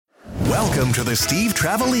Welcome to the Steve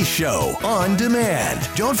Trevelise Show on demand.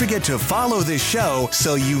 Don't forget to follow this show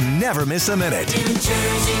so you never miss a minute. New Jersey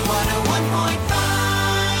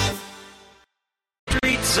 101.5.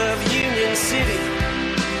 Streets of Union City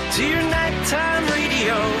to your nighttime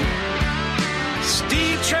radio.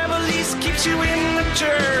 Steve Trevelise keeps you in the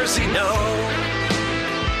Jersey know.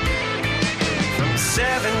 From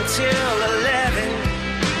 7 till 11,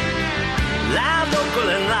 live, local,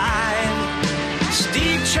 and live.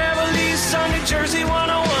 Steve Trevelise on New Jersey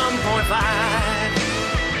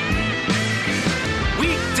 101.5.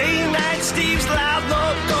 Weekday night, Steve's loud,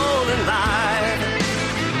 local, and live.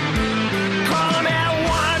 Call him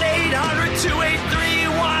at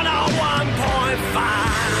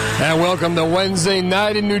 1-800-283-101.5. And welcome to Wednesday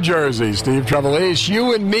night in New Jersey. Steve Trevelise,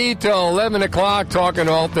 you and me till 11 o'clock talking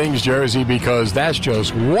all things Jersey because that's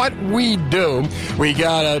just what we do. We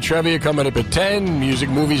got Trevia coming up at 10, music,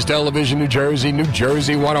 movies, television, New Jersey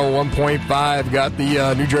 101.5. Got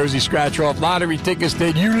the New Jersey scratch-off lottery tickets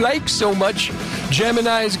that you like so much.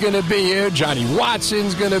 Gemini is going to be here. Johnny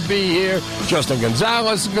Wattson's going to be here. Justin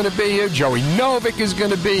Gonzalez is going to be here. Joey Novic is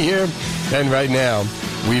going to be here. And right now,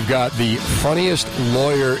 we've got the funniest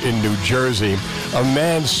lawyer in New Jersey, a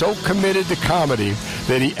man so committed to comedy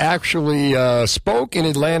that he actually spoke in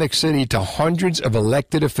Atlantic City to hundreds of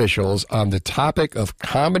elected officials on the topic of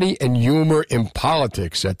comedy and humor in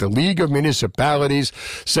politics at the League of Municipalities.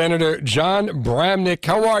 Senator Jon Bramnick,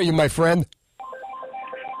 how are you, my friend?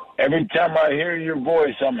 Every time I hear your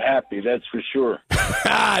voice, I'm happy, that's for sure.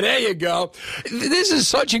 There you go. This is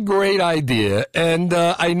such a great idea, and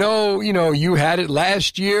I know, you had it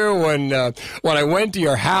last year when I went to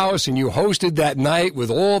your house and you hosted that night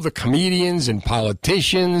with all the comedians and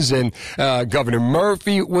politicians, and Governor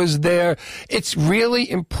Murphy was there. It's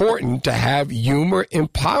really important to have humor in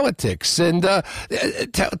politics, and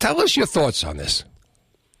tell us your thoughts on this.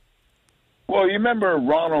 Well, you remember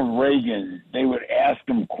Ronald Reagan, they would ask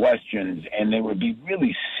him questions, and they would be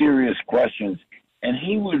really serious questions, and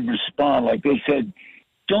he would respond like they said,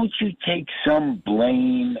 don't you take some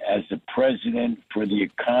blame as the president for the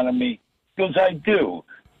economy? He goes, I do,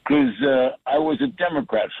 because I was a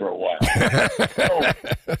Democrat for a while. So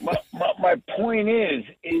my point is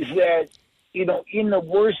that, in the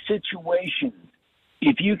worst situations,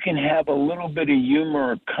 if you can have a little bit of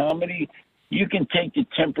humor or comedy, you can take the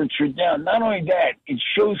temperature down. Not only that, it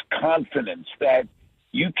shows confidence that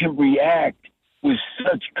you can react with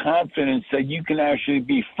such confidence that you can actually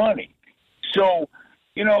be funny. So,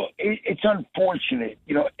 it's unfortunate.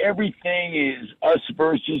 Everything is us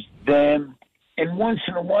versus them. And once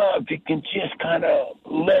in a while, if you can just kind of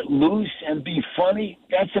let loose and be funny,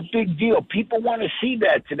 that's a big deal. People want to see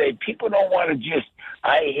that today. People don't want to just,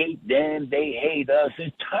 I hate them, they hate us.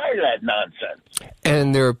 They're tired of that nonsense.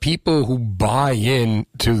 And there are people who buy in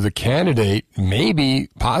to the candidate, maybe,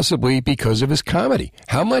 possibly because of his comedy.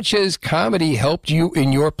 How much has comedy helped you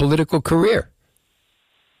in your political career?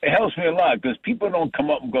 It helps me a lot because people don't come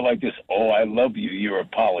up and go like this, oh, I love you, you're a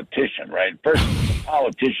politician, right? First, the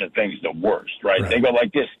politician thing's the worst, right? They go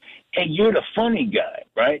like this, hey, you're the funny guy,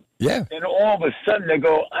 right? Yeah. And all of a sudden they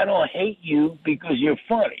go, I don't hate you because you're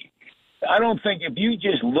funny. I don't think if you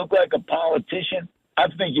just look like a politician, I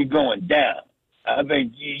think you're going down. I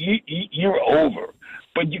think you're over.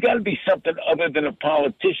 But you got to be something other than a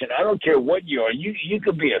politician. I don't care what you are. You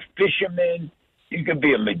could be a fisherman. You could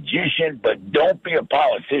be a magician, but don't be a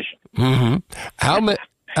politician. Mm-hmm.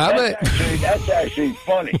 That's actually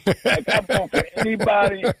funny. Like, I vote for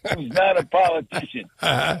anybody who's not a politician.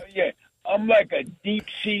 Yeah, I'm like a deep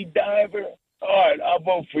sea diver. All right, I'll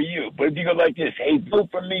vote for you. But if you go like this, hey,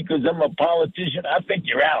 vote for me because I'm a politician, I think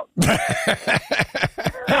you're out.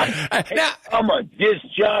 Hey, I'm a disc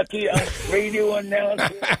jockey. I'm a radio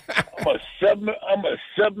announcer. I'm a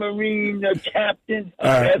submarine captain.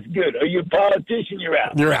 That's good. Are you a politician? You're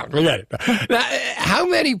out. You're out. We got it. Now, how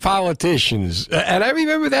many politicians? And I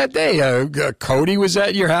remember that day. Cody was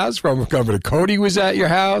at your house. Governor Cody was at your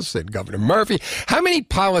house, and Governor Murphy. How many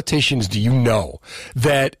politicians do you know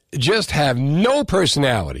that just have no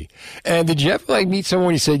personality? And did you ever meet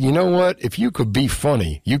someone who said, you know what? If you could be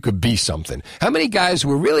funny, you could be something? How many guys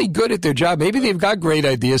who are really good at their job, maybe they've got great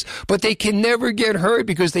ideas, but they can never get heard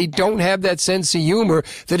because they don't have that sense of humor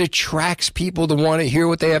that attracts people to want to hear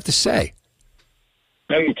what they have to say?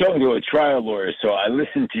 Now, you're talking to a trial lawyer, so I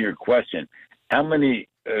listened to your question. How many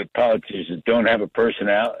politicians don't have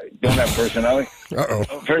personality? Uh-oh.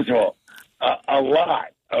 First of all, a lot,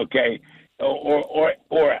 okay? Or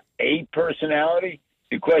a personality.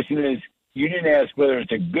 The question is, you didn't ask whether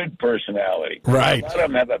it's a good personality. Right. A lot of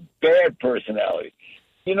them have a bad personality.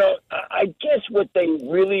 I guess what they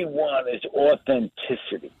really want is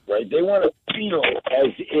authenticity, right? They want to feel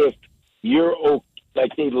as if you're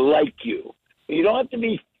like they like you. You don't have to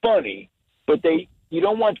be funny, but you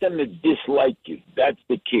don't want them to dislike you. That's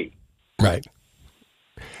the key. Right.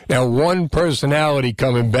 Now, one personality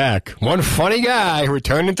coming back, one funny guy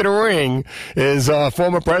returning to the ring is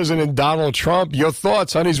former President Donald Trump. Your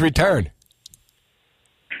thoughts on his return?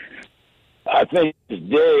 I think the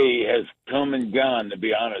day has come and gone, to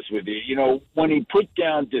be honest with you. When he put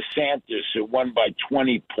down DeSantis, who won by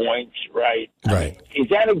 20 points, right? Right. Is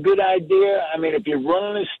that a good idea? I mean, if you're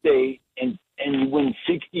running a state and you win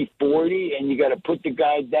 60-40 and you got to put the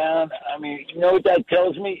guy down, I mean, you know what that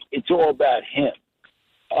tells me? It's all about him.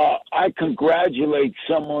 I congratulate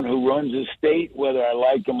someone who runs a state, whether I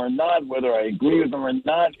like him or not, whether I agree with him or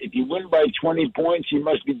not. If you win by 20 points, you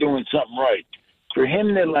must be doing something right. For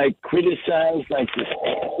him to, criticize like this,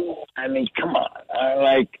 I mean, come on.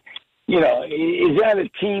 Is that a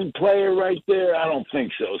team player right there? I don't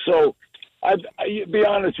think so. So, I'll be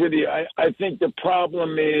honest with you, I think the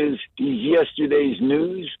problem is he's yesterday's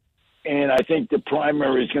news, and I think the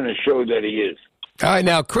primary is going to show that he is. All right,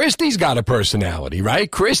 now, Christie's got a personality, right?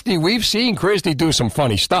 We've seen Christie do some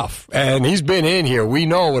funny stuff, and he's been in here. We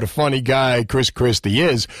know what a funny guy Chris Christie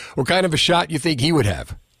is. What kind of a shot you think he would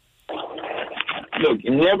have? Look,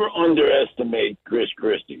 never underestimate Chris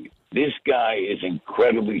Christie. This guy is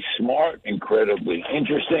incredibly smart, incredibly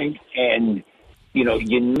interesting, and,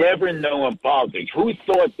 you never know in politics. Who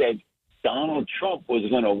thought that Donald Trump was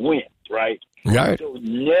going to win, right? Right. So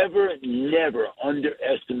never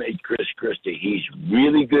underestimate Chris Christie. He's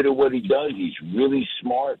really good at what he does. He's really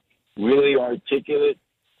smart, really articulate.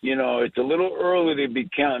 It's a little early to be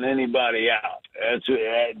counting anybody out.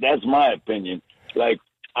 That's my opinion.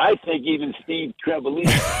 I think even Steve Trevelise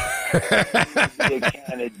is a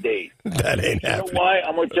candidate. That ain't happening. You know why?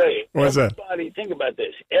 I'm going to tell you. What's that? Think about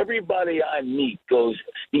this. Everybody I meet goes,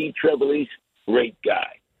 Steve Trevelise, great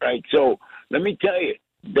guy, right? So let me tell you,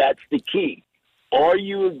 that's the key. Are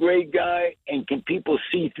you a great guy, and can people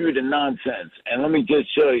see through the nonsense? And let me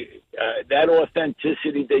just show you, that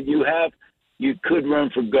authenticity that you have, you could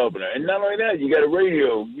run for governor. And not only that, you got a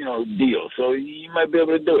radio, deal, so you might be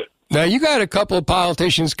able to do it. Now, you got a couple of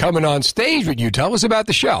politicians coming on stage with you. Tell us about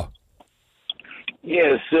the show.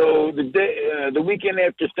 Yeah, so the weekend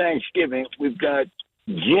after Thanksgiving, we've got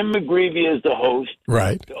Jim McGreevey as the host.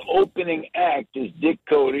 Right. The opening act is Dick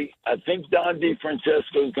Cody. I think Don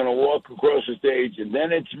DeFrancesco is going to walk across the stage, and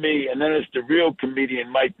then it's me, and then it's the real comedian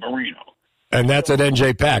Mike Marino. And that's at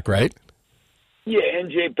NJ Pack, right? Yeah,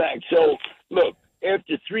 NJ Pack. So, look,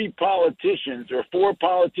 after 4 politicians,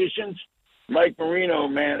 Mike Marino,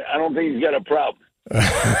 man, I don't think he's got a problem.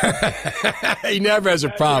 He never has a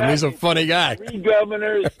problem. He's a funny guy. 3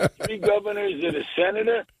 governors and a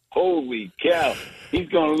senator. Holy cow! He's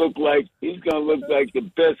going to look like the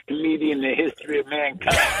best comedian in the history of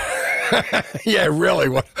mankind. Yeah, really.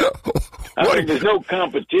 There's no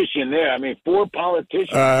competition there. 4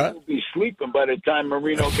 politicians will be sleeping by the time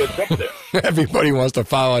Marino gets up there. Everybody wants to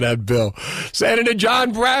follow that bill. Senator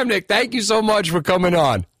Jon Bramnick, thank you so much for coming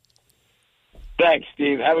on. Thanks,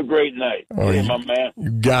 Steve. Have a great night. Hey, my man. You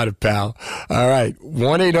got it, pal. All right.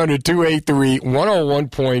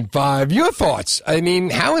 1-800-283-101.5. Your thoughts.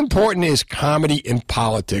 How important is comedy in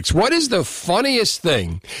politics? What is the funniest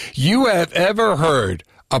thing you have ever heard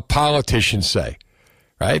a politician say?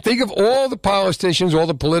 Right? Think of all the politicians, all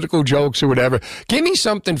the political jokes or whatever. Give me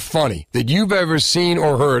something funny that you've ever seen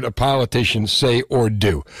or heard a politician say or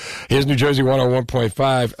do. Here's New Jersey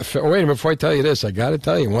 101.5. Wait a minute, before I tell you this, I got to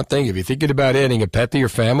tell you one thing. If you're thinking about adding a pet to your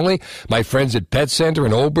family, my friends at Pet Center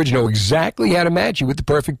in Old Bridge know exactly how to match you with the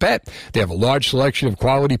perfect pet. They have a large selection of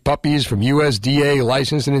quality puppies from USDA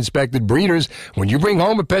licensed and inspected breeders. When you bring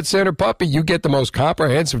home a Pet Center puppy, you get the most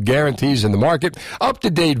comprehensive guarantees in the market,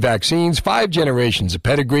 up-to-date vaccines, 5 generations of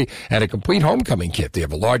pedigree, and a complete homecoming kit. They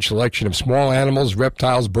have a large selection of small animals,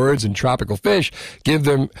 reptiles, birds, and tropical fish.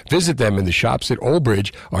 Visit them in the shops at Old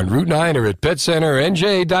Bridge on Route 9 or at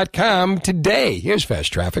PetCenterNJ.com today. Here's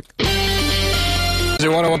Fast Traffic.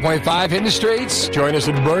 101.5 hitting the streets. Join us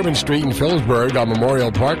at Bourbon Street in Phillipsburg on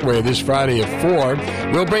Memorial Parkway this Friday at 4.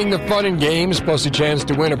 We'll bring the fun and games, plus a chance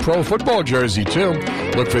to win a pro football jersey, too.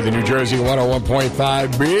 Look for the New Jersey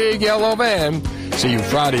 101.5 Big Yellow Van. See you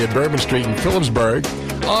Friday at Bourbon Street in Phillipsburg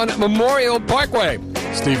on Memorial Parkway.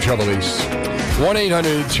 Steve Trevelise.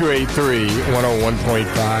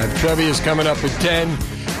 1-800-283-101.5. Trevia's coming up at 10.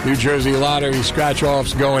 New Jersey Lottery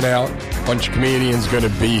scratch-offs going out. Bunch of comedians going to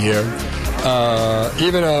be here.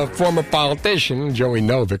 even a former politician, Joey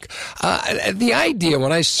Novic. The idea,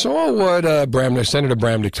 when I saw what Senator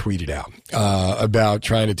Bramnick tweeted out about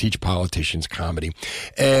trying to teach politicians comedy,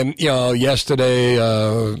 and, yesterday,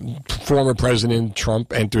 former President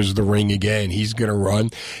Trump enters the ring again. He's going to run,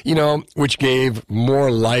 which gave more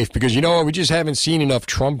life because, we just haven't seen enough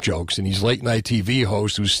Trump jokes in these late-night TV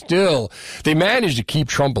hosts who still, they managed to keep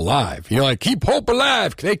Trump alive. Keep hope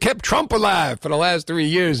alive. They kept Trump alive for the last 3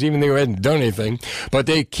 years, even though he hadn't done anything. But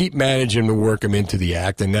they keep managing to work him into the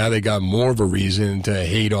act, and now they got more of a reason to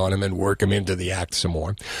hate on him and work him into the act some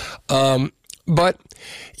more. But,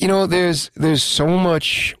 there's so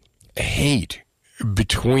much hate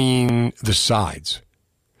between the sides.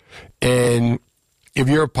 And if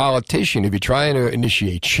you're a politician, if you're trying to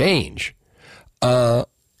initiate change, you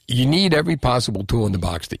need every possible tool in the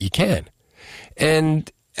box that you can. And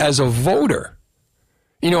as a voter,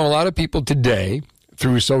 a lot of people today,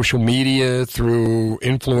 through social media, through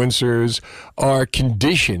influencers, are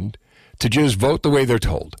conditioned to just vote the way they're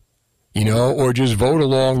told, or just vote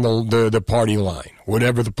along the party line,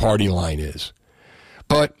 whatever the party line is.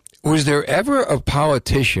 But was there ever a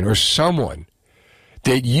politician or someone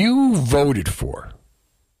that you voted for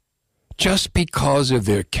just because of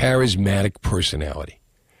their charismatic personality?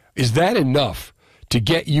 Is that enough to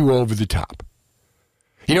get you over the top?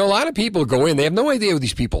 A lot of people go in, they have no idea who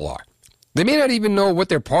these people are. They may not even know what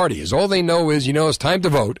their party is. All they know is, it's time to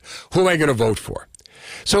vote. Who am I going to vote for?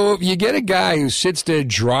 So if you get a guy who sits there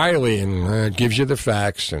dryly and gives you the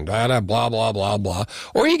facts and blah, blah, blah, blah,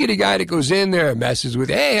 or you get a guy that goes in there and messes with,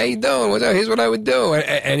 hey, how you doing? Here's what I would do,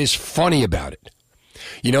 and is funny about it.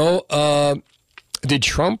 Did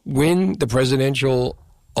Trump win the presidential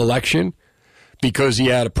election because he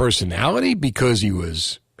had a personality, because he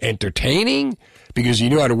was entertaining, because he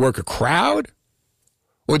knew how to work a crowd?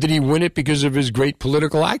 Or did he win it because of his great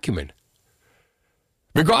political acumen?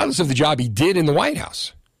 Regardless of the job he did in the White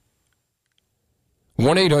House.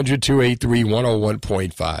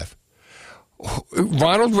 1-800-283-101.5.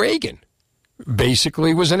 Ronald Reagan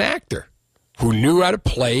basically was an actor who knew how to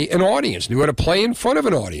play an audience, knew how to play in front of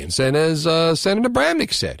an audience. And as Senator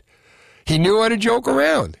Bramnick said, he knew how to joke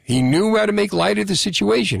around. He knew how to make light of the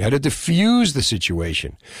situation, how to diffuse the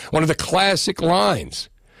situation. One of the classic lines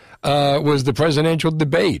was the presidential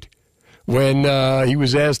debate when he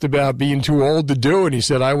was asked about being too old to do it. He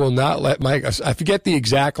said, I will not let I forget the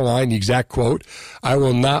exact line, the exact quote, I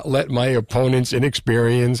will not let my opponent's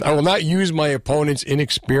inexperience, I will not use my opponent's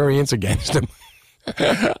inexperience against him.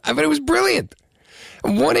 But it was brilliant.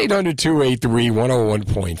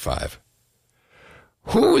 1-800-283-101.5.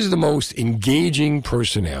 Who is the most engaging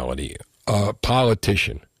personality,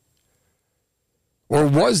 politician? Or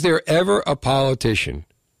was there ever a politician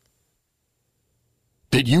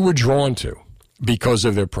that you were drawn to because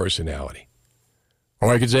of their personality?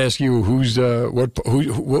 Or I could ask you,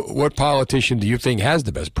 what politician do you think has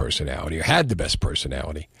the best personality or had the best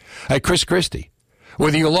personality? Like Chris Christie.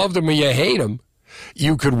 Whether you loved him or you hate him,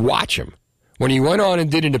 you could watch him. When he went on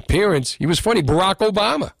and did an appearance, he was funny. Barack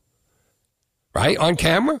Obama, right, on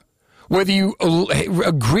camera. Whether you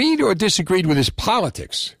agreed or disagreed with his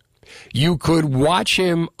politics, you could watch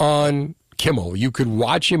him on Kimmel. You could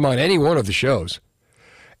watch him on any one of the shows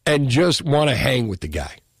and just want to hang with the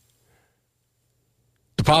guy.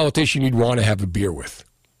 The politician you'd want to have a beer with.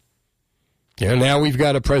 Now we've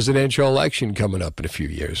got a presidential election coming up in a few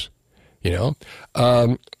years.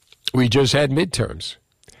 We just had midterms.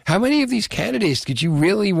 How many of these candidates did you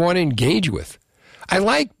really want to engage with? I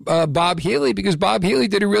like Bob Healy because Bob Healy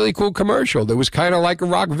did a really cool commercial that was kind of like a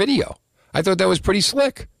rock video. I thought that was pretty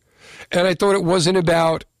slick. And I thought it wasn't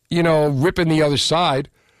about, ripping the other side,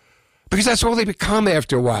 because that's all they become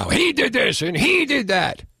after a while. He did this and he did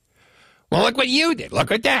that. Well, look what you did.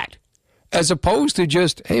 Look at that. As opposed to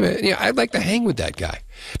just, hey, man, I'd like to hang with that guy.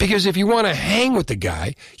 Because if you want to hang with the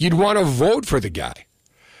guy, you'd want to vote for the guy.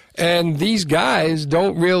 And these guys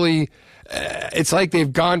don't really, it's like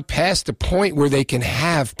they've gone past the point where they can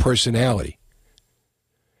have personality.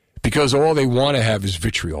 Because all they want to have is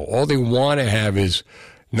vitriol. All they want to have is,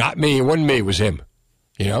 not me, it wasn't me, it was him.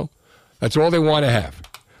 That's all they want to have.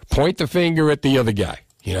 Point the finger at the other guy.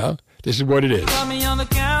 This is what it is.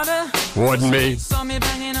 Wasn't me.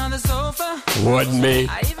 Wasn't me.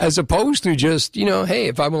 As opposed to just, hey,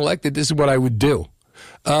 if I'm elected, this is what I would do.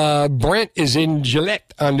 Brent is in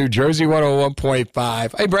Gillette on New Jersey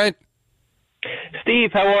 101.5. Hey, Brent.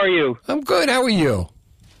 Steve, how are you? I'm good. How are you?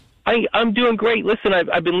 I'm doing great. Listen,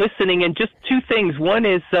 I've been listening, and just two things. One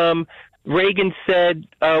is Reagan said,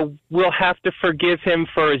 we'll have to forgive him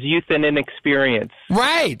for his youth and inexperience.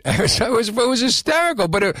 Right. So it was hysterical.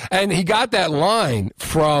 And he got that line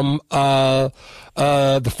from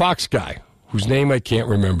the Fox guy, whose name I can't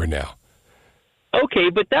remember now. Okay,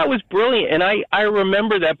 but that was brilliant, and I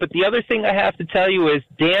remember that. But the other thing I have to tell you is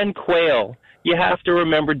Dan Quayle. You have to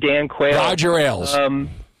remember Dan Quayle. Roger Ailes.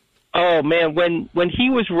 Oh, man, when he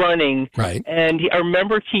was running, right. And I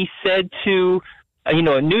remember he said to, a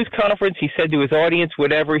news conference, he said to his audience,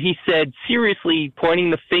 whatever, he said, seriously,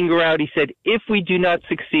 pointing the finger out, he said, if we do not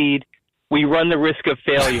succeed, we run the risk of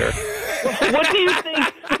failure.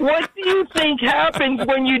 What do you think happens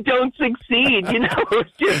when you don't succeed?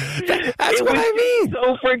 That's what I mean.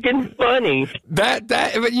 So freaking funny. But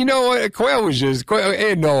you know what? Quayle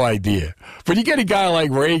had no idea. But you get a guy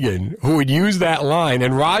like Reagan who would use that line,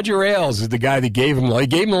 and Roger Ailes is the guy that gave him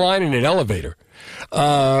the line in an elevator.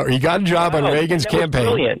 He got a job on Reagan's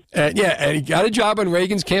campaign. And he got a job on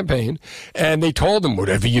Reagan's campaign, and they told him,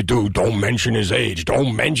 whatever you do, don't mention his age.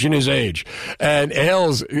 Don't mention his age. And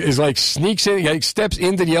Ailes is sneaks in, steps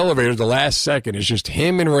into the elevator the last second. It's just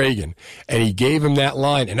him and Reagan, and he gave him that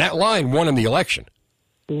line, and that line won him the election.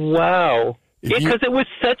 Wow. Because it was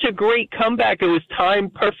such a great comeback. It was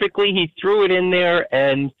timed perfectly. He threw it in there,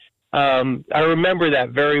 and I remember that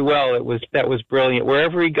very well. That was brilliant,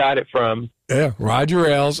 wherever he got it from. Yeah, Roger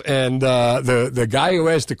Ailes, and the guy who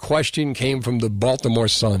asked the question came from the Baltimore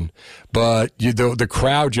Sun, but the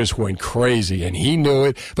crowd just went crazy, and he knew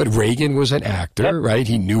it. But Reagan was an actor, right?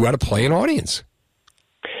 He knew how to play an audience.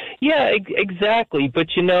 Yeah, exactly. But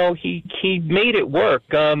he made it work.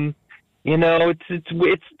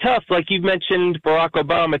 It's tough. Like you mentioned, Barack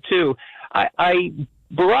Obama too.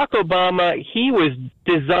 Barack Obama, he was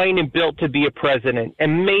designed and built to be a president.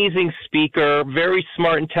 Amazing speaker, very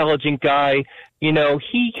smart, intelligent guy.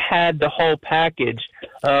 He had the whole package.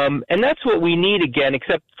 And that's what we need again,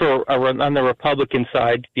 except for on the Republican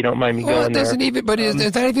side, if you don't mind me going there.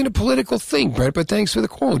 It's not even a political thing, Brett, but thanks for the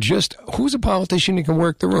call. Just who's a politician that can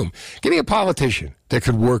work the room? Give me a politician that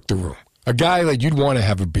could work the room. A guy that you'd want to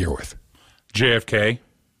have a beer with. JFK.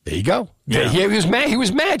 There you go. Yeah. He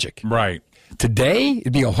was magic. Right. Today,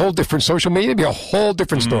 it'd be a whole different social media. It'd be a whole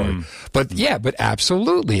different story. But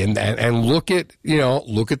absolutely, and look at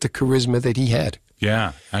the charisma that he had.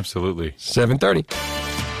 Yeah, absolutely. 7:30.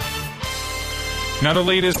 Now the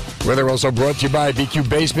latest. Weather also brought to you by BQ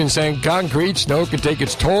Basements and Concrete. Snow can take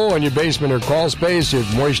its toll on your basement or crawl space.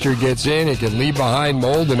 If moisture gets in, it can leave behind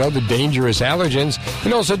mold and other dangerous allergens,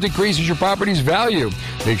 and also decreases your property's value.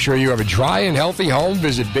 Make sure you have a dry and healthy home.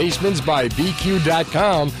 Visit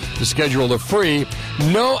basementsbybq.com to schedule a free,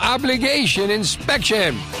 no obligation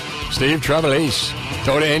inspection. Steve Trevelise.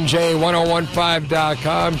 Go to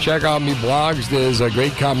NJ1015.com. Check out me blogs. There's a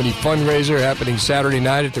great comedy fundraiser happening Saturday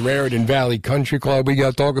night at the Raritan Valley Country Club. We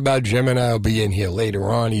got to talk about Gemini. Will be in here later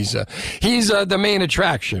on. He's the main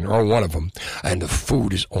attraction, or one of them. And the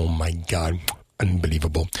food is, oh my God,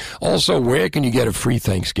 unbelievable. Also, where can you get a free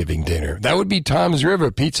Thanksgiving dinner? That would be Tom's River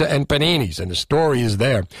Pizza and Paninis, and the story is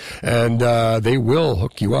there. And they will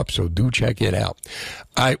hook you up, so do check it out.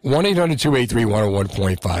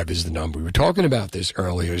 1-800-283-101.5 is the number. We were talking about this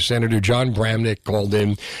earlier. Senator Jon Bramnick called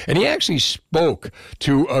in, and he actually spoke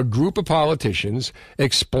to a group of politicians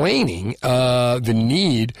explaining the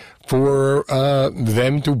need for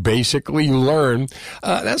them to basically learn,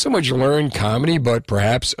 not so much learn comedy, but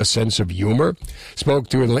perhaps a sense of humor. Spoke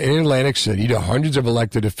to in Atlantic City to hundreds of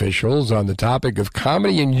elected officials on the topic of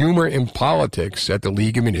comedy and humor in politics at the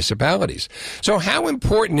League of Municipalities. So how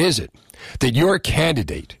important is it that your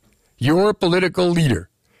candidate, your political leader,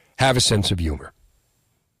 have a sense of humor?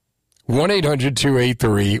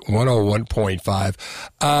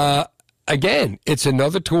 1-800-283-101.5. Again, it's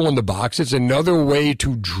another tool in the box. It's another way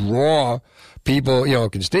to draw people,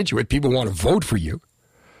 constituent. People want to vote for you.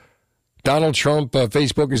 Donald Trump,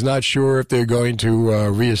 Facebook is not sure if they're going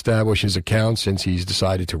to reestablish his account since he's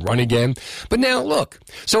decided to run again. But now, look.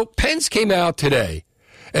 So Pence came out today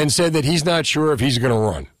and said that he's not sure if he's going to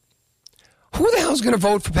run. Who the hell's going to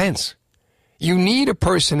vote for Pence? You need a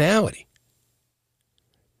personality.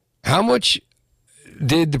 How much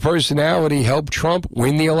did the personality help Trump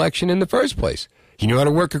win the election in the first place? He knew how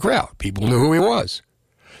to work a crowd. People knew who he was.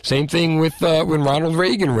 Same thing with when Ronald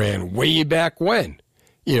Reagan ran way back when.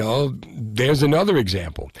 There's another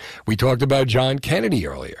example. We talked about John Kennedy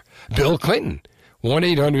earlier. Bill Clinton.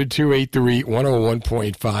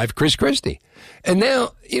 1-800-283-101.5. Chris Christie. And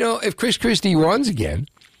now, if Chris Christie runs again,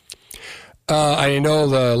 I know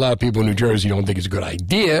a lot of people in New Jersey don't think it's a good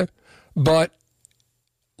idea, but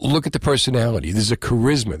look at the personality. There's a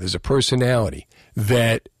charisma. There's a personality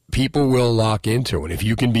that people will lock into. And if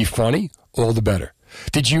you can be funny, all the better.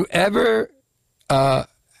 Did you ever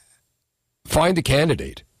find a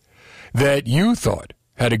candidate that you thought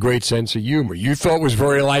had a great sense of humor, you thought was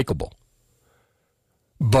very likable,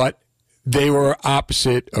 but they were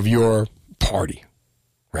opposite of your party,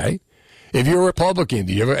 right? If you're a Republican,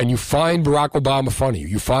 and you find Barack Obama funny,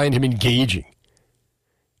 you find him engaging,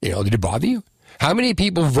 did it bother you? How many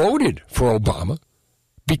people voted for Obama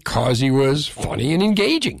because he was funny and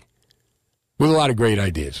engaging with a lot of great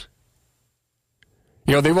ideas?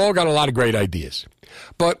 They've all got a lot of great ideas.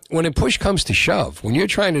 But when a push comes to shove, when you're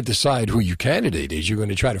trying to decide who your candidate is, you're going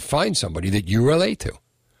to try to find somebody that you relate to.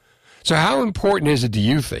 So how important is it, do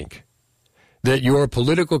you think, that your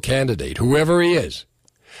political candidate, whoever he is,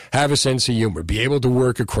 have a sense of humor, be able to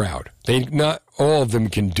work a crowd? Not all of them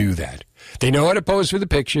can do that. They know how to pose for the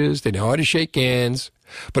pictures. They know how to shake hands.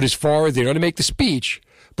 But as far as they know how to make the speech,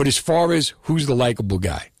 but as far as who's the likable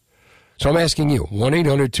guy. So I'm asking you,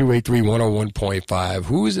 1-800-283-101.5,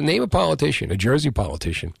 who's the name of politician, a Jersey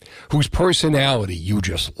politician, whose personality you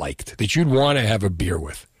just liked, that you'd want to have a beer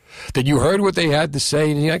with, that you heard what they had to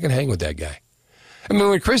say, and I can hang with that guy. I mean,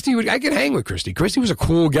 when I could hang with Christie. Christie was a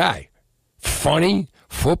cool guy. Funny,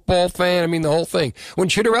 football fan, the whole thing. When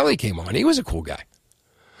Chitterelli came on, he was a cool guy.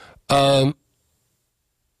 But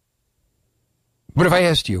if I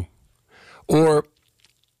asked you, or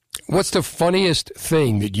what's the funniest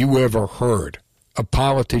thing that you ever heard a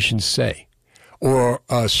politician say, or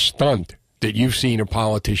a stunt that you've seen a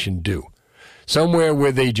politician do, somewhere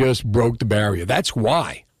where they just broke the barrier? That's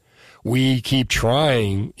why we keep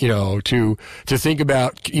trying, to think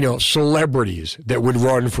about, celebrities that would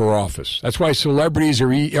run for office. That's why celebrities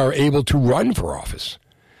are able to run for office.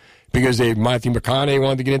 Because Matthew McConaughey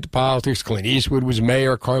wanted to get into politics. Clint Eastwood was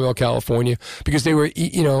mayor of Carmel, California. Because they were,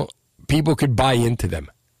 people could buy into them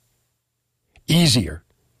easier.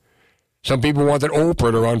 Some people wanted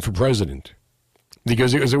Oprah to run for president.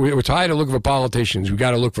 Because we're tired of looking for politicians. We've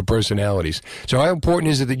got to look for personalities. So how important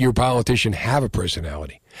is it that your politician have a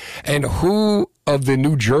personality? And who of the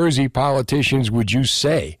New Jersey politicians would you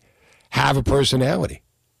say have a personality?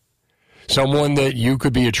 Someone that you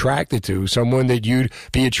could be attracted to, someone that you'd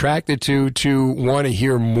be attracted to want to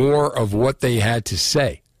hear more of what they had to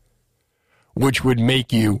say, which would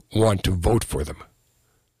make you want to vote for them.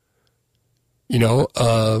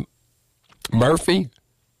 Murphy,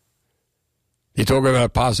 you talk about a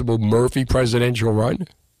possible Murphy presidential run?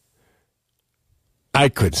 I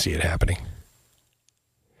couldn't see it happening.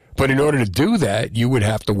 But in order to do that, you would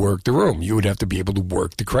have to work the room. You would have to be able to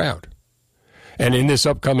work the crowd. And in this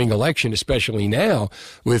upcoming election, especially now,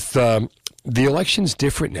 with the election's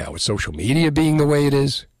different now, with social media being the way it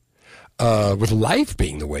is, with life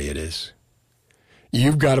being the way it is,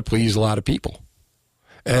 you've got to please a lot of people.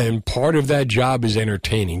 And part of that job is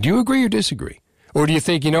entertaining. Do you agree or disagree? Or do you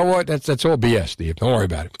think, that's all BS, Steve. Don't worry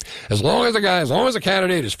about it. As long as the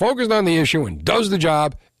candidate is focused on the issue and does the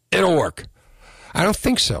job, it'll work. I don't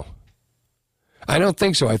think so. I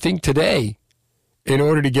think today, in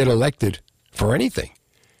order to get elected for anything,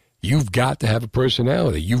 you've got to have a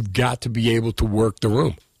personality. You've got to be able to work the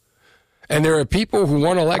room. And there are people who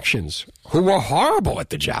won elections who were horrible at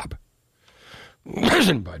the job.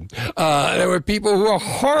 Listen, bud. There were people who are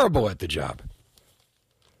horrible at the job.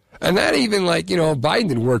 And that even Biden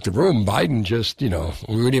didn't work the room. Biden just, we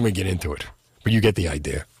wouldn't even get into it. But you get the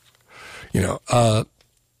idea.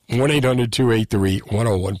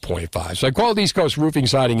 1-800-283-101.5. So I called East Coast Roofing,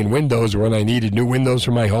 Siding, and Windows when I needed new windows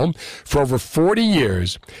for my home. For over 40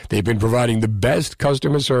 years, they've been providing the best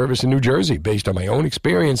customer service in New Jersey. Based on my own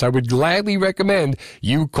experience, I would gladly recommend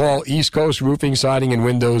you call East Coast Roofing, Siding, and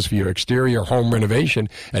Windows for your exterior home renovation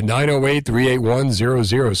at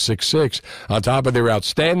 908-381-0066. On top of their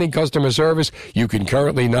outstanding customer service, you can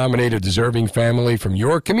currently nominate a deserving family from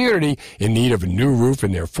your community in need of a new roof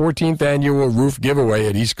in their 14th annual roof giveaway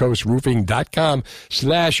at eastcoastruffing.com/roof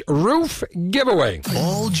giveaway.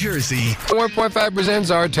 All Jersey. 1.5 presents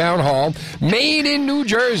our town hall, Made in New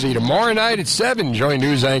Jersey. Tomorrow night at 7, join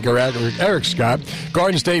news anchor Eric Scott.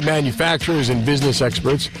 Garden State manufacturers and business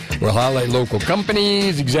experts will highlight local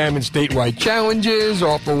companies, examine statewide challenges,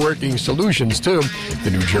 offer working solutions too. The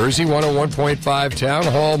New Jersey 101.5 Town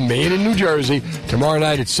Hall, Made in New Jersey, tomorrow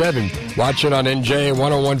night at 7. Watch it on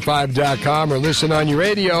NJ1015.com or listen on your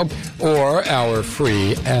radio or our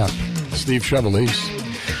free app. Steve Trevelise.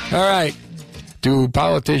 All right. Do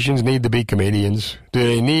politicians need to be comedians? Do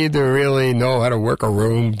they need to really know how to work a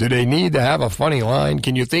room? Do they need to have a funny line?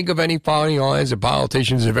 Can you think of any funny lines that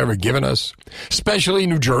politicians have ever given us? Especially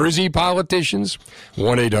New Jersey politicians?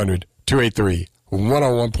 1-800-283-101.5.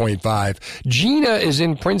 101.5. Gina is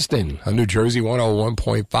in Princeton on New Jersey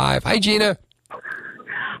 101.5. Hi, Gina.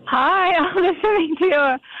 Hi, I'm listening to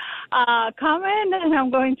your comment, and I'm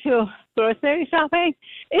going to grocery shopping.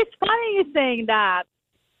 It's funny you saying that.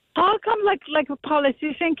 How come like a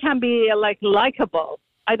politician can be likable?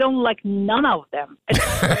 I don't like none of them.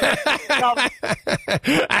 I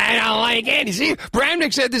don't like any. See,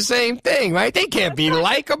 Bramnick said the same thing, right? They can't be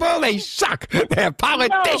likable. They suck. They're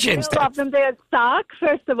politicians. No, of them, they suck,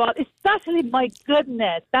 first of all. Especially, my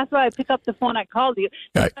goodness. That's why I picked up the phone. I called you.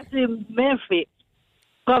 Especially Murphy.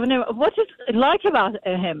 Governor, what is like about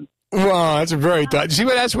him? Well, that's a very tough. See,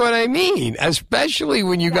 that's what I mean. Especially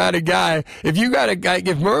when you got a guy. If you got a guy,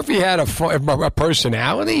 if Murphy had a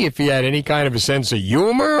personality, if he had any kind of a sense of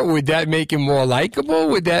humor, would that make him more likable?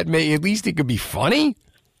 Would that make at least he could be funny?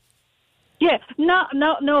 Yeah,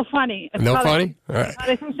 no funny. No funny. All right.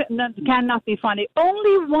 Cannot be funny.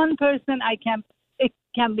 Only one person it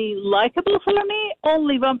can be likable for me.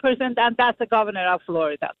 Only one person, and that's the governor of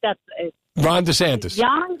Florida. That's it. Ron DeSantis.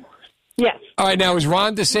 Young. Yes. All right, now, is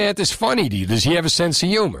Ron DeSantis funny to you? Does he have a sense of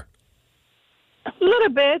humor? A little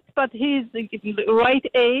bit, but he's the right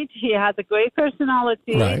age. He has a great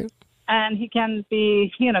personality. Right. And he can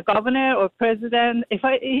be, governor or president.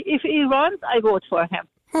 If he runs, I vote for him.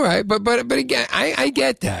 All right, but again, I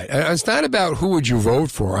get that. It's not about who would you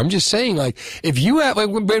vote for. I'm just saying, if you have,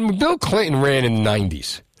 when Bill Clinton ran in the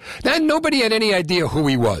 90s, nobody had any idea who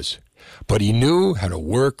he was, but he knew how to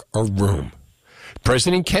work a room.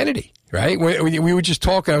 President Kennedy. Right? We were just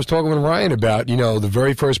talking, I was talking with Ryan about, the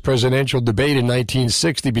very first presidential debate in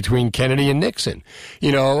 1960 between Kennedy and Nixon.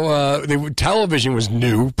 Television was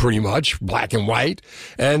new, pretty much, black and white,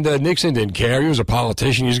 and Nixon didn't care. He was a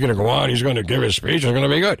politician. He's going to go on. He's going to give his speech. It's going to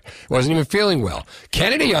be good. Wasn't even feeling well.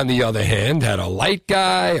 Kennedy, on the other hand, had a light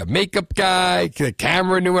guy, a makeup guy, the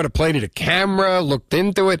camera, knew how to play to the camera, looked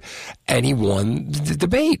into it, and he won the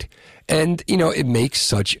debate. And, it makes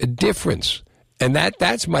such a difference. And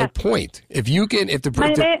that's my point. If you can, if the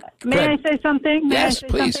may I say something? Yes,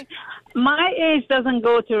 please. Something? My age doesn't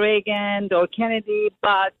go to Reagan or Kennedy,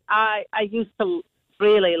 but I used to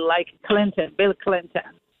really like Bill Clinton.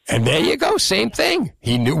 And there you go, same thing.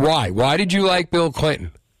 He knew why. Why did you like Bill Clinton?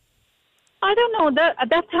 I don't know. At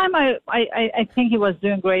that time, I think he was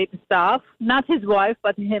doing great stuff. Not his wife,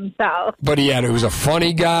 but himself. But he was a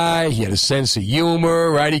funny guy. He had a sense of humor,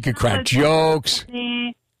 right? He could crack jokes.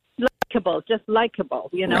 Just likable.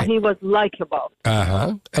 Right. He was likable.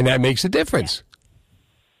 And that makes a difference.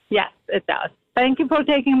 Yes, it does. Thank you for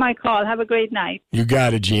taking my call. Have a great night. You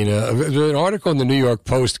got it, Gina. There's an article in the New York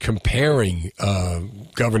Post comparing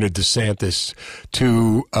Governor DeSantis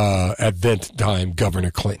to, at that time,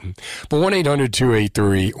 Governor Clinton. But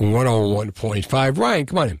 1-800-283-101.5. Ryan,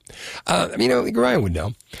 come on in. Ryan would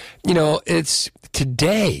know. It's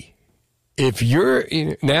today. If you're,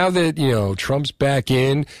 now that, Trump's back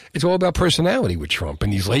in, it's all about personality with Trump.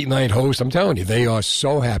 And these late night hosts, I'm telling you, they are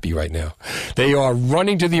so happy right now. They are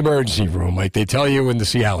running to the emergency room like they tell you in the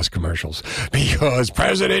Cialis commercials. Because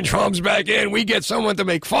President Trump's back in, we get someone to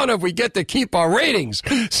make fun of, we get to keep our ratings.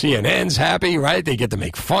 CNN's happy, right? They get to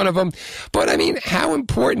make fun of them. But, how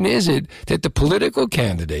important is it that the political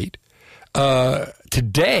candidate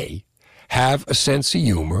today have a sense of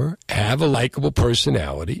humor, have a likable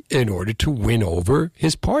personality in order to win over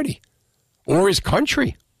his party or his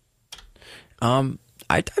country?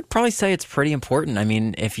 I'd probably say it's pretty important.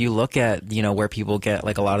 If you look at, where people get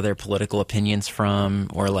a lot of their political opinions from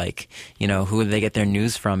or who they get their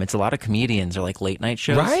news from, it's a lot of comedians or late night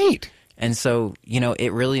shows. Right. And so,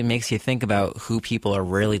 it really makes you think about who people are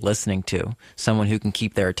really listening to, someone who can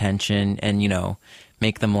keep their attention and,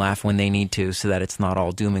 make them laugh when they need to so that it's not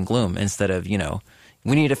all doom and gloom instead of, we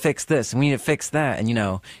need to fix this and we need to fix that.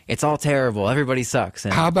 And, it's all terrible. Everybody sucks.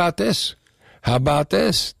 And How about this?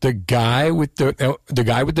 The guy with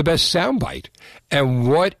the best soundbite. And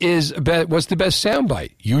what's the best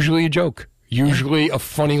soundbite? Usually a joke. Usually a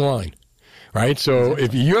funny line. Right? So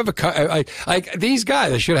if you have these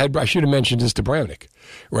guys, I should have mentioned this to Bramnick.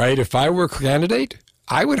 Right? If I were a candidate,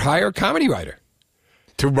 I would hire a comedy writer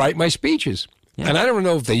to write my speeches. Yeah. And I don't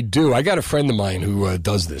know if they do. I got a friend of mine who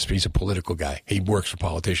does this. He's a political guy. He works for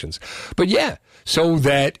politicians. But yeah, so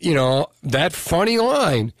that, that funny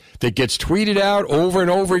line that gets tweeted out over and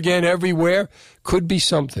over again everywhere could be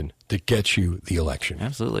something that gets you the election.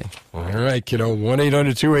 Absolutely. All right, kiddo.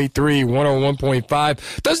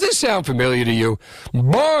 1-800-283-101.5. Does this sound familiar to you?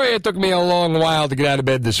 Boy, it took me a long while to get out of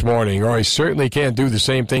bed this morning, or I certainly can't do the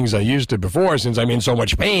same things I used to before since I'm in so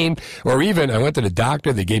much pain. Or even I went to the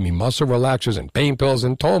doctor. They gave me muscle relaxers and pain pills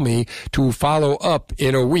and told me to follow up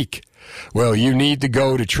in a week. Well, you need to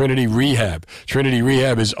go to Trinity Rehab. Trinity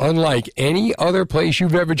Rehab is unlike any other place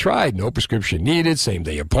you've ever tried. No prescription needed,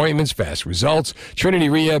 same-day appointments, fast results. Trinity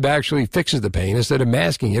Rehab actually fixes the pain instead of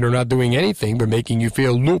masking it or not doing anything but making you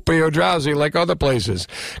feel loopy or drowsy like other places.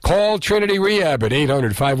 Call Trinity Rehab at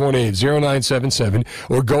 800-518-0977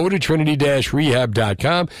 or go to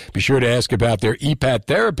trinity-rehab.com. Be sure to ask about their EPAT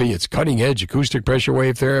therapy. It's cutting-edge acoustic pressure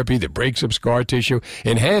wave therapy that breaks up scar tissue,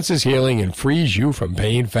 enhances healing, and frees you from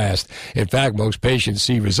pain fast. In fact, most patients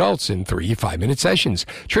see results in 3 5-minute sessions.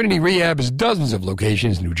 Trinity Rehab has dozens of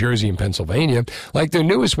locations in New Jersey and Pennsylvania, like their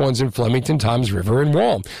newest ones in Flemington, Toms River, and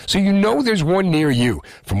Walm. So you know there's one near you.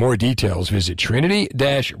 For more details, visit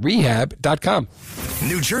trinity-rehab.com.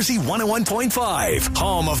 New Jersey 101.5,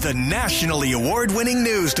 home of the nationally award-winning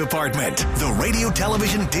news department. The Radio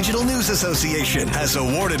Television Digital News Association has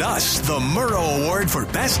awarded us the Murrow Award for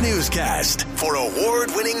Best Newscast for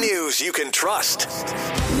award-winning news you can trust.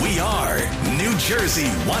 We are New Jersey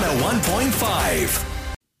 101.5.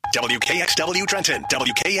 WKXW Trenton,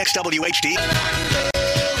 WKXW HD.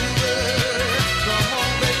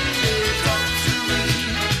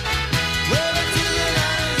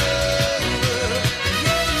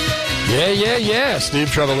 Yeah. Steve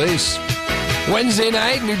Trevelise. Wednesday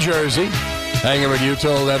night, New Jersey. Hanging with you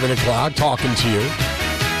till 11 o'clock, talking to you.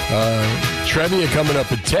 Trevia coming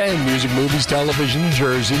up at 10. Music, movies, television, New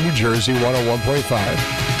Jersey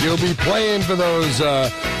 101.5. You'll be playing for those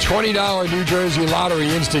 $20 New Jersey Lottery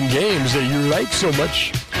instant games that you like so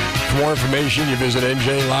much. For more information, you visit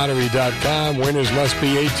njlottery.com. Winners must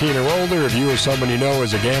be 18 or older. If you or someone you know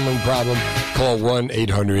has a gambling problem, call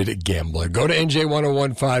 1-800-GAMBLER. Go to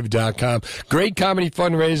nj1015.com. Great comedy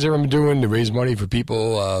fundraiser I'm doing to raise money for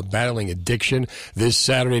people battling addiction this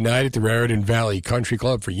Saturday night at the Raritan Valley Country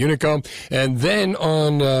Club for Unicum. And then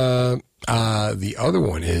on the other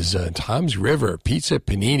one is Toms River Pizza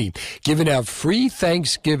Panini, giving out free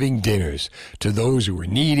Thanksgiving dinners to those who are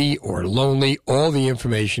needy or lonely. All the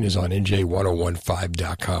information is on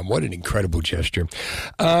nj1015.com. What an incredible gesture.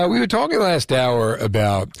 We were talking last hour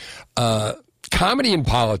about comedy and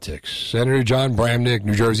politics. Senator Jon Bramnick,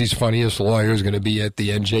 New Jersey's funniest lawyer, is going to be at the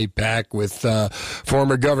NJ PAC with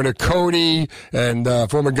former Governor Cody and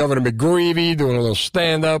former Governor McGreevey doing a little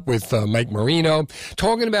stand-up with Mike Marino,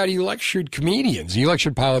 talking about he lectured comedians, he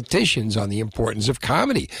lectured politicians on the importance of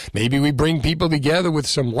comedy. Maybe we bring people together with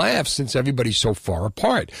some laughs since everybody's so far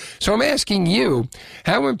apart. So I'm asking you,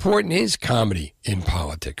 how important is comedy in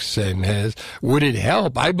politics? And would it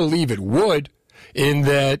help? I believe it would. In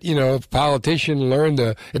that, if politicians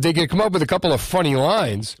if they could come up with a couple of funny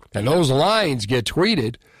lines, and those lines get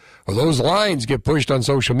tweeted, or those lines get pushed on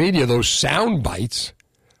social media, those sound bites,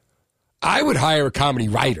 I would hire a comedy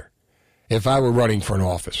writer if I were running for an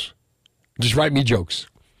office. Just write me jokes.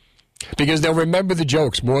 Because they'll remember the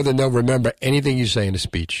jokes more than they'll remember anything you say in a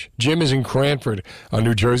speech. Jim is in Cranford on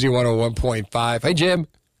New Jersey 101.5. Hey, Jim.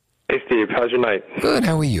 Hey, Steve. How's your night? Good.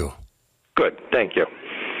 How are you? Good. Thank you.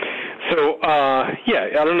 So, I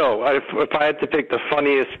don't know. If I had to pick the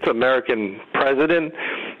funniest American president,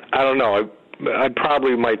 I don't know. I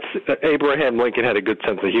probably might. Abraham Lincoln had a good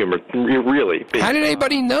sense of humor, really. How did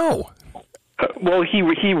anybody know? Well, he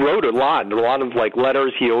wrote a lot of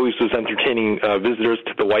letters. He always was entertaining visitors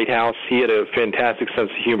to the White House. He had a fantastic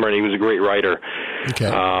sense of humor, and he was a great writer.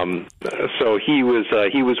 Okay. So he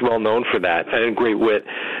was well known for that, and great wit.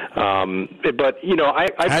 But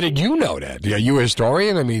how did you know that? Are you a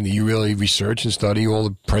historian? I mean, do you really research and study all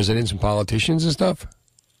the presidents and politicians and stuff?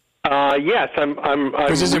 Yes, I'm.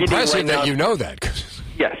 Because it's impressive that you know that.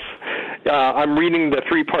 Yes. I'm reading the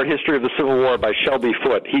 3-part history of the Civil War by Shelby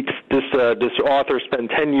Foote. This author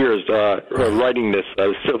spent 10 years writing this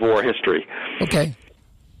Civil War history. Okay.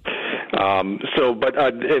 And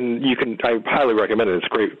I highly recommend it.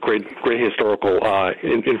 It's great historical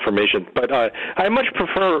information. But I much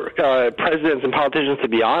prefer presidents and politicians to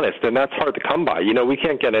be honest, and that's hard to come by. We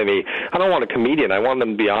can't get any. I don't want a comedian. I want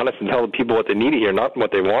them to be honest and tell the people what they need to hear, not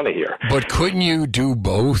what they want to hear. But couldn't you do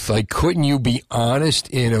both? Couldn't you be honest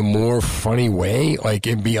in a more funny way?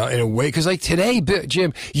 In a way, because today,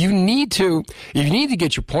 Jim, you need to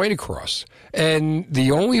get your point across. And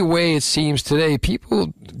the only way it seems today,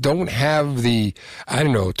 people don't have the,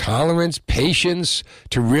 tolerance, patience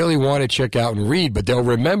to really want to check out and read, but they'll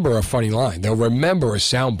remember a funny line. They'll remember a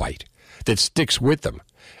soundbite that sticks with them.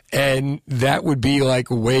 And that would be a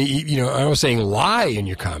way, I'm not saying lie in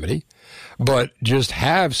your comedy, but just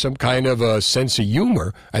have some kind of a sense of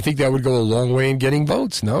humor. I think that would go a long way in getting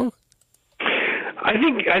votes, no?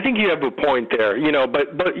 I think you have a point there,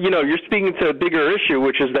 but you're speaking to a bigger issue,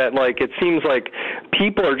 which is that it seems like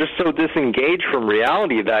people are just so disengaged from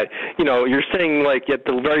reality that you're saying at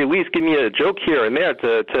the very least give me a joke here and there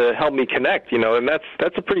to help me connect, and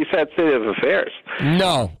that's a pretty sad state of affairs.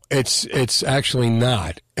 No, it's actually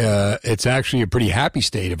not. It's actually a pretty happy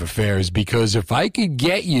state of affairs, because if I could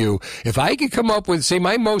come up with, say,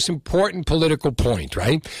 my most important political point,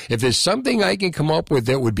 right? If there's something I can come up with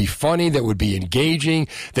that would be funny, that would be engaging,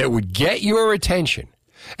 that would get your attention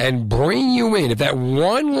and bring you in, if that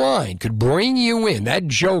one line could bring you in, that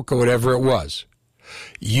joke or whatever it was,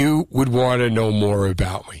 you would want to know more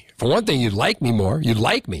about me. For one thing, you'd like me more. You'd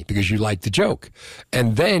like me because you like the joke.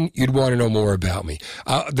 And then you'd want to know more about me.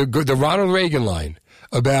 The Ronald Reagan line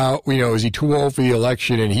about, is he too old for the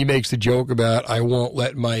election? And he makes the joke about, I won't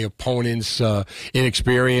let my opponent's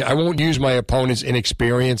inexperience, I won't use my opponent's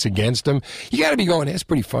inexperience against him. You got to be going, that's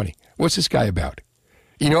pretty funny. What's this guy about?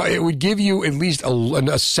 It would give you at least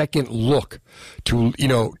a second look to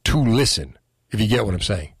listen, if you get what I'm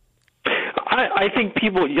saying. I think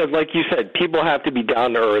people, like you said, people have to be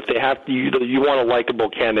down to earth. They have to. You want a likable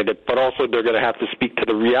candidate, but also they're going to have to speak to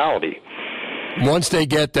the reality. Once they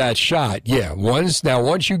get that shot, yeah. Once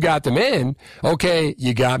you got them in, okay,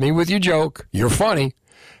 you got me with your joke. You're funny.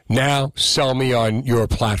 Now sell me on your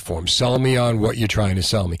platform. Sell me on what you're trying to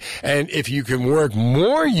sell me. And if you can work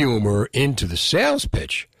more humor into the sales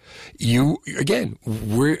pitch,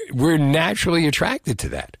 we're naturally attracted to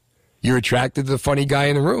that. You're attracted to the funny guy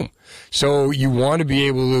in the room. So you want to be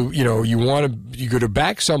able to, you go to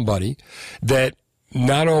back somebody that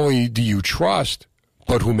not only do you trust,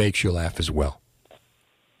 but who makes you laugh as well.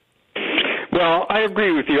 Well, I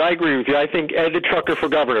agree with you. I think Ed the Trucker for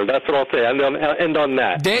governor. That's what I'll say. I'll end on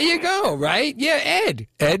that. There you go, right? Yeah,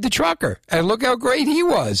 Ed the Trucker. And look how great he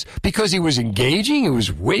was, because he was engaging, he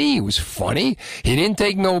was witty, he was funny. He didn't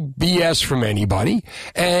take no BS from anybody,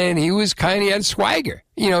 and he had swagger.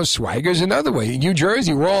 Swagger's another way. In New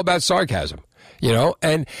Jersey, we're all about sarcasm.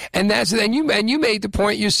 And you made the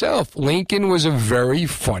point yourself. Lincoln was a very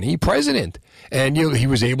funny president, and he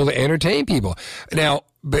was able to entertain people. Now,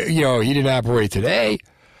 he didn't operate today,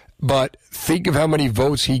 but think of how many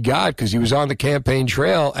votes he got, because he was on the campaign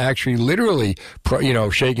trail, actually literally,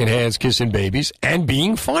 shaking hands, kissing babies, and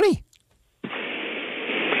being funny.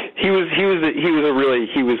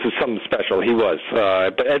 He was something special. He was.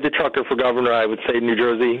 But Ed the Trucker for governor, I would say New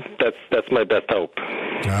Jersey. That's my best hope.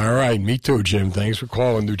 All right, me too, Jim. Thanks for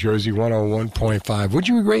calling New Jersey 101.5. Would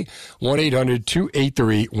you agree?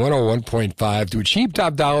 1-800-283-101.5. To achieve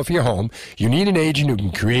top dollar for your home, you need an agent who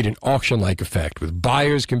can create an auction-like effect with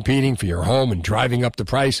buyers competing for your home and driving up the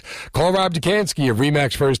price. Call Rob Dukansky of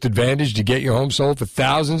RE/MAX First Advantage to get your home sold for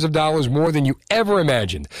thousands of dollars more than you ever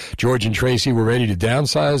imagined. George and Tracy were ready to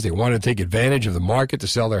downsize. They wanted to take advantage of the market to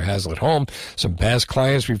sell their Hazlitt home. Some past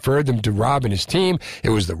clients referred them to Rob and his team. It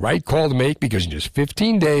was the right call to make, because in just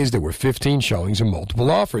 15 days, there were 15 showings and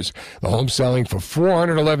multiple offers. The home selling for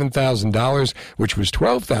 $411,000, which was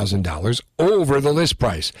 $12,000 over the list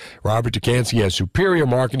price. Robert Dukansky has superior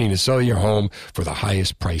marketing to sell your home for the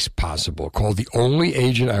highest price possible. Call the only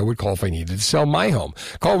agent I would call if I needed to sell my home.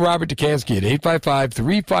 Call Robert Dukansky at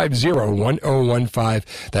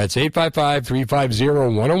 855-350-1015. That's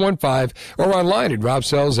 855-350-1015, or online at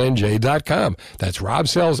robsellsnj.com. That's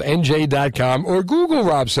robsellsnj.com, or Google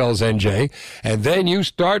Rob Sells NJ, and then you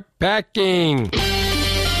start packing.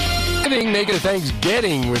 Make it a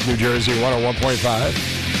Thanksgiving with New Jersey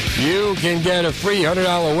 101.5. You can get a free $100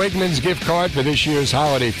 Wegmans gift card for this year's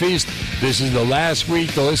holiday feast. This is the last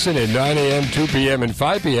week to listen at 9 a.m., 2 p.m., and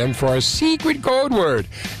 5 p.m. for our secret code word.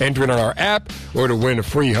 Enter it on our app or to win a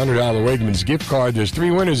free $100 Wegmans gift card. There's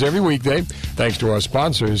 3 winners every weekday, thanks to our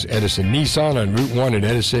sponsors, Edison Nissan on Route 1 in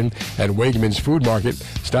Edison and Wegmans Food Market.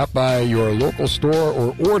 Stop by your local store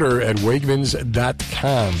or order at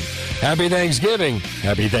Wegmans.com. Happy Thanksgiving.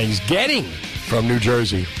 Happy Thanksgiving. From New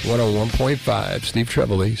Jersey, 101.5, Steve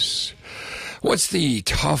Trevelise. What's the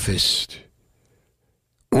toughest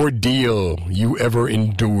ordeal you ever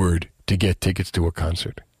endured to get tickets to a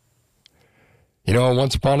concert?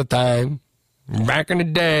 Once upon a time, back in the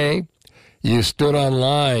day, you stood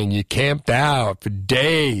online, you camped out for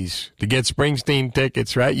days to get Springsteen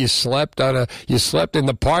tickets, right? You slept in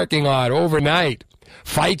the parking lot overnight.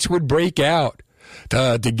 Fights would break out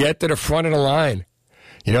to get to the front of the line.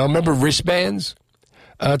 Remember wristbands?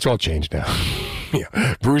 It's all changed now.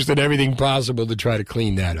 Bruce did everything possible to try to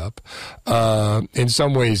clean that up. In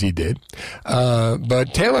some ways he did.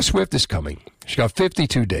 But Taylor Swift is coming. She's got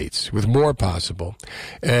 52 dates, with more possible.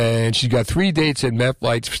 And she's got 3 dates at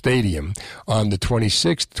MetLife Stadium on the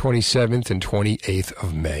 26th, 27th, and 28th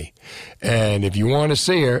of May. And if you want to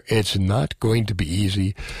see her, it's not going to be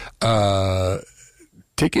easy.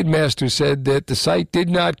 Ticketmaster said that the site did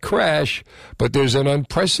not crash, but there's an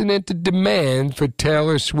unprecedented demand for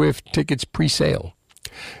Taylor Swift tickets pre-sale.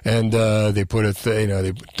 And they put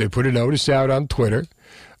they put a notice out on Twitter,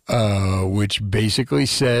 which basically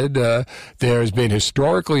said there has been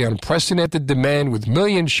historically unprecedented demand with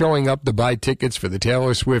millions showing up to buy tickets for the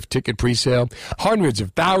Taylor Swift ticket presale. Hundreds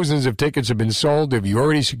of thousands of tickets have been sold. If you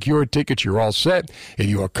already secured tickets, you're all set. If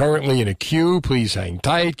you are currently in a queue, please hang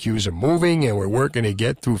tight. Queues are moving, and we're working to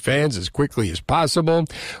get through fans as quickly as possible.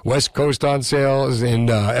 West Coast on sales in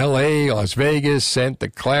L.A., Las Vegas, Santa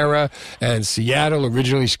Clara, and Seattle,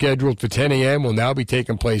 originally scheduled for 10 a.m., will now be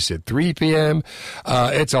taking place at 3 p.m.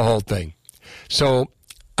 It's a whole thing. So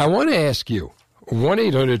I want to ask you,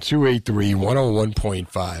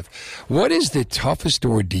 1-800-283-101.5, what is the toughest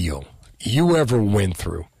ordeal you ever went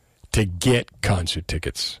through to get concert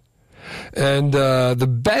tickets? And the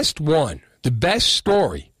best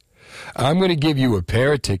story, I'm going to give you a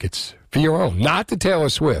pair of tickets for your own, not to Taylor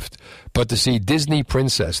Swift, but to see Disney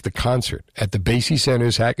Princess, the concert, at the Basie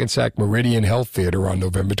Center's Hackensack Meridian Health Theater on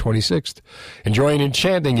November 26th. Enjoy an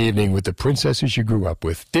enchanting evening with the princesses you grew up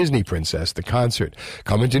with. Disney Princess, the concert,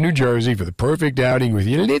 coming to New Jersey for the perfect outing with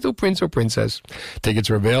your little prince or princess. Tickets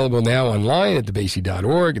are available now online at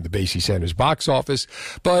thebasie.org and the Basie Center's box office.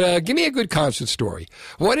 But give me a good concert story.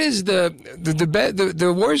 What is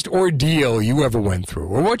the worst ordeal you ever went through?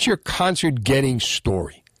 Or what's your concert getting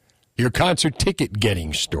story? Your concert ticket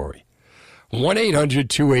getting story.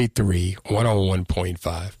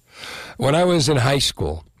 1-800-283-101.5. When I was in high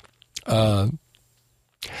school, I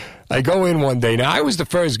go in one day. Now, I was the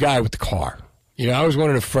first guy with the car. I was one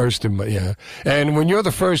of the first. And when you're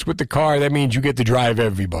the first with the car, that means you get to drive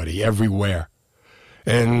everybody, everywhere.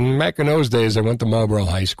 And back in those days, I went to Marlboro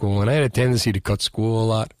High School, and I had a tendency to cut school a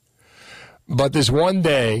lot. But this one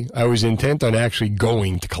day, I was intent on actually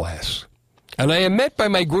going to class. And I am met by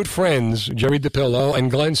my good friends, Jerry DePillo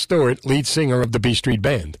and Glenn Stewart, lead singer of the B Street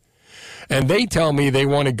Band. And they tell me they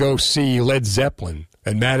want to go see Led Zeppelin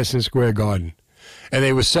at Madison Square Garden. And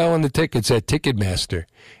they were selling the tickets at Ticketmaster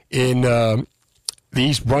in the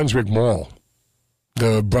East Brunswick Mall,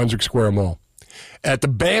 the Brunswick Square Mall, at the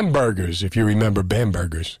Bambergers, if you remember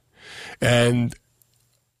Bambergers. And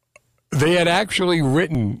they had actually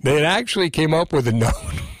came up with a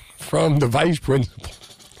note from the vice principal,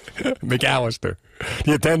 McAllister,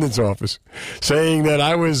 the attendance office, saying that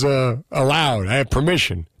I was allowed, I had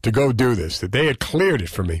permission to go do this, that they had cleared it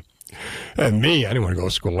for me. And me, I didn't want to go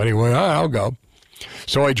to school anyway. All right, I'll go.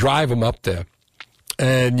 So I drive them up there.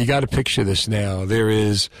 And you got to picture this now.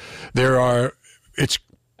 It's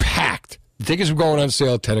packed. The tickets are going on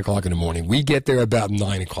sale at 10 o'clock in the morning. We get there about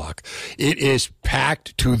 9 o'clock. It is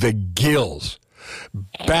packed to the gills.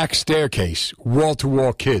 Back staircase,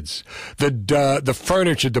 wall-to-wall kids. The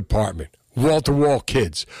furniture department, wall-to-wall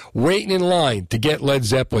kids. Waiting in line to get Led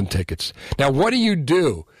Zeppelin tickets. Now, what do you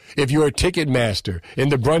do if you're a Ticketmaster in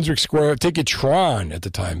the Brunswick Square, Ticketron at the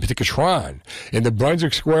time, Ticketron, in the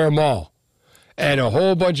Brunswick Square Mall, and a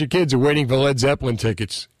whole bunch of kids are waiting for Led Zeppelin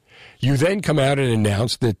tickets? You then come out and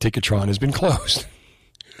announce that Ticketron has been closed.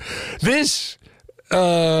 This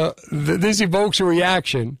evokes a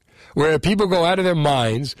reaction where people go out of their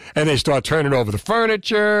minds and they start turning over the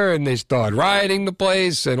furniture and they start rioting the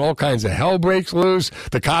place and all kinds of hell breaks loose.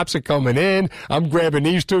 The cops are coming in. I'm grabbing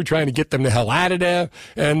these two, trying to get them the hell out of there.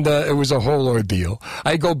 And it was a whole ordeal.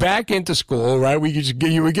 I go back into school, right? We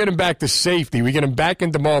get them back to safety. We get them back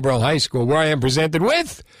into Marlboro High School, where I am presented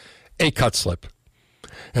with a cut slip.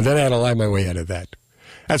 And then I had to lie my way out of that.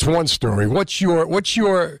 That's one story. What's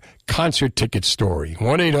your concert ticket story?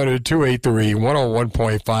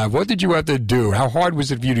 1-800-283-101.5. What did you have to do? How hard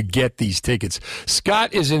was it for you to get these tickets?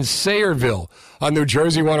 Scott is in Sayreville on New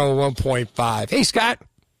Jersey 101.5. Hey, Scott.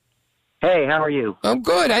 Hey, how are you? I'm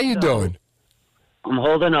good. How you doing? I'm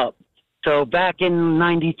holding up. So back in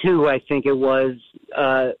 92, I think it was,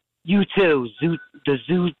 U2, the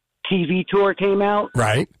Zoo TV tour came out.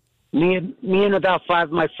 Right. Me and about 5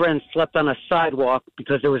 of my friends slept on a sidewalk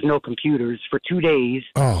because there was no computers for 2 days.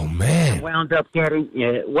 Oh man! Wound up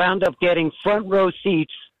getting front row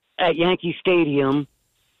seats at Yankee Stadium,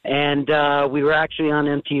 and we were actually on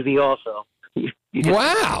MTV also.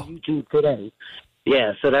 Wow! YouTube today.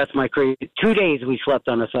 Yeah, so that's my crazy. 2 days we slept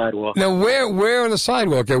on the sidewalk. Now, where on the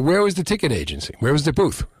sidewalk? Where was the ticket agency? Where was the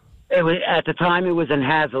booth? It was at the time. It was in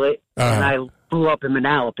Hazlitt, and I grew up in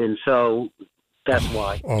Manalapan, so That's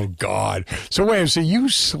why. Oh, God. So, wait, so you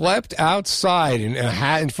slept outside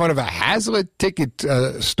in front of a Hazlitt ticket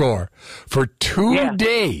store for 2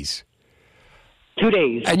 days? 2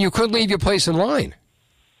 days. And you couldn't leave your place in line?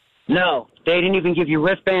 No, they didn't even give you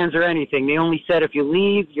wristbands or anything. They only said if you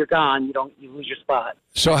leave, you're gone. You lose your spot.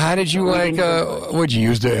 So how did you, how'd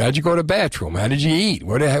you go to the bathroom? How did you eat?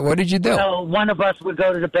 What did you do? Well, one of us would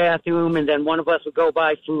go to the bathroom, and then one of us would go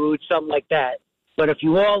buy food, something like that. But if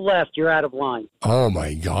you all left, you're out of line. Oh,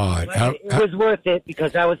 my God. It was worth it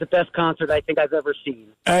because that was the best concert I think I've ever seen.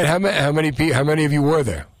 And how many of you were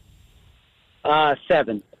there?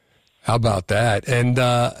 7. How about that? And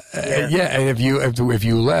and if you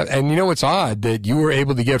left, and you know what's odd that you were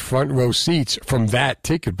able to get front row seats from that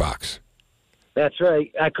ticket box. That's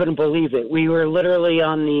right. I couldn't believe it. We were literally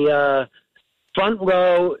on the front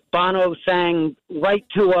row. Bono sang right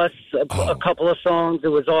to us a couple of songs. It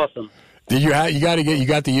was awesome. You got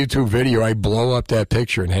the YouTube video. I blow up that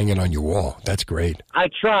picture and hang it on your wall. That's great. I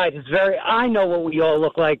tried. I know what we all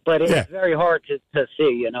look like, but it's very hard to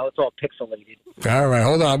see. It's all pixelated. All right,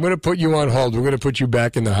 hold on. I'm going to put you on hold. We're going to put you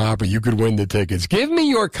back in the hopper. You could win the tickets. Give me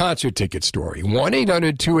your concert ticket story.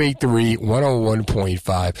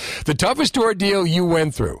 1-800-283-101.5. The toughest ordeal you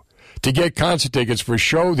went through to get concert tickets for a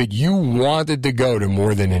show that you wanted to go to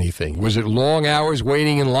more than anything. Was it long hours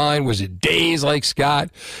waiting in line? Was it days like Scott?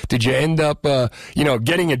 Did you end up,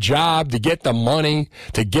 getting a job to get the money,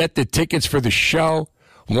 to get the tickets for the show?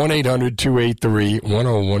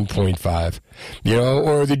 1-800-283-101.5.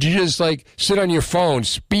 Or did you just, sit on your phone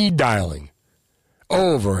speed dialing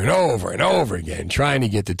over and over and over again trying to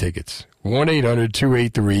get the tickets?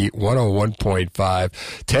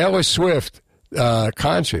 1-800-283-101.5. Taylor Swift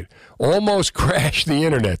concert almost crashed the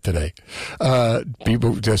internet today.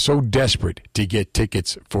 People are so desperate to get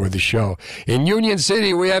tickets for the show. In Union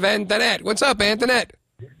City, we have Antoinette. What's up, Antoinette?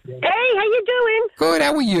 Hey, how you doing? Good.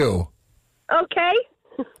 How are you? Okay.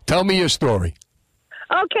 Tell me your story.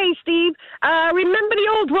 Okay, Steve. Remember the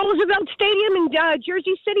old Roosevelt Stadium in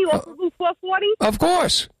Jersey City off of Route 440? Of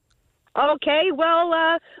course. Okay,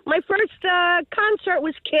 well, my first concert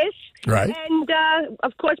was Kiss. Right. And,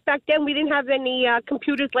 of course, back then we didn't have any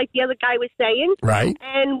computers like the other guy was saying. Right.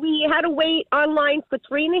 And we had to wait online for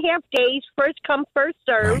 3.5 days, first come, first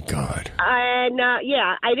serve. My God. And,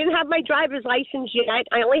 I didn't have my driver's license yet.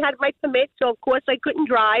 I only had my permit, so, of course, I couldn't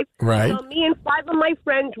drive. Right. So me and 5 of my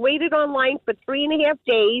friends waited online for 3.5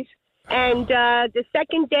 days. And the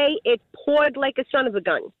second day, it poured like a son of a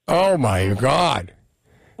gun. Oh, my God.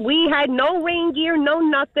 We had no rain gear, no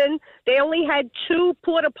nothing. They only had 2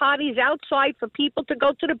 porta potties outside for people to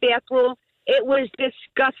go to the bathroom. It was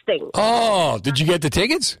disgusting. Oh, did you get the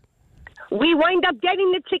tickets? We wind up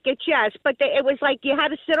getting the tickets, yes, but it was like you had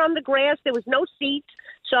to sit on the grass. There was no seats.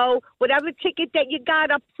 So whatever ticket that you got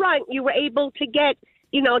up front, you were able to get,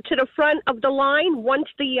 to the front of the line once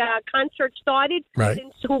the concert started. Right.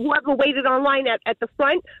 Since whoever waited online at the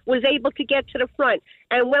front was able to get to the front.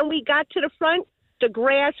 And when we got to the front, the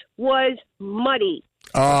grass was muddy.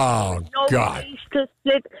 Oh, no God. Place to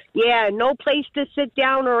sit. Yeah, no place to sit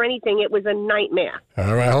down or anything. It was a nightmare.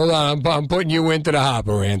 All right, hold on. I'm putting you into the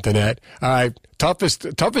hopper, Antoinette. All right, toughest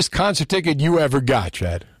concert ticket you ever got,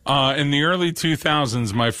 Chad? In the early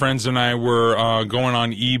 2000s, my friends and I were going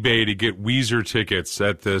on eBay to get Weezer tickets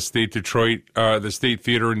at the State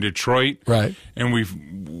Theater in Detroit. Right. And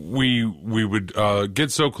we would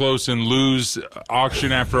get so close and lose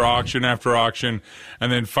auction after auction after auction,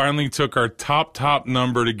 and then finally took our top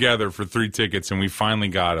number together for 3 tickets, and we finally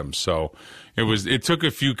got them. So it took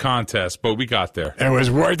a few contests, but we got there. It was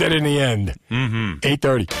worth it in the end.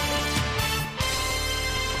 8:30.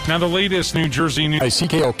 Now the latest New Jersey news.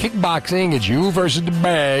 CKO Kickboxing, it's you versus the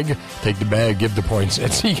bag. Take the bag, give the points. At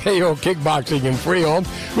CKO Kickboxing in Freehold,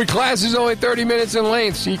 with classes only 30 minutes in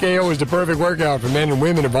length. CKO is the perfect workout for men and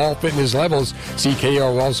women of all fitness levels.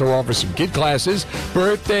 CKO also offers some kid classes,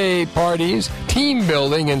 birthday parties, team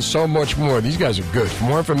building, and so much more. These guys are good. For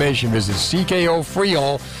more information, visit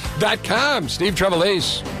CKOFreehold.com. Steve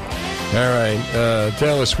Trevelise. All right,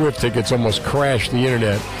 Taylor Swift tickets almost crashed the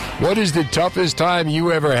internet. What is the toughest time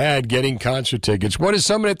you ever had getting concert tickets? What are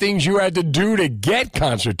some of the things you had to do to get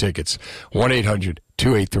concert tickets?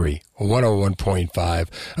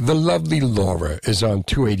 1-800-283-101.5. The lovely Laura is on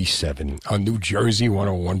 287 on New Jersey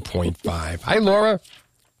 101.5. Hi, Laura.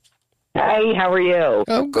 Hey, how are you?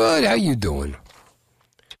 I'm good. How you doing?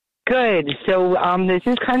 Good. So this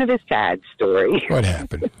is kind of a sad story. What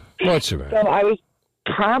happened? What's the matter? So I was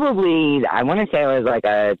probably, I want to say I was like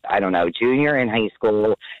junior in high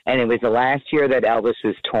school, and it was the last year that Elvis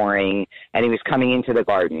was touring, and he was coming into the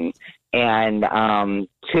Garden. And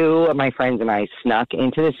two of my friends and I snuck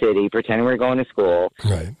into the city, pretending we were going to school.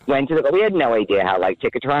 Right. We had no idea how like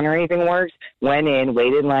Ticketron or anything works. Went in,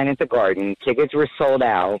 waited in line at the Garden. Tickets were sold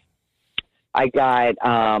out. I got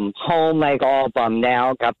home like all bummed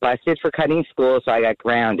out. Got busted for cutting school, so I got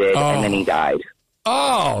grounded, and then he died.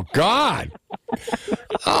 Oh God!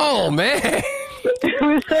 Oh man! It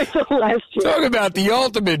was like the last year. Talk about the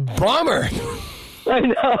ultimate bummer. I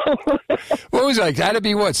know. What was it like? Had to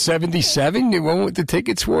be what, 77? What the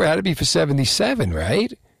tickets were? Had to be for 77,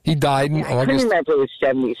 right? He died in August. I couldn't remember if it was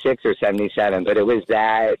 76 or 77, but it was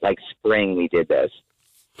that like spring we did this.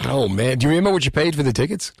 Oh man! Do you remember what you paid for the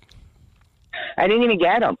tickets? I didn't even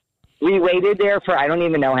get them. We waited there for I don't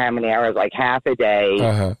even know how many hours, like half a day.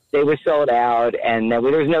 Uh-huh. They were sold out, and there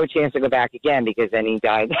was no chance to go back again because then he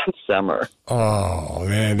died that summer. Oh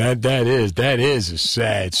man, that is a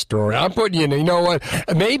sad story. I'm putting you know what?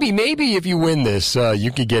 Maybe if you win this,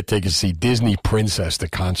 you could get tickets to see Disney Princess, the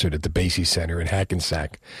concert at the Basie Center in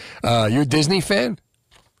Hackensack. You a Disney fan?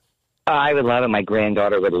 I would love it. My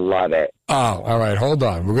granddaughter would love it. Oh, all right. Hold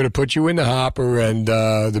on. We're going to put you in the hopper, and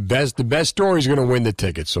the best story is going to win the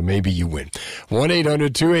tickets, so maybe you win.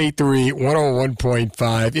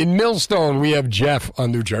 1-800-283-101.5. In Millstone, we have Jeff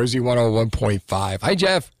on New Jersey 101.5. Hi,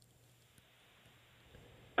 Jeff.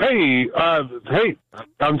 Hey, I'm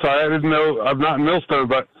sorry. I didn't know. I'm not in Millstone,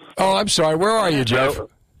 but... Oh, I'm sorry. Where are you, Jeff?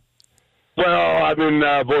 Well, I'm in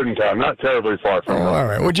Bordentown, not terribly far from all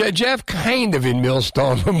right. Well, Jeff, kind of in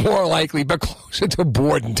Millstone, but more likely, but closer to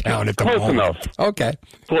Bordentown at the moment. Close enough. Okay.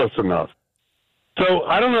 Close enough. So,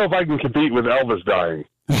 I don't know if I can compete with Elvis dying.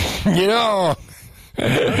 You know,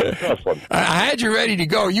 tough one. I had you ready to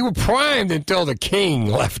go. You were primed until the king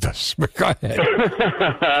left us. But go ahead.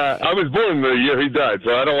 I was born the year he died,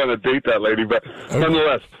 so I don't want to date that lady, but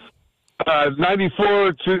nonetheless.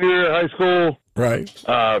 94, junior high school. Right.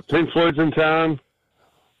 Pink Floyd's in town.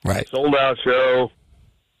 Right. Sold out show.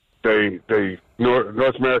 They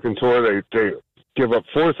North American tour. They give up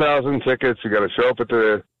 4,000 tickets. You got to show up at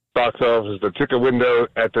the box office, the ticket window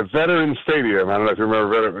at the Veterans Stadium. I don't know if you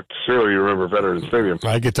remember surely you remember Veterans Stadium.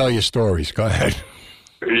 I could tell you stories. Go ahead.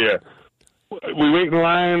 Yeah. We wait in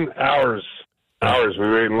line hours. We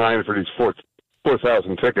wait in line for these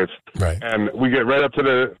 4,000 tickets. Right. And we get right up to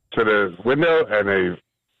the window, and they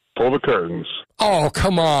pull the curtains. Oh,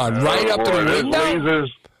 come on. Right up to the window?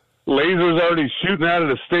 Lasers already shooting out of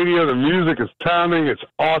the stadium. The music is pounding. It's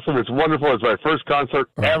awesome. It's wonderful. It's my first concert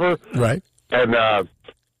ever. Right. And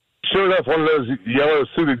sure enough, one of those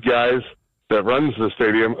yellow-suited guys that runs the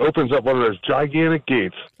stadium opens up one of those gigantic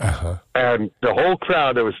gates. Uh-huh. And the whole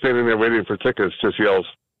crowd that was standing there waiting for tickets just yells,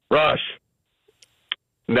 "Rush!"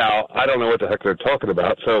 Now, I don't know what the heck they're talking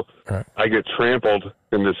about, so I get trampled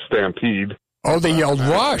in this stampede. Oh, they yelled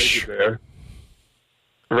 "Rush!"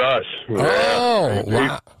 Rush. Oh,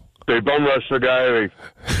 wow. They bum rushed the guy. They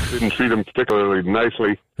didn't treat him particularly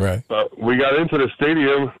nicely. Right. But we got into the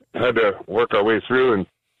stadium, had to work our way through and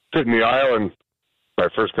sit in the aisle, and my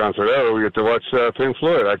first concert ever, we get to watch Pink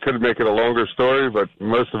Floyd. I could make it a longer story, but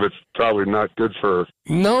most of it's probably not good for...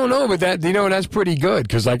 No, but that's pretty good,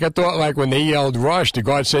 because I thought, like, when they yelled Rush, the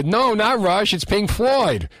guard said, "No, not Rush, it's Pink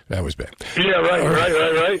Floyd." That was bad. Yeah,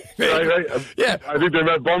 right. Yeah. I think they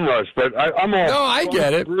meant bum rush, but I'm all... No, I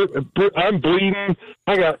get it. I'm bleeding.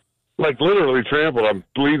 I got, like, literally trampled. I'm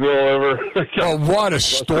bleeding all over. Oh, what a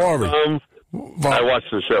story. I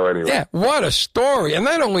watched the show anyway. Yeah, what a story. And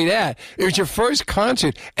not only that, it was your first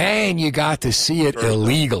concert, and you got to see it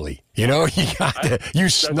illegally. You know, you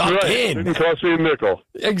snuck in. It didn't cost me a nickel.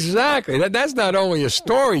 Exactly. That's not only a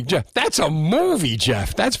story, Jeff. That's a movie,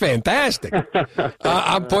 Jeff. That's fantastic.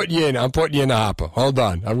 I'm putting you in. I'm putting you in the hopper. Hold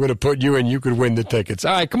on. I'm going to put you in. You could win the tickets.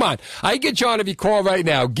 All right, come on. I get you on if you call right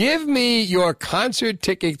now. Give me your concert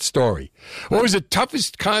ticket story. What was the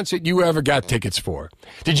toughest concert you ever got tickets for?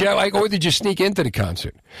 Or did you sneak into the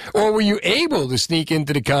concert? Or were you able to sneak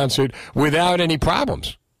into the concert without any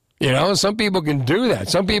problems? You know, some people can do that.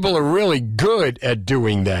 Some people are really good at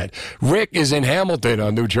doing that. Rick is in Hamilton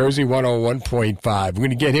on New Jersey 101.5. We're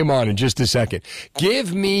going to get him on in just a second.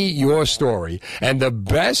 Give me your story. And the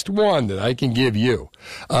best one that I can give you,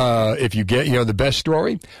 if you get, the best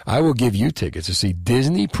story, I will give you tickets to see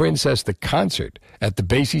Disney Princess, the concert at the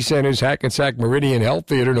Basie Center's Hackensack Meridian Health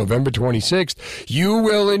Theater, November 26th. You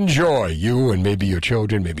will enjoy, you and maybe your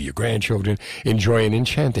children, maybe your grandchildren, enjoy an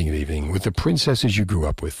enchanting evening with the princesses you grew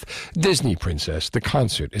up with. Disney Princess, the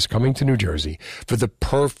concert, is coming to New Jersey for the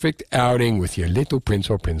perfect outing with your little prince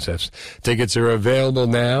or princess. Tickets are available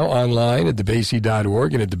now online at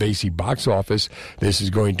debasey.org and at the Basie box office. This is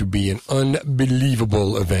going to be an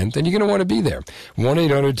unbelievable event, and you're going to want to be there.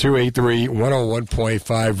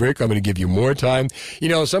 1-800-283-101.5. Rick, I'm going to give you more time. You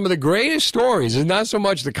know, some of the greatest stories is not so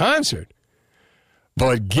much the concert,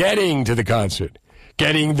 but getting to the concert,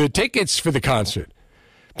 getting the tickets for the concert.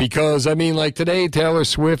 Because, I mean, like today, Taylor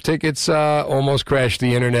Swift tickets almost crashed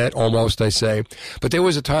the internet. Almost, I say. But there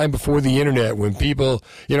was a time before the internet when people,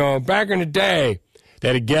 you know, back in the day, they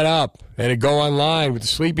had to get up. They had to go online with the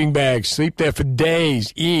sleeping bags, sleep there for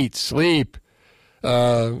days, eat, sleep,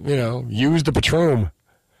 use the Patron,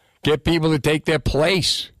 get people to take their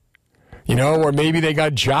place. You know, or maybe they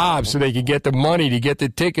got jobs so they could get the money to get the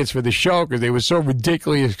tickets for the show because they were so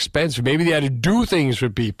ridiculously expensive. Maybe they had to do things for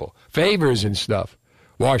people, favors and stuff.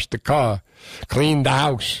 Wash the car, clean the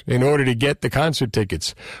house in order to get the concert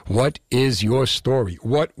tickets. What is your story?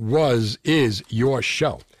 What is your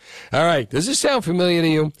show? All right, does this sound familiar to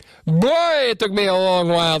you? Boy, it took me a long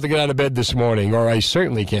while to get out of bed this morning, or I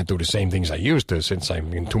certainly can't do the same things I used to since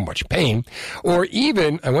I'm in too much pain. Or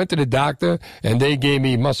even I went to the doctor and they gave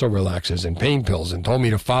me muscle relaxers and pain pills and told me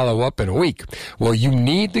to follow up in a week. Well, you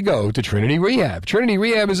need to go to Trinity Rehab. Trinity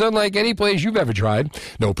Rehab is unlike any place you've ever tried.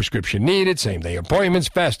 No prescription needed, same-day appointments,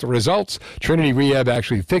 faster results. Trinity Rehab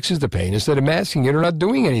actually fixes the pain instead of masking it or not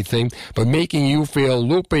doing anything, but making you feel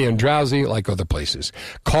loopy and drowsy like other places.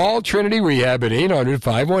 Call Trinity Rehab at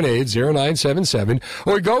 800-518-0977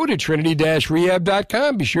 or go to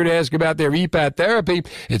trinity-rehab.com. Be sure to ask about their EPAT therapy.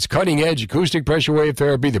 It's cutting-edge acoustic pressure wave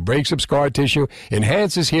therapy that breaks up scar tissue,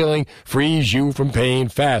 enhances healing, frees you from pain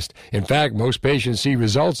fast. In fact, most patients see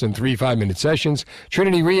results in 3 5-minute sessions.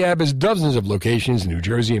 Trinity Rehab has dozens of locations in New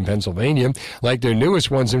Jersey and Pennsylvania, like their newest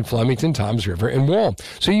ones in Flemington, Toms River, and Wall.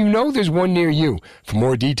 So you know there's one near you. For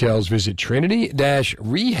more details, visit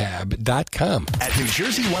trinity-rehab.com. At New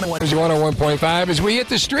Jersey 101.5 as we hit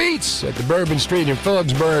the streets at the Bourbon Street in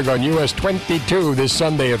Phillipsburg on US 22 this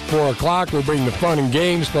Sunday at 4 o'clock. We'll bring the fun and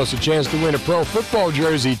games, plus a chance to win a pro football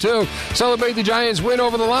jersey, too. Celebrate the Giants' win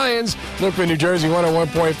over the Lions. Look for New Jersey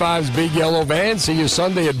 101.5's Big Yellow Van. See you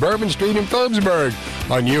Sunday at Bourbon Street in Phillipsburg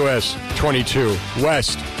on US 22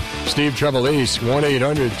 West. Steve Trevelise,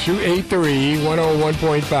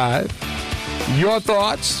 1-800-283-101.5. Your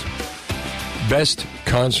thoughts? Best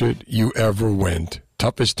concert you ever went.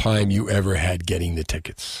 Toughest time you ever had getting the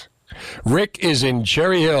tickets. Rick is in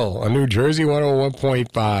Cherry Hill on New Jersey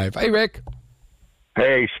 101.5. Hey, Rick.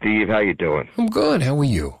 Hey, Steve. How you doing? I'm good. How are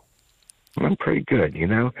you? I'm pretty good, you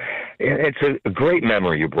know. It's a great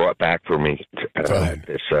memory you brought back for me,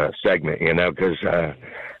 this segment, you know, because I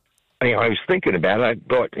was thinking about it. I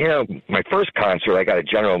bought, my first concert, I got a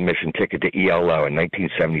general admission ticket to ELO in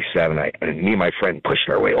 1977. And me and my friend pushed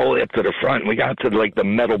our way all the way up to the front, and we got to, the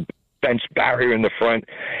metal fence barrier in the front,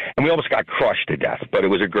 and we almost got crushed to death, but it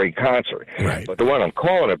was a great concert. Right. But the one I'm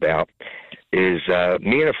calling about is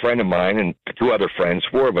me and a friend of mine and 2 other friends,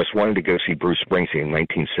 4 of us, wanted to go see Bruce Springsteen in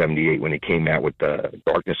 1978 when he came out with the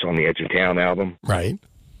Darkness on the Edge of Town album. Right.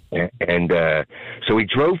 And so we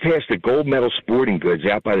drove past the Gold Medal Sporting Goods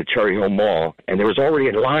out by the Cherry Hill Mall, and there was already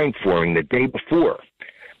a line forming the day before.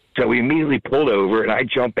 So we immediately pulled over, and I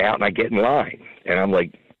jump out, and I get in line. And I'm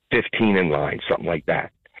like 15 in line, something like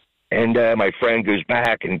that. And my friend goes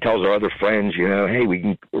back and tells our other friends, hey,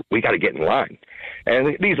 we got to get in line.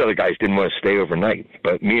 And these other guys didn't want to stay overnight,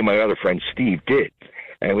 but me and my other friend Steve did.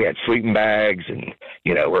 And we had sleeping bags, and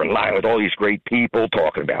we're in line with all these great people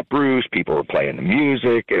talking about Bruce. People were playing the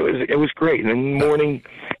music. It was great. And in the morning,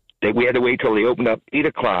 we had to wait till they opened up 8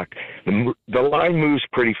 o'clock. The line moves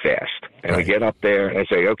pretty fast, and I get up there and I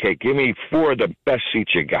say, okay, give me 4 of the best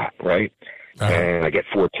seats you got, right? And I get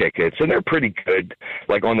 4 tickets, and they're pretty good,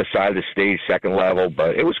 like on the side of the stage, second level,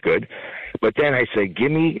 but it was good. But then I say,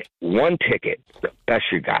 give me 1 ticket, the best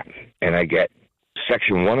you got, and I get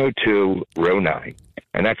section 102, row 9,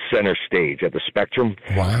 and that's center stage at the Spectrum.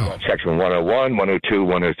 Wow. Section 101, 102,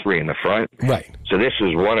 103 in the front. Right. So this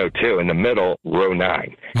is 102 in the middle, row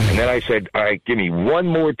 9. And then I said, all right, give me 1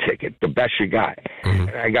 more ticket, the best you got.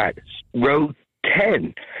 And I got row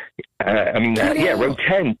 10. Row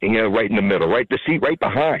 10, right in the middle, right, the seat right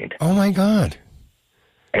behind. Oh, my God.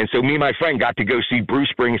 And so me and my friend got to go see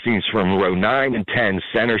Bruce Springsteen's from row 9 and 10,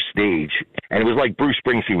 center stage. And it was like Bruce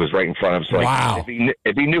Springsteen was right in front of us. Like, wow.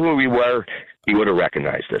 If he knew who we were, he would have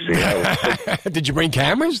recognized us. Did you bring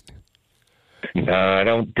cameras? No, I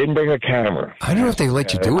didn't bring a camera. I don't know if they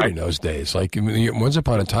let you do it in those days. Like, once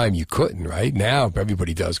upon a time, you couldn't, right? Now,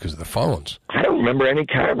 everybody does because of the phones. I don't remember any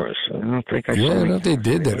cameras. I don't think I saw Yeah, I any. know they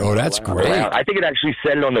did that. Oh, that's great. I think it actually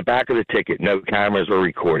said it on the back of the ticket, no cameras or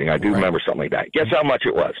recording. I do remember something like that. Guess how much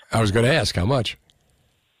it was? I was going to ask, how much?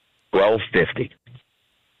 $12.50.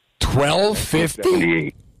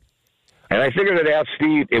 $12.50? And I figured it out,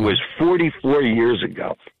 Steve. It was 44 years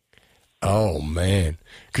ago. Oh, man.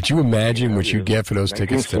 Could you imagine what you get for those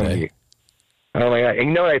tickets today? Oh my God! And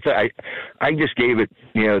you know what I thought? I just gave it,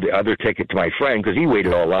 the other ticket to my friend because he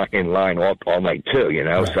waited in line all night too.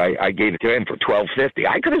 So I gave it to him for $12.50.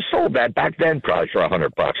 I could have sold that back then probably for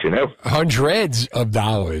 $100. Hundreds of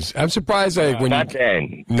dollars. I'm surprised. Not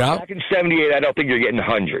then. No. Back in '78, I don't think you're getting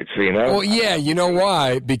hundreds. Well, yeah. You know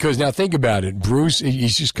why? Because now think about it. Bruce,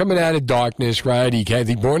 he's just coming out of darkness, right? He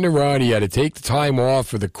born to run. He had to take the time off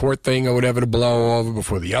for the court thing or whatever to blow over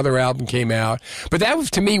before the other album came out. But that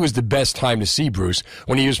to me was the best time to see Bruce,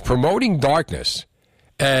 when he was promoting Darkness.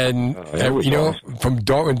 And, when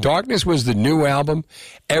Darkness was the new album,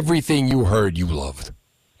 everything you heard, you loved.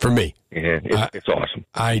 For me. Yeah, it's awesome.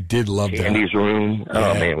 I did love that. Candy's Room.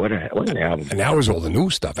 Oh, man, what an album. And that was all the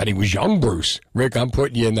new stuff. And he was young Bruce. Rick, I'm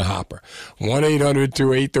putting you in the hopper.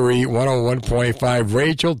 1-800-283-101.5.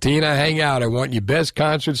 Rachel, Tina, hang out. I want your best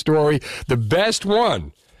concert story. The best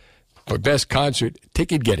one. But best concert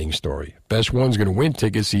ticket getting story. Best one's going to win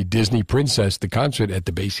tickets, see Disney Princess, the concert at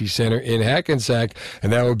the Basie Center in Hackensack.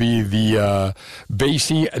 And that would be the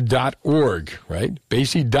Basie.org, right?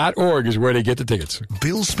 Basie.org is where they get the tickets.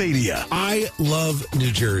 Bill Spadia. I love New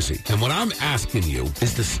Jersey. And what I'm asking you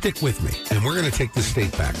is to stick with me. And we're going to take the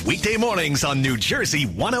state back. Weekday mornings on New Jersey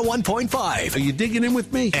 101.5. Are you digging in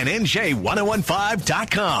with me? And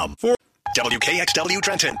NJ1015.com. For WKXW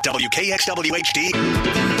Trenton, WKXW HD.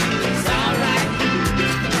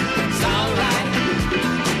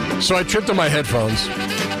 So I tripped on my headphones,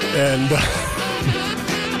 and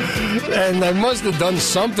and I must have done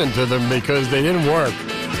something to them because they didn't work.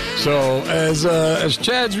 So as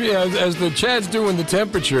Chad's doing the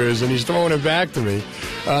temperatures and he's throwing it back to me,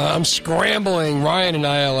 I'm scrambling. Ryan and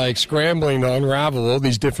I are scrambling to unravel all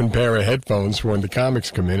these different pair of headphones for when the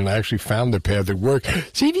comics come in, and I actually found a pair that work.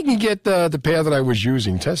 See if you can get the pair that I was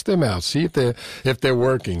using. Test them out. See if they're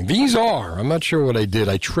working. These are. I'm not sure what I did.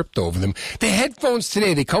 I tripped over them. The headphones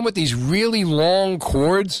today, they come with these really long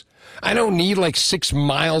cords. I don't need 6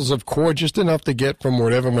 miles of cord, just enough to get from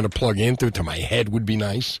whatever I'm going to plug into to my head would be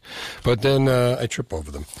nice. But then I trip over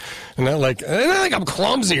them. And not like I'm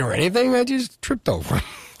clumsy or anything. I just tripped over them.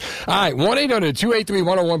 All right,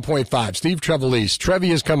 1-800-283-101.5. Steve Trevelise.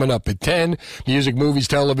 Trevia's coming up at 10. Music, movies,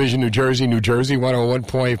 television, New Jersey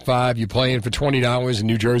 101.5. You're playing for $20 in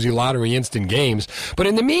New Jersey Lottery Instant Games. But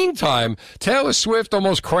in the meantime, Taylor Swift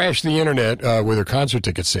almost crashed the internet with her concert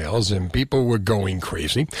ticket sales, and people were going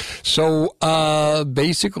crazy. So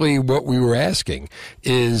basically what we were asking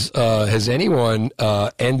is, has anyone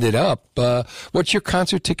ended up, what's your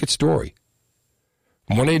concert ticket story?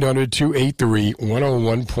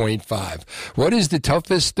 1-800-283-101.5. What is the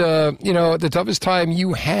toughest, the toughest time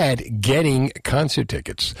you had getting concert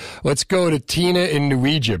tickets? Let's go to Tina in New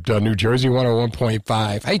Egypt on New Jersey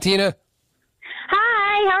 101.5. Hi, Tina.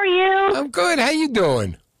 Hi, how are you? I'm good. How you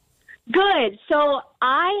doing? Good. So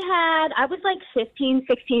I was 15,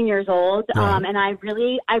 16 years old, and I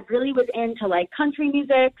really was into country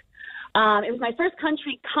music. It was my first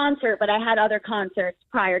country concert, but I had other concerts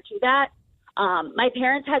prior to that. My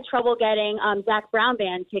parents had trouble getting Zach Brown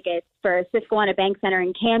Band tickets for Susquehanna Bank Center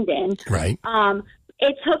in Camden. Right.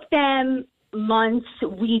 It took them months,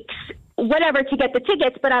 weeks, whatever to get the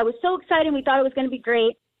tickets, but I was so excited. We thought it was going to be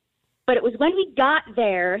great. But it was when we got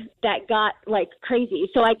there that got crazy.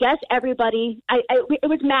 So I guess everybody, it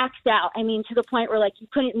was maxed out. I mean, to the point where you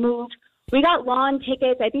couldn't move. We got lawn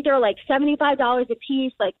tickets. I think they were $75 a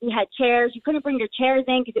piece. We had chairs. You couldn't bring your chairs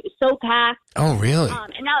in because it was so packed. Oh, really?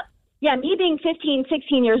 And now, yeah, me being 15,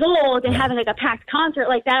 16 years old and having a packed concert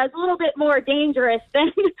like that is a little bit more dangerous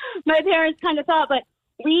than my parents kind of thought. But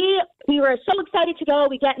we were so excited to go.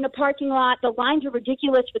 We get in the parking lot. The lines were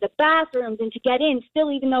ridiculous for the bathrooms and to get in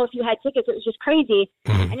still, even though if you had tickets, it was just crazy.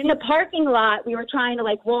 Mm-hmm. And in the parking lot, we were trying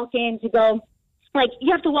to walk in to go,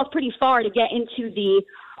 you have to walk pretty far to get into the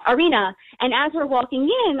arena. And as we're walking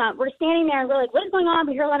in, we're standing there and we're like, what is going on?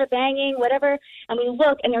 We hear a lot of banging, whatever. And we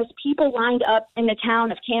look and there's people lined up in the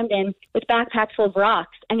town of Camden with backpacks full of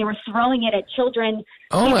rocks, and they were throwing it at children.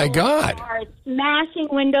 Oh my God. Smashing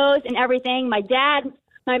windows and everything. My dad,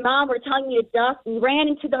 my mom were telling me to duck. We ran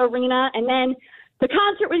into the arena, and then the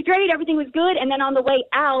concert was great. Everything was good. And then on the way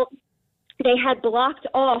out, they had blocked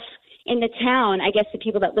off in the town, I guess the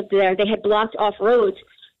people that lived there, they had blocked off roads.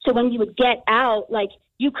 So when you would get out,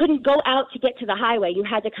 you couldn't go out to get to the highway. You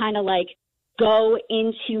had to kind of go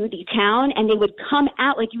into the town, and they would come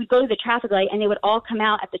out, like you would go to the traffic light, and they would all come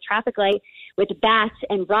out at the traffic light with bats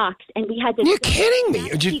and rocks, and we had to... You're kidding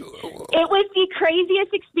me. It was the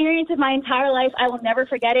craziest experience of my entire life. I will never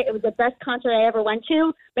forget it. It was the best concert I ever went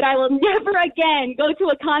to, but I will never again go to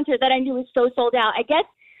a concert that I knew was so sold out. I guess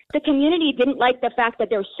the community didn't like the fact that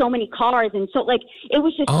there were so many cars, and so, like, it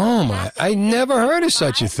was just... Oh, my. I never heard of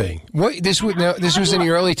such a thing. What? This was in the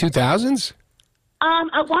early 2000s?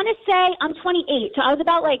 I want to say I'm 28, so I was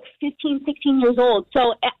about like 15, 16 years old.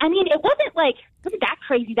 So, I mean, it wasn't that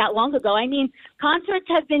crazy that long ago. I mean, concerts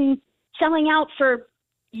have been selling out for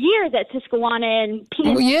years at Susquehanna and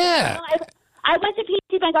PNC. Oh, yeah. You know, I went to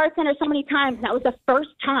PNC Bank Arts Center so many times, and that was the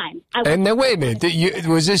first time. And now, wait a minute.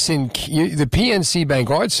 Was this in the PNC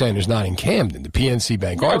Bank Arts Center is not in Camden, the PNC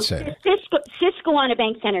Bank Arts Center? Susquehanna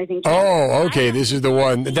Bank Center is in Camden. Oh, okay. This is the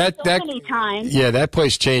one. That many times. Yeah, that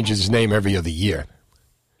place changes its name every other year.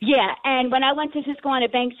 Yeah, and when I went to Susquehanna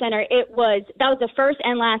Bank Center, that was the first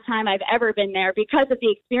and last time I've ever been there because of the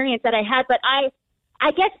experience that I had. But I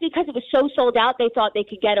guess because it was so sold out, they thought they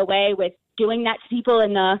could get away with doing that to people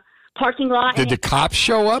in the parking lot. Did the cops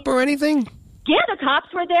show up or anything? Yeah, the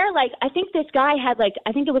cops were there. Like, I think this guy had,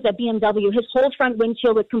 I think it was a BMW. His whole front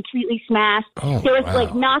windshield was completely smashed. Oh, there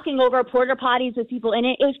was, knocking over porta potties with people in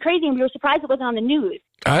it. It was crazy, and we were surprised it wasn't on the news.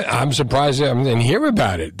 I'm surprised I didn't hear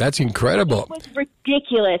about it. That's incredible. It was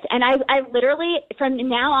ridiculous. And I literally, from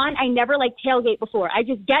now on, I never, tailgate before. I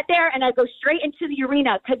just get there, and I go straight into the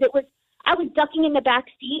arena because I was ducking in the back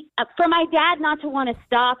seat. For my dad not to want to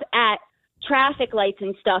stop at traffic lights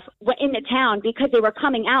and stuff in the town because they were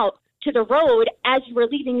coming out to the road as you were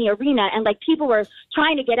leaving the arena, and people were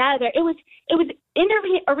trying to get out of there. It was in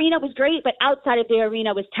the arena was great, but outside of the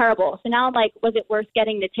arena was terrible. So now I'm like, was it worth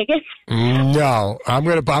getting the tickets? No, I'm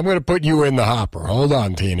gonna put you in the hopper. Hold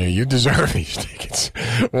on, Tina, you deserve these tickets.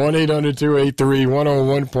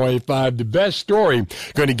 1-800-283-101.5. The best story.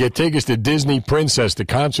 Going to get tickets to Disney Princess, the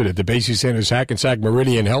concert at the Basie Center's Hackensack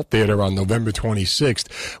Meridian Health Theater on November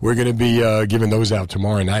 26th. We're going to be giving those out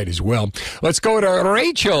tomorrow night as well. Let's go to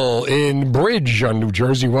Rachel in Bridge on New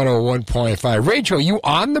Jersey 101.5. Rachel, you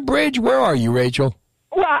on the bridge? Where are you, Rachel?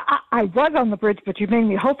 Well, I was on the bridge, but you made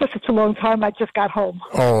me hopeless. It's a long time. I just got home.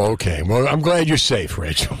 Oh, okay. Well, I'm glad you're safe,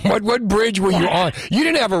 Rachel. What bridge were you on? You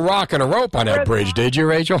didn't have a rock and a rope on that bridge, did you,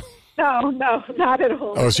 Rachel? No, not at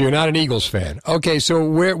all. Oh, so you're not an Eagles fan. Okay, so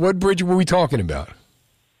what bridge were we talking about?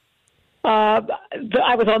 I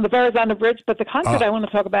was on the Verrazano Bridge, but the concert I want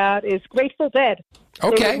to talk about is Grateful Dead.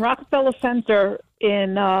 Okay. They were in Rockefeller Center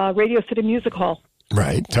in Radio City Music Hall.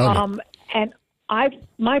 Right. Tell me. And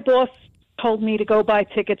my boss told me to go buy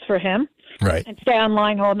tickets for him. Right. And stay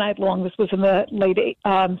online all night long. This was in the late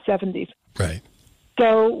 70s. Right.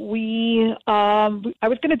 So I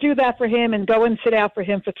was going to do that for him and go and sit out for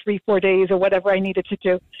him for 3-4 days or whatever I needed to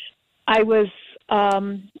do. I live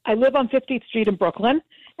on 50th Street in Brooklyn,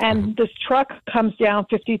 and this truck comes down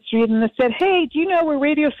 50th Street, and they said, "Hey, do you know where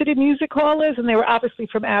Radio City Music Hall is?" And they were obviously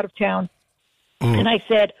from out of town. And I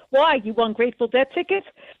said, "Why? You want Grateful Dead tickets?"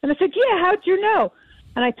 And they said, "Yeah, how'd you know?"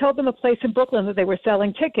 And I told them a place in Brooklyn that they were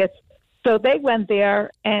selling tickets. So they went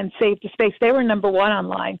there and saved the space. They were number one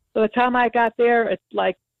online. By the time I got there, it's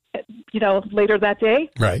later that day.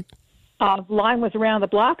 Right. The line was around the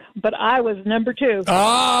block, but I was number 2.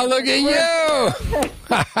 Oh, look at you!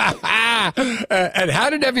 And how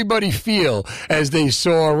did everybody feel as they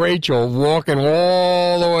saw Rachel walking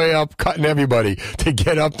all the way up, cutting everybody to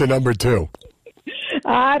get up to number 2?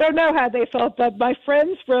 I don't know how they felt, but my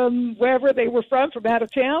friends from wherever they were from out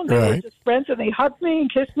of town, they were just friends, and they hugged me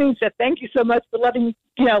and kissed me and said, "Thank you so much for letting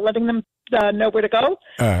them know where to go."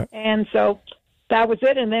 And so that was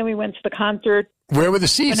it. And then we went to the concert. Where were the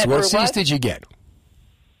seats? What seats did you get?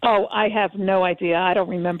 Oh, I have no idea. I don't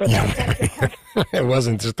remember that. It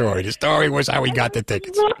wasn't the story. The story was how we got the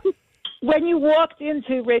tickets. When you walked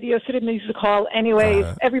into Radio City Music Hall, anyways,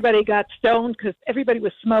 everybody got stoned because everybody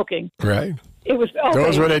was smoking. Right. It was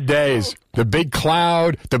those were the days. The big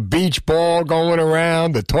cloud, the beach ball going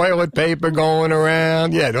around, the toilet paper going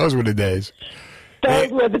around. Yeah, those were the days.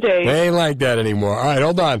 Those were the days. They ain't like that anymore. All right,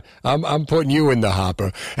 hold on. I'm putting you in the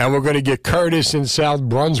hopper, and we're going to get Curtis in South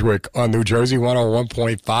Brunswick on New Jersey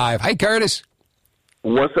 101.5. Hi, Curtis.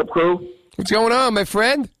 What's up, crew? What's going on, my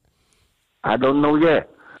friend? I don't know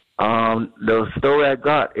yet. The story I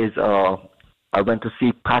got is I went to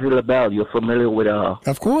see Patti LaBelle. You're familiar with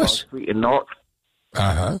of course. Street in North?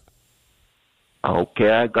 Uh-huh. Okay,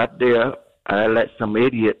 I got there. I let some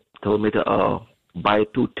idiot told me to buy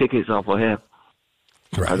 2 tickets off of him.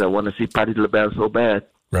 Right. Because I want to see Patti LaBelle so bad.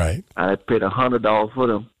 Right. I paid $100 for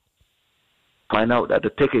them. Find out that the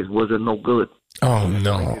tickets wasn't no good. Oh,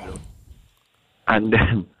 no. and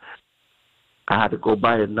then I had to go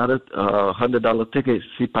buy another $100 ticket to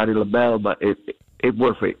see Patti LaBelle, but it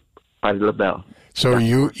worth it. Patti LaBelle. So I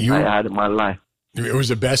had in my life. It was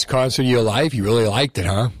the best concert of your life. You really liked it,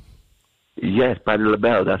 huh? Yes, Patti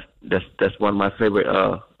LaBelle. That's one of my favorite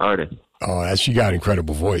artists. Oh, she got an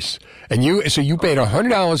incredible voice. And you paid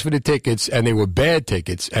 $100 for the tickets, and they were bad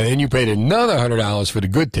tickets, and then you paid another $100 for the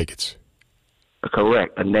good tickets.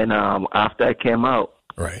 Correct. And then after I came out,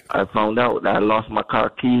 right, I found out that I lost my car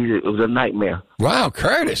keys. It was a nightmare. Wow,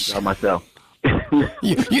 Curtis. Myself.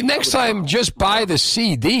 you next time, just buy the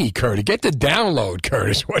CD, Curtis. Get the download,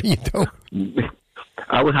 Curtis. What are you doing?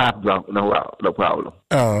 I was half drunk. No problem.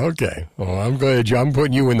 Oh, okay. Well, I'm glad I'm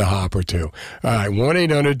putting you in the hopper, too. All right,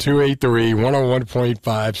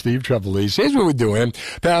 1-800-283-101.5, Steve Trevelise. Here's what we're doing.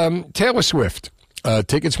 Taylor Swift.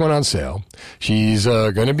 Tickets went on sale. She's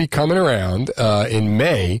going to be coming around in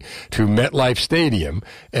May to MetLife Stadium,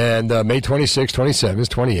 and May 26th, 27th,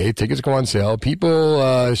 28th, tickets go on sale.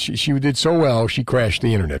 People, she did so well, she crashed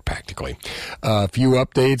the internet practically. A few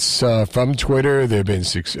updates from Twitter. There have been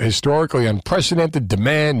historically unprecedented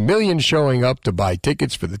demand, millions showing up to buy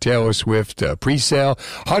tickets for the Taylor Swift pre-sale.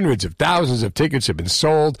 Hundreds of thousands of tickets have been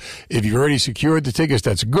sold. If you've already secured the tickets,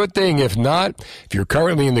 that's a good thing. If not, if you're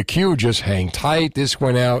currently in the queue, just hang tight. This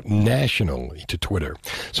went out nationally to Twitter.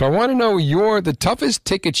 So I want to know the toughest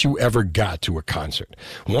tickets you ever got to a concert.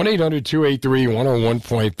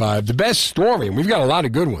 1-800-283-101.5. The best story, and we've got a lot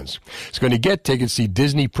of good ones, is going to get tickets to see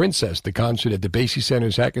Disney Princess, the concert at the Basie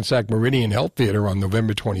Center's Hackensack Meridian Health Theater on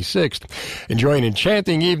November 26th. Enjoy an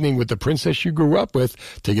enchanting evening with the princess you grew up with.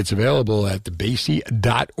 Tickets available at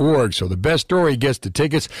thebasie.org. So the best story gets the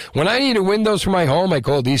tickets. When I need windows for my home, I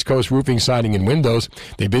called East Coast Roofing, Siding, and Windows.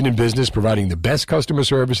 They've been in business providing the best customer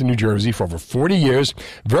service in New Jersey for over 40 years.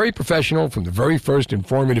 Very professional from the very first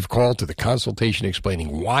informative call to the consultation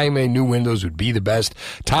explaining why my new windows would be the best.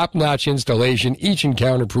 Top-notch installation. Each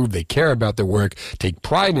encounter proved they care about their work, take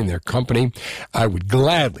pride in their company. I would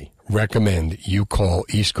gladly recommend you call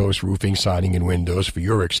East Coast Roofing, Siding, and Windows for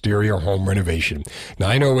your exterior home renovation.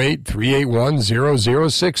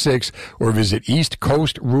 908-381-0066 or visit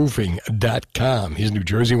eastcoastroofing.com. Here's New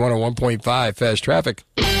Jersey 101.5 Fast Traffic.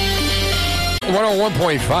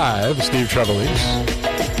 101.5, Steve Trevelise.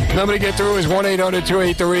 Number to get through is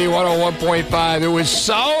 1-800-283-101.5. It was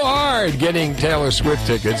so hard getting Taylor Swift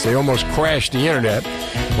tickets. They almost crashed the internet.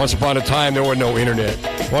 Once upon a time, there was no internet.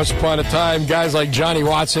 Once upon a time, guys like Johnny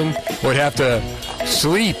Wattson would have to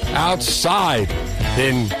sleep outside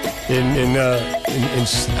in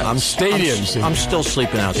stadiums. I'm still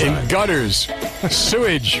sleeping outside. In gutters.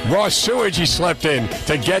 Sewage, raw sewage he slept in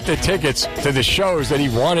to get the tickets to the shows that he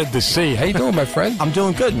wanted to see. How you doing, my friend? I'm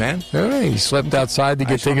doing good, man. All right. He slept outside to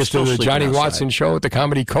get tickets to the Johnny Wattson show at the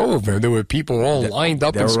Comedy Cove. There were people all lined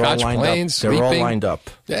up in Scotch planes, sleeping. They're all lined up.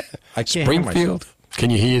 Yeah. I can't Springfield. hear myself. Can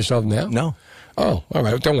you hear yourself now? No. Oh, all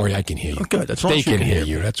right. Don't worry. I can hear you. Oh, good. That's all they you can hear me.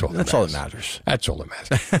 you. That's all. That's all that matters. That's all that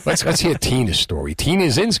matters. Let's hear Tina's story.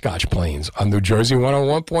 Tina's in Scotch Plains on New Jersey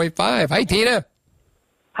 101.5. Hi, Tina.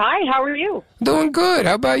 Hi, how are you? Doing good.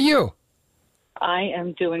 How about you? I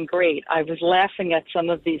am doing great. I was laughing at some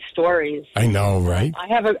of these stories. I know, right? I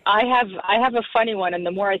have a funny one, and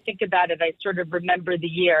the more I think about it, I sort of remember the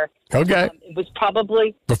year. Okay. It was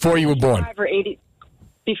probably before you were born. 85 or 80.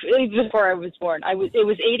 Before I was born, it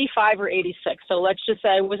was 85 or 86. So let's just say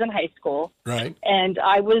I was in high school, right? And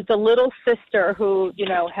I was the little sister who,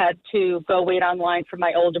 had to go wait online for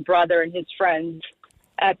my older brother and his friends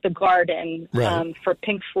at the Garden for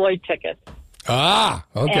Pink Floyd tickets. Ah,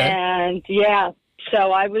 okay. And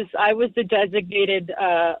so I was the designated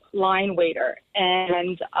line waiter,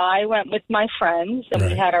 and I went with my friends, and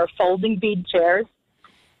we had our folding bead chairs.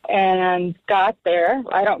 And got there.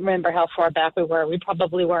 I don't remember how far back we were. We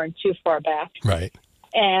probably weren't too far back. Right.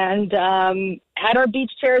 And had our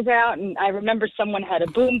beach chairs out, and I remember someone had a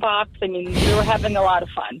boom box. I mean, we were having a lot of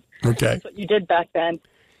fun. Okay. That's what you did back then.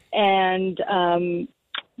 And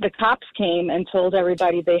the cops came and told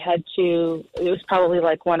everybody they had to, it was probably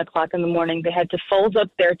like 1 o'clock in the morning, they had to fold up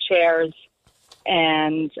their chairs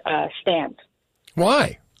and stand.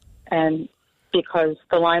 Why? And because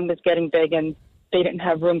the line was getting big and they didn't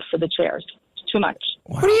have room for the chairs. It's too much.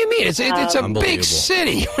 What do you mean? It's a big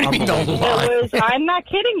city. What do you mean the line? I'm not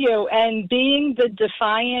kidding you. And being the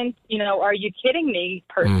defiant, are you kidding me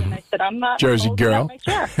person, I said, I'm not. Jersey girl. My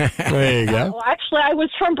chair. There you go. Well, actually, I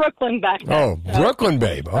was from Brooklyn back then. Oh, Brooklyn,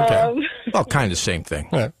 babe. Okay. Kind of the same thing.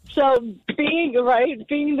 Yeah. So being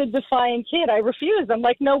the defiant kid, I refused. I'm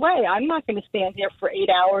like, no way. I'm not going to stand here for 8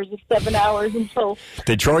 hours or 7 hours until.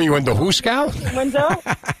 They throw you in the Hooskow? Window?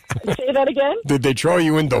 Say that again? Did they throw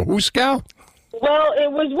you in the Hooskow? Well,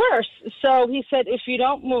 it was worse. So he said, if you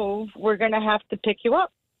don't move, we're going to have to pick you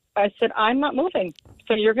up. I said, I'm not moving,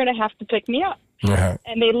 so you're going to have to pick me up. Uh-huh.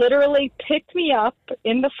 And they literally picked me up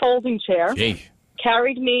in the folding chair,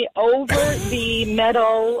 carried me over the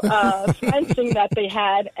metal fencing that they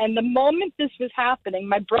had. And the moment this was happening,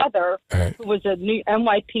 my brother, who was a new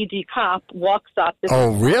NYPD cop, walks up.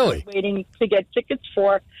 Really? Waiting to get tickets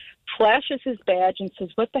for, flashes his badge and says,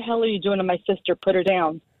 what the hell are you doing to my sister? Put her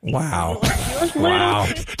down. Wow. Wow.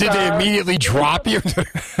 Did they immediately drop you?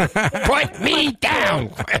 Put me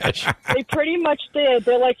down. They pretty much did.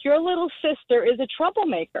 They're like, your little sister is a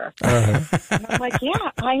troublemaker. Uh-huh. And I'm like, yeah,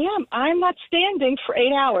 I am. I'm not standing for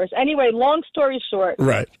 8 hours. Anyway, long story short.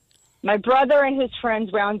 Right. My brother and his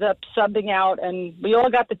friends wound up subbing out, and we all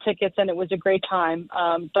got the tickets, and it was a great time.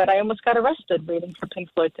 But I almost got arrested waiting for Pink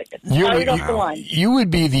Floyd tickets. Carried off the line. You would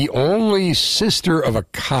be the only sister of a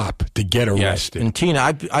cop to get arrested. Yes. And Tina,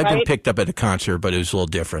 I've been picked up at a concert, but it was a little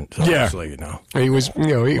different. Obviously, He was,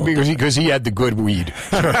 because he had the good weed.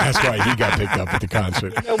 That's why he got picked up at the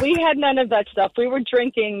concert. No, we had none of that stuff. We were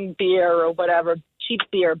drinking beer or whatever, cheap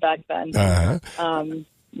beer back then. Uh-huh.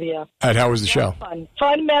 Yeah. And how was the show?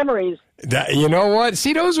 Fun memories. You know what?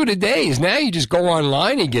 See, those were the days. Now you just go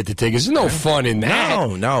online and get the tickets. There's no fun in that.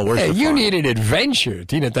 No. Where's the you fun? need an adventure.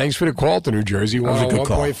 Tina, thanks for the call to New Jersey. That was a good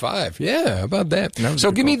call. 101.5. Yeah, how about that?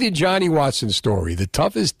 So give me the Johnny Wattson story. The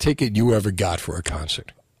toughest ticket you ever got for a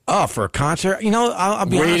concert. Oh, for a concert? I'll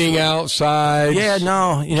be waiting honest. outside. Yeah,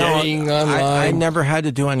 no. Getting online. I never had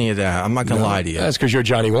to do any of that. I'm not going to lie to you. That's because you're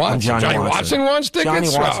Johnny Watson. Johnny Watson wants tickets. Johnny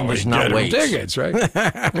Watson does not wait. Tickets, right?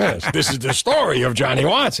 Yes, this is the story of Johnny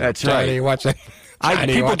Watson. That's Johnny right. Watson.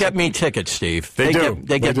 People get me tickets, Steve. They do.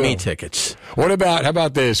 They get do. me tickets. How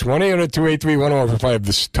about this? 1-800-283-1045.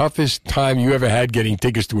 The toughest time you ever had getting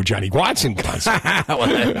tickets to a Johnny Watson concert.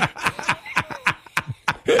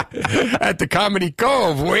 At the Comedy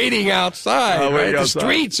Cove, waiting outside, the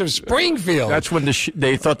streets of Springfield. That's when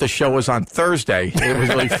they thought the show was on Thursday. It was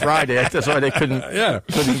really Friday. That's why they couldn't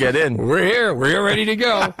get in. We're here. We're ready to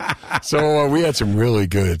go. So we had some really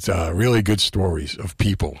good stories of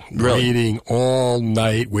people waiting all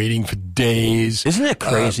night, waiting for days. Isn't it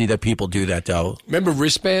crazy that people do that, though? Remember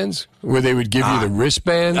wristbands, where they would give you the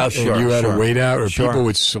wristband and you had to wait out, or people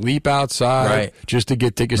would sleep outside just to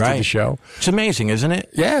get tickets to the show? It's amazing, isn't it?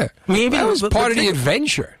 Yeah. That was part of the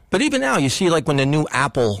adventure. But even now, you see, like when the new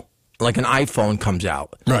Apple, like an iPhone comes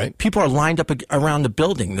out, people are lined up around the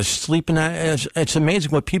building. They're sleeping. It's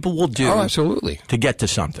amazing what people will do to get to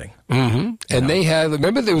something. Mm-hmm. And they had,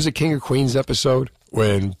 remember there was a King of Queens episode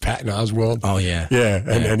when Patton Oswalt? Oh, yeah. Yeah,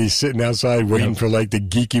 and he's sitting outside waiting for like the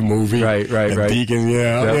geeky movie. Right. Deacon,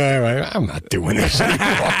 right. I'm not doing this. And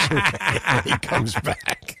he walks away and he comes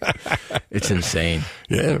back. It's insane.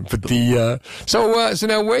 Yeah, but so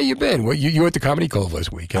now where you been? You were at the Comedy Cove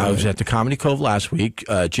last week? I was at the Comedy Cove last week.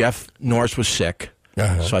 Jeff Norris was sick.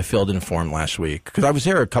 So I filled in for him last week because I was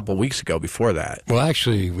there a couple of weeks ago before that. Well,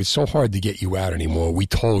 actually, it was so hard to get you out anymore. We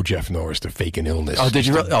told Jeff Norris to fake an illness. Oh, did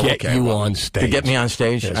you really? Get you on stage. To get me on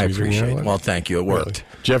stage? Yes, I appreciate it. Well, thank you. It worked.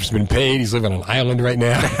 Jeff's been paid. He's living on an island right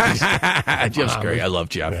now. Jeff's great. I love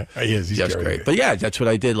Jeff. Yeah, he is. He's Jeff's great. But yeah, that's what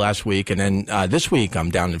I did last week. And then this week, I'm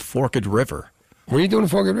down in Forked River. What are you doing in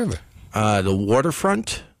Forked River? The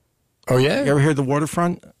waterfront. Oh, yeah? You ever hear the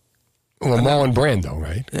waterfront? Well, Marlon Brando,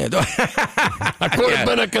 right? I could have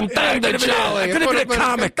been a contender, Charlie. I could have been a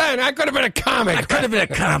comic. I could have been a comic. I could have been a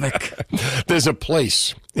comic. There's a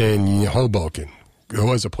place in Hoboken. There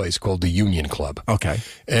was a place called the Union Club. Okay.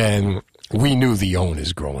 And we knew the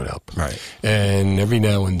owners growing up. Right. And every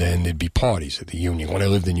now and then there'd be parties at the Union. When I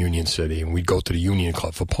lived in Union City, and we'd go to the Union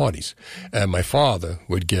Club for parties. And my father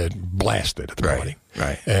would get blasted at the party.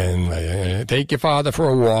 Right. And take your father for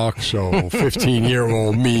a walk. So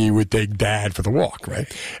 15-year-old me would take Dad for the walk, right?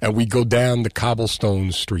 And we'd go down the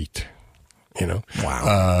cobblestone street.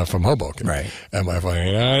 From Hoboken. Right. And my father,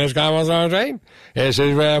 this cobblestone street? This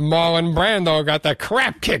is where Marlon Brando got the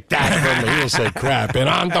crap kicked out of him. He didn't say crap. And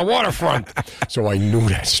on the waterfront. So I knew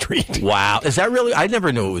that street. Wow. Is that really? I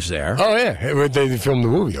never knew it was there. Oh, yeah. They filmed the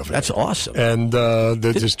movie over there. That's awesome. And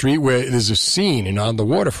there's a street where there's a scene in On the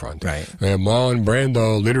Waterfront. Right. Where Marlon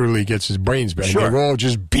Brando literally gets his brains back. Sure. They're all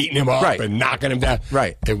just beating him up and knocking him down.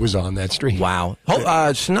 Right. It was on that street. Wow.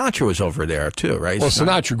 Sinatra was over there, too, right? Well,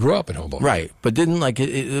 Sinatra grew up in Hoboken. Right. But didn't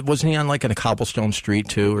wasn't he on like in a cobblestone street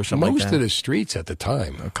too or something Most like that? of the streets at the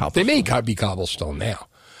time. They may be cobblestone now.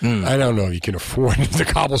 I don't know if you can afford the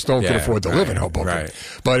cobblestone can afford to live in Hoboken,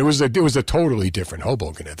 but it was a totally different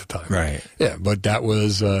Hoboken at the time, right? Yeah, but that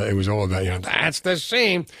was it was all about that's the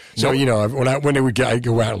same. So when they would I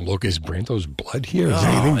go out and look, is Brando's blood here? Is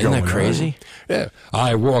anything isn't going that crazy? On? Yeah,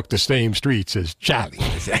 I walk the same streets as Charlie.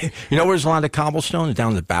 Where's a lot of cobblestone?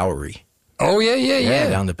 Down the Bowery. Oh yeah.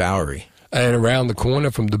 Down the Bowery. And around the corner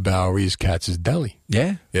from the Bowery is Katz's Deli.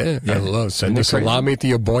 Yeah. I love send a salami to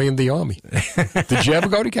your boy in the army. Did you ever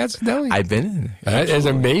go to Katz's Deli? I've been. It's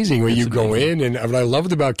amazing when you go in, and what I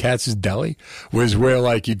loved about Katz's Deli was where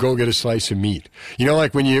like you go get a slice of meat.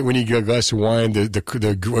 Like when you get a glass of wine,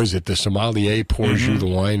 the what is it? The sommelier pours you the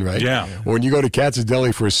wine, right? Yeah. When you go to Katz's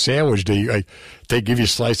Deli for a sandwich, they give you a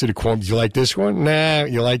slice of the corn. Do you like this one? Nah.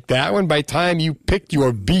 You like that one? By the time you picked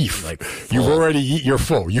your beef, you're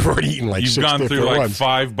full. You've already eaten like You've 6 gone through different like ones.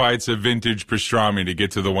 5 bites of vintage pastrami to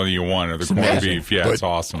get to the one you want, or the corned beef. Yeah, But it's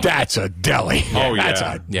awesome. That's a deli. Oh, yeah. That's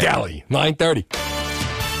a deli. 9:30.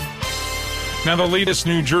 Now the latest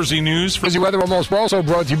New Jersey news. Busy weather almost also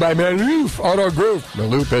brought to you by Maloof Auto Group.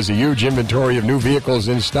 Maloof has a huge inventory of new vehicles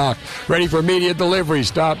in stock, ready for immediate delivery.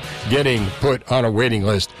 Stop getting put on a waiting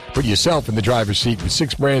list. Put yourself in the driver's seat with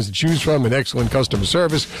 6 brands to choose from and excellent customer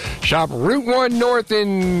service. Shop Route 1 North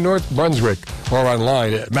in North Brunswick or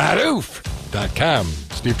online at Maloof.com.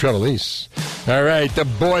 Steve Trevelise. All right, the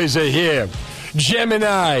boys are here.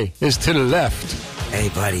 Gemini is to the left. Hey,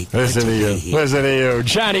 buddy. Listen to you. Listen to you.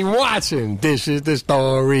 Johnny Wattson. This is the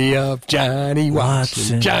story of Johnny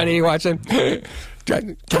Wattson. Johnny Wattson.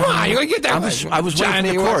 Come on, you gotta get that. I was waiting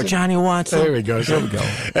for the chorus. Johnny Wattson. There we go. There we go.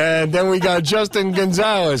 And then we got Justin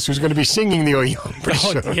Gonzalez, who's going to be singing the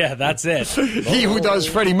Oyo. Yeah, that's it. He who does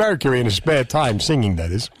Freddie Mercury in his spare time, singing,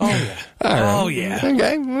 that is. Oh, yeah. All right. Oh, yeah.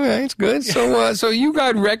 Okay, all right, it's good. So you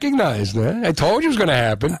got recognized, huh? I told you it was going to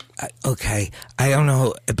happen. Okay, I don't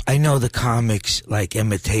know. I know the comics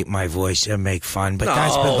imitate my voice and make fun, but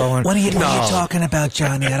that's been going. What are you talking about,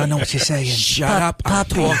 Johnny? I don't know what you're saying. Shut up! I'm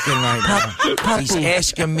talking right now. He's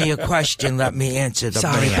asking me a question. Let me answer the.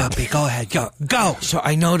 Sorry, puppy. Go ahead. Go. So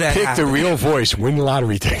I know that. Pick the real voice. Win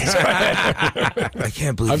lottery tickets. I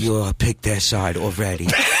can't believe you picked their side already.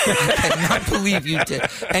 I cannot believe you did.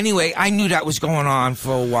 Anyway, I knew that was going on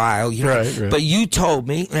for a while, Right. But you told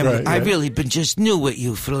me, and I right. really been just new with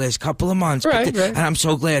you for the last couple of months. Right. And I'm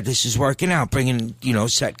so glad this is working out, bringing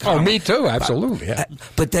set. Oh, me too. Absolutely. Yeah.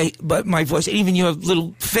 But my voice, even your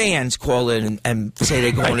little fans call in and say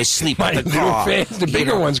they're going to sleep in the car. Fans, the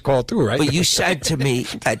bigger ones call too, right? But you said to me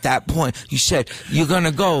at that point, you said you're going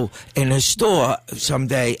to go in a store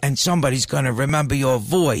someday and somebody's going to remember your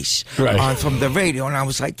voice from the radio, and I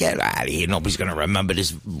was like, get out of here! Nobody's going to remember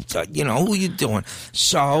this. Who you doing?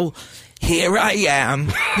 So here I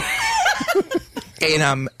am,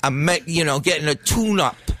 and I'm getting a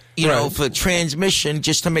tune-up. For transmission,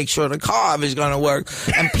 just to make sure the car is going to work.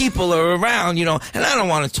 And people are around, and I don't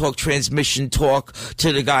want to talk transmission talk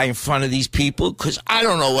to the guy in front of these people because I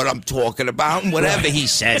don't know what I'm talking about. And whatever he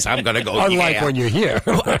says, I'm going to go, Unlike when you're here.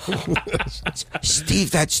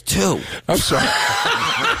 Steve, that's 2. I'm sorry.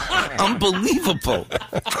 Unbelievable.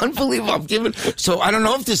 So I don't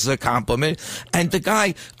know if this is a compliment. And the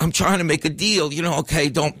guy, I'm trying to make a deal,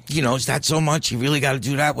 is that so much? You really got to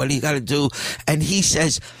do that? What do you got to do? And he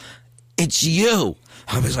says, it's you.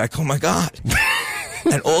 I was like, oh my God.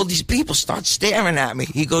 And all these people start staring at me.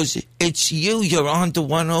 He goes, it's you. You're on to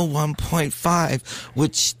 101.5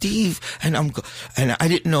 with Steve. And I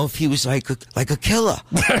didn't know if he was like a killer.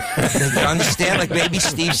 You understand? Like maybe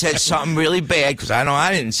Steve said something really bad because I know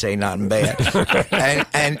I didn't say nothing bad.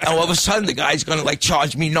 And all of a sudden the guy's going to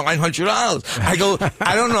charge me $900. I go,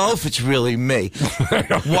 I don't know if it's really me.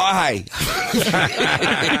 Why?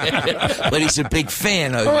 But he's a big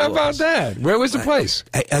fan of how about that? Where was the place?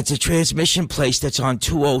 It's a transmission place that's on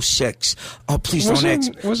 206. Oh, please don't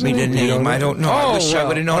ask me the name. I don't know. I wish I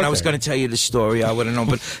would have known. Okay. I was going to tell you the story. I would have known,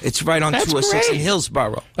 but it's right on 206 in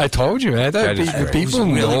Hillsborough. I told you, man. People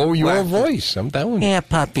know your voice. I'm telling you. Yeah,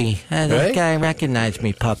 puppy. That guy recognized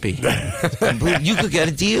me, puppy. You could get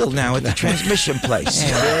a deal now at the transmission place.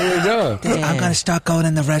 There you go. I'm going to start going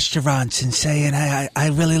in the restaurants and saying, hey, I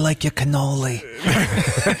really like your cannoli.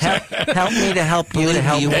 Help me to help you to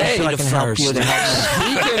help me so I can help you to help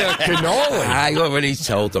me. Speaking of cannoli. I already Somebody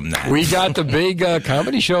told them that. We got the big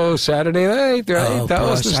comedy show Saturday night. Right? That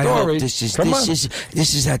was the story. This is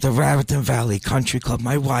at the Raritan Valley Country Club.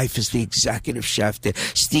 My wife is the executive chef there.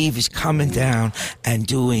 Steve is coming down and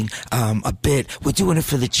doing a bit. We're doing it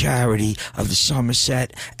for the charity of the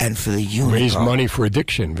Somerset and for the Unico. Raise money for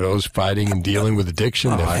addiction, for those fighting and dealing with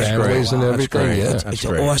addiction, their families and everything. Yeah, it's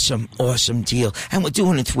an awesome deal. And we're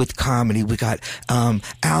doing it with comedy. We got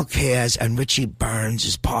Al Cares and Richie Burns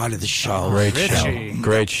as part of the show.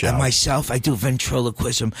 Great show. And myself, I do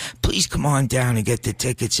ventriloquism. Please come on down and get the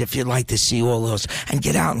tickets if you'd like to see all those and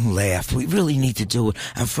get out and laugh. We really need to do it,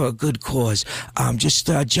 and for a good cause. Just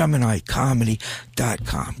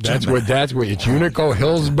GeminiComedy.com. That's where it's Unico,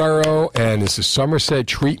 Hillsborough, and it's the Somerset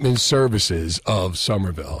Treatment Services of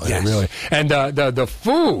Somerville. Yes. And the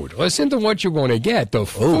food. Listen to what you're going to get. The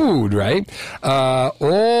food, right?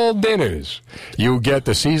 All dinners. You get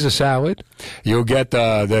the Caesar salad. You'll get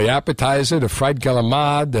the appetizer, the fried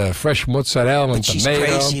calamari, the fresh mozzarella and she's tomato.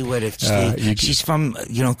 She's crazy with it, Steve. She's from,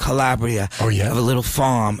 Calabria. Oh, yeah? Of a little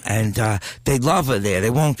farm, and they love her there. They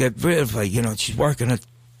won't get rid of her. She's working it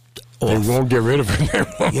off. They won't get rid of her there.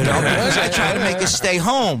 Because I try to make her stay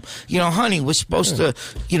home. Honey, we're supposed to,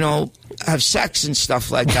 have sex and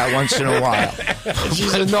stuff like that once in a while. She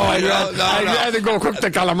said, no, I'd rather go cook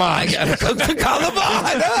the calamari. I gotta cook the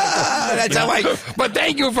calamari. That's how But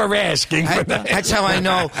thank you for asking. That's how I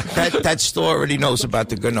know that store already knows about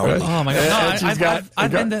the granola. Oh my God!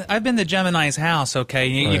 No, I've been to Gemini's house. Okay,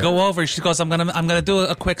 you go over. She goes, I'm gonna do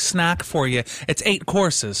a quick snack for you. It's 8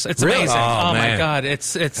 courses. It's amazing. Oh my God!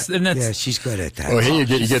 It's yeah, she's good at that. Well, here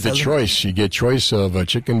you get the choice. You get choice of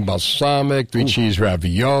chicken balsamic, 3 cheese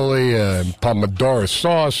ravioli. Pomodoro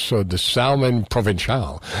sauce, the salmon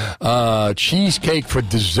provençal, cheesecake for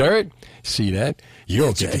dessert. See that? You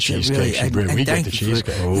don't get the cheesecake. We get the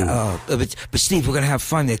cheesecake. But Steve, we're going to have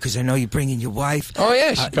fun there because I know you're bringing your wife. Oh,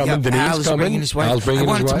 yeah, she's coming. Denise Al's coming. Bringing his wife. Al's bringing I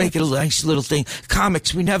wanted his to wife. make it a nice little thing.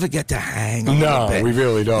 Comics, we never get to hang. No, we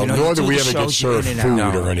really don't. Nor do we ever get served food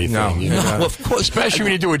or anything. No, of course. Especially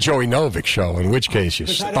when you do a Joey Novic show, in which case you're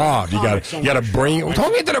starved. You got to bring.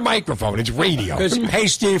 Talk into the microphone. It's radio. Hey,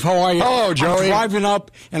 Steve, how are you? Oh, Joey. I'm driving up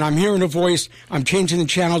and I'm hearing a voice. I'm changing the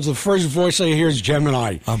channels. The first voice I hear is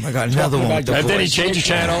Gemini. Oh my God, another one. And then he changed the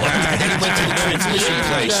channel. Then he went to the transmission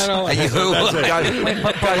place.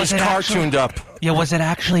 Got his car tuned up. Yeah, was it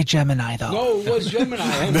actually Gemini, though? No, it was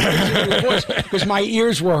Gemini. Because my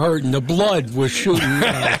ears were hurting. The blood was shooting.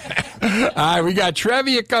 All right, we got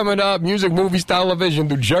Trevia coming up. Music, movies, television,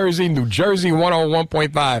 New Jersey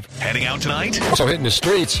 101.5. Heading out tonight? So hitting the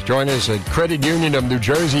streets. Join us at Credit Union of New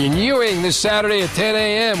Jersey in Ewing this Saturday at 10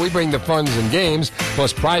 a.m. We bring the funds and games,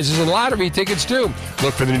 plus prizes and lottery tickets, too.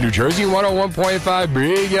 Look for the New Jersey 101.5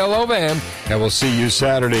 big yellow van, and we'll see you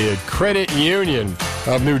Saturday at Credit Union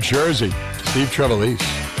of New Jersey. Steve Trevelise.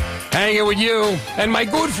 Hanging with you and my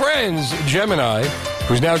good friends, Gemini,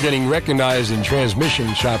 who's now getting recognized in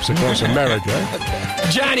transmission shops across America.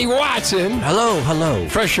 Johnny Wattson. Hello.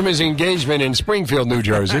 Fresh from his engagement in Springfield, New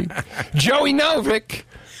Jersey. Joey Novic.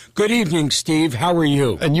 Good evening, Steve. How are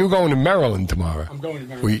you? And you're going to Maryland tomorrow. I'm going to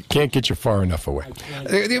Maryland. We can't get you far enough away.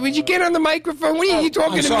 Would you get on the microphone? What are you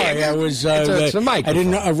talking I'm sorry, to me? I was. It's a microphone. I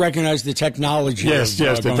didn't recognize the technology. Yes,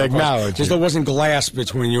 the technology. Because there wasn't glass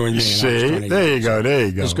between you and me. See? There you go.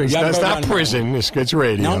 That's not prison. It's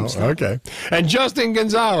radio. No, okay. And Justin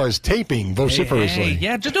Gonzalez taping vociferously.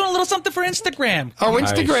 Yeah, just doing a little something for Instagram. Oh,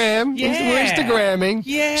 Instagram. Yeah. We're Instagramming.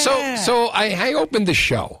 Yeah. So I opened the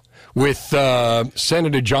show with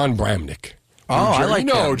Senator Jon Bramnick. Oh, I like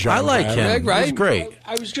him. John I like Bramnick, him. Right? He's great.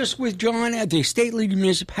 I was just with John at the State League of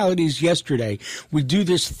Municipalities yesterday. We do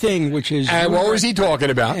this thing, which is... And what was he talking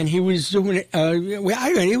about? And he was doing...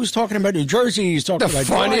 he was talking about New Jersey. He was talking the about...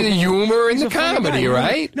 funny, the humor, and the comedy,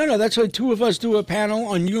 right? No, that's why 2 of us do a panel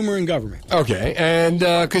on humor and government. Okay, and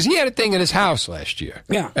because he had a thing in his house last year.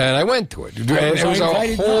 Yeah. And I went to it. And it was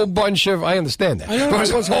a whole bunch of... I understand that. It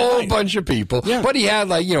was a whole bunch of people. Yeah. But he had,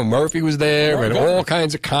 Murphy was there, and all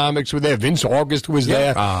kinds of comics were there. Vince August was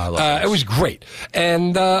there. It was great. And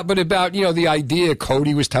but about the idea,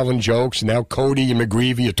 Cody was telling jokes. Now Cody and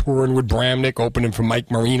McGreevy are touring with Bramnick, opening for Mike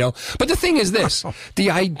Marino. But the thing is this: the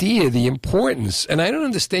idea, the importance, and I don't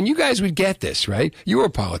understand. You guys would get this, right? You were a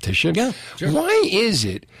politician. Yeah. Sure. Why is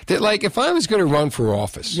it that, if I was going to run for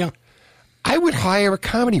office, I would hire a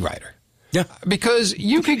comedy writer? Yeah. Because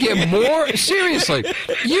you could get more, seriously,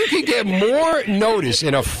 you could get more notice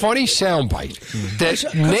in a funny soundbite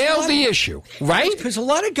that nailed the issue, right? Because a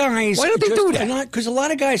lot of guys... Why don't they do that? Because a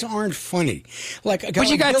lot of guys aren't funny. But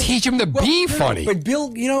you got to teach them to be funny. But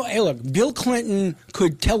Bill, hey, look, Bill Clinton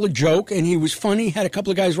could tell a joke, and he was funny, had a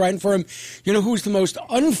couple of guys writing for him. You know who's the most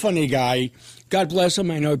unfunny guy? God bless him.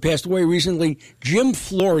 I know he passed away recently. Jim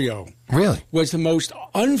Florio. Really? Was the most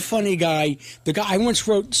unfunny guy. The guy I once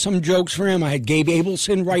wrote some jokes for him. I had Gabe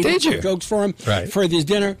Abelson write some jokes for him for this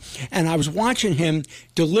dinner. And I was watching him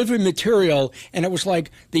deliver material, and it was like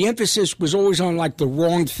the emphasis was always on like the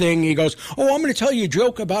wrong thing. He goes, "Oh, I'm going to tell you a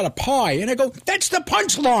joke about a pie," and I go, "That's the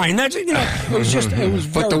punchline." That's it was just it was.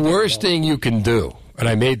 But the worst thing you can do, and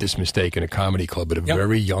I made this mistake in a comedy club at a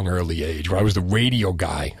very young, early age, where I was the radio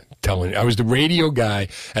guy. I was the radio guy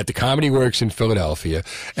at the Comedy Works in Philadelphia,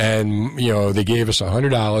 and they gave us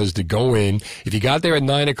 $100 to go in. If you got there at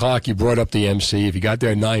 9 o'clock, you brought up the MC. If you got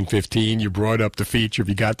there at 9:15, you brought up the feature. If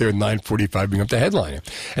you got there at 9:45, bring up the headliner.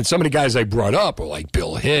 And some of the guys I brought up were like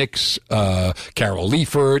Bill Hicks, Carol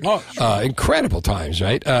Leifert, incredible times,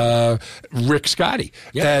 right? Rick Scotty.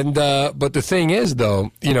 And but the thing is,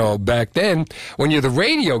 though, back then when you're the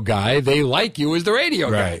radio guy, they like you as the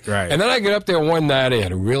radio guy. Right. And then I get up there one night, I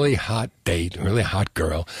had a really hot date, a really hot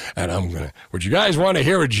girl, and would you guys want to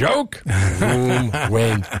hear a joke? Room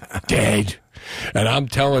went dead. And I'm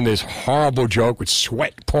telling this horrible joke with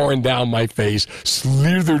sweat pouring down my face,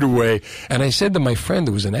 slithered away. And I said to my friend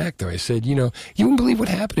who was an actor, I said, you wouldn't believe what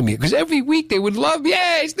happened to me. Because every week they would love me.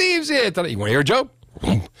 Hey, Steve's here. You want to hear a joke?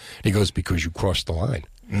 He goes, because you crossed the line.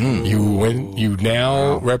 You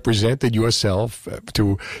now represented yourself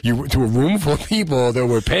to a room full of people that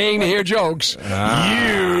were paying to hear jokes.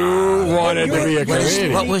 You wanted to be a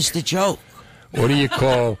comedian. What was the joke? What do you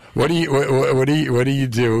call? What do you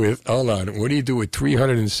do with? Hold on. What do you do with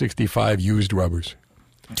 365 used rubbers?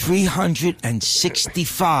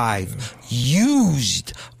 365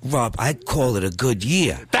 used rub. I'd call it a good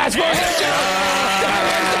year. That's what I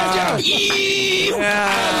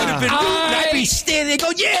would have been I'd be standing there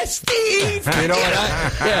going, yes, Steve.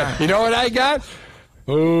 You know what I got?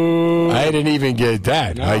 I didn't even get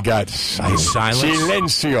that. No. I got silence.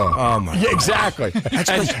 Silencio. Oh, my God. Yeah, exactly.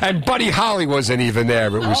 And Buddy Holly wasn't even there.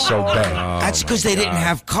 It was so bad. That's because they didn't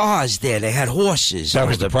have cars there. They had horses. That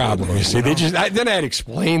was the problem. You see, then I had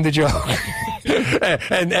explained the joke.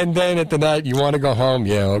 and then at the night, you want to go home?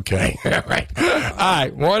 Yeah, okay. All right.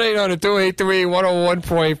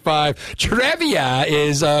 1-800-283-101.5. Trevia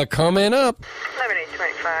is coming up.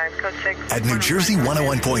 11-825, code 6. At New Jersey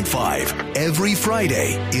 101.5, every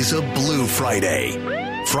Friday is a Blue Friday.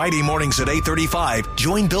 Friday mornings at 8:35,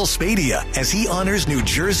 join Bill Spadia as he honors New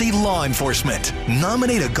Jersey law enforcement.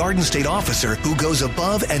 Nominate a Garden State officer who goes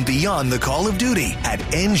above and beyond the call of duty at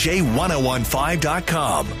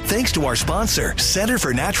NJ1015.com. Thanks to our sponsor, Center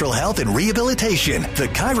for Natural Health and Rehabilitation, the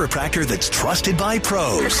chiropractor that's trusted by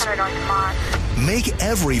pros. Make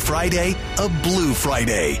every Friday a Blue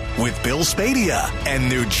Friday with Bill Spadia and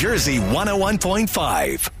New Jersey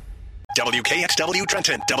 101.5. WKXW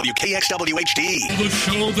Trenton, WKXW HD. The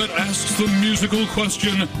show that asks the musical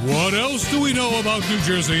question, what else do we know about New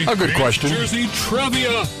Jersey? A good question. New Jersey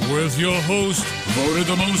Trevia with your host, voted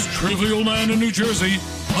the most trivial man in New Jersey.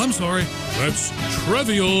 I'm sorry, that's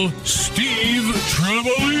Trivial Steve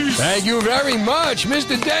Trevelise. Thank you very much,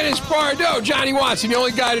 Mr. Dennis Pardo. Johnny Wattson, the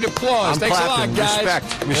only guy to applause. Thanks clapping. A lot, guys.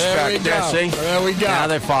 Respect. There we go. Now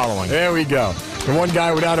they're following. There we go. The one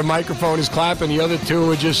guy without a microphone is clapping. The other two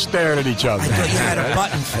are just staring at each other. I thought you had a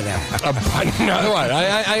button for that. A button? No, what?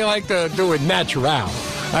 I like to do it natural.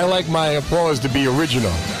 I like my applause to be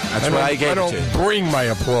original. That's why I gave it to you. I don't bring my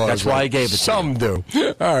applause. That's why I gave it to you. Some do.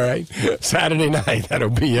 All right. Saturday night, that'll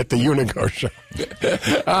be at the Unico Show.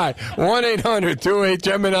 All right.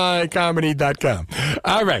 1-800-28-GeminiComedy.com.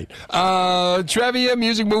 All right. Trivia,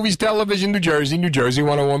 music, movies, television, New Jersey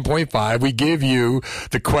 101.5. We give you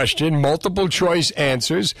the question, multiple choice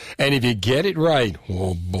answers, and if you get it right,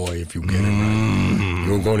 oh boy, if you get it right,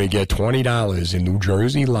 you're going to get $20 in New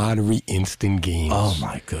Jersey Lottery instant games. Oh,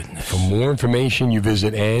 my goodness. For more information, you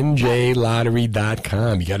visit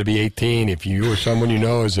njlottery.com. You got to be 18. If you or someone you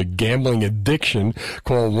know has a gambling addiction,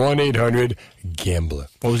 call 1-800-GAMBLER.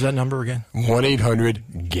 What was that number again?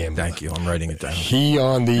 1-800-GAMBLER. Thank you. I'm writing it down. He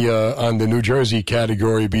on the New Jersey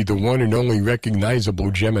category be the one and only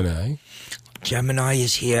recognizable Gemini. Gemini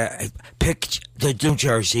is here. Pick the New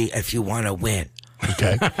Jersey if you want to win.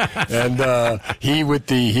 Okay, and he with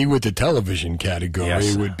the television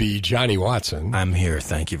category would be Johnny Wattson. I'm here.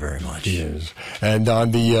 Thank you very much. He is, and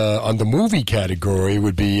on the movie category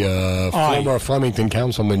would be former Flemington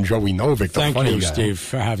Councilman Joey Novic. Thank you, Steve,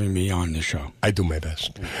 for having me on the show. I do my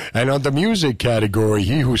best. And on the music category,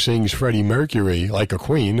 he who sings Freddie Mercury like a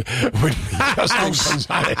queen would be Justin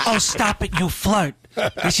Gonzalez. Oh, stop it, you flirt.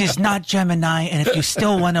 This is not Gemini, and if you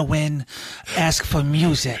still want to win, ask for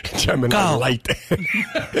music. Gemini Light.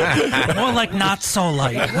 More like not so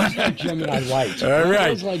light. Gemini Light. All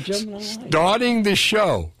right. Like Gemini Light. Starting the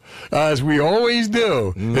show as we always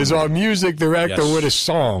do, is our music director with a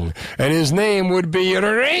song. And his name would be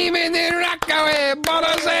Raymond in Rockaway.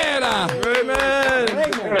 Buonasera.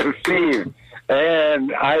 Raymond. Steve,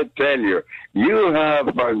 and I tell you, you have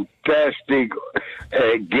fantastic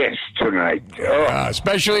guests tonight.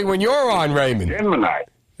 Especially when you're on, Raymond. Gemini.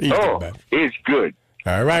 It's good.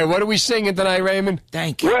 All right, what are we singing tonight, Raymond?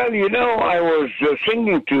 Thank you. Well, I was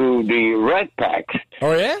singing to the Rat Packs.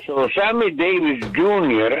 Oh, yeah? So Sammy Davis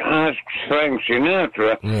Jr. asked Frank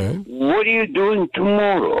Sinatra, what are you doing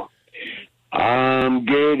tomorrow? I'm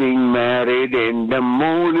getting married in the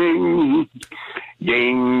morning.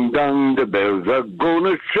 Ding dong, the bells are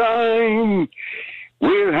gonna chime.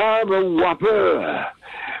 We'll have a whopper.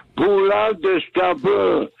 Pull out the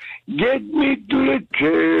stopper. Get me to the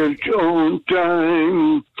church on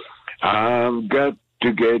time. I've got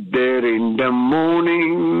to get there in the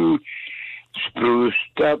morning.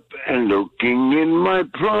 Spruced up and looking in my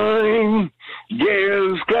prime.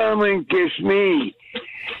 Girls, come and kiss me.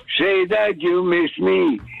 Say that you miss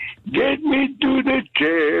me. Get me to the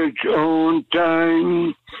church on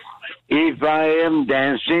time. If I am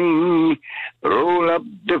dancing, roll up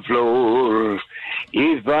the floor.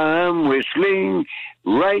 If I'm whistling,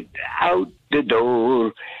 right out the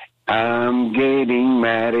door. I'm getting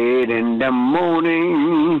married in the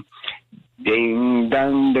morning. Ding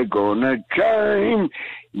dong, they're gonna chime.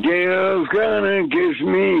 Girl's gonna kiss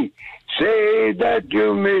me. Say that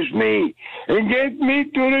you miss me. And get me to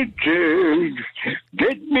the church.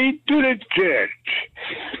 Get me to the church.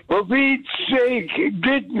 For Pete's sake,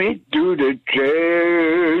 get me to the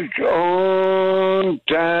church on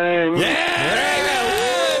time.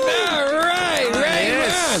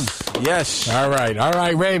 Yes. All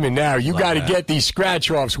right, Raymond. Now, you got to get these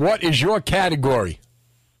scratch-offs. What is your category?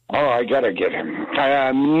 Oh, I got to get him.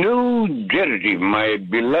 New Jersey, my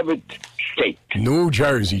beloved state. New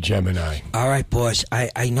Jersey, Gemini. All right, boss.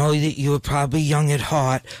 I know that you're probably young at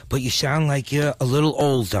heart, but you sound like you're a little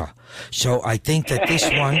older. So I think that this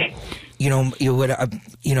one, you would,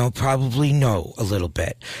 probably know a little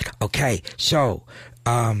bit. Okay, so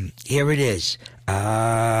here it is.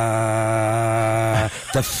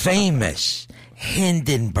 The famous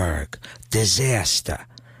Hindenburg disaster.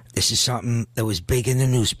 This is something that was big in the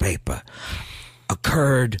newspaper.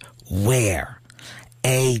 Occurred where?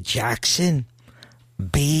 A, Jackson,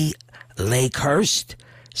 B, Lakehurst,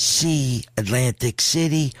 C, Atlantic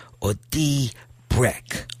City, or D,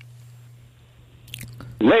 Brick?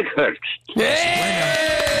 Lakehurst.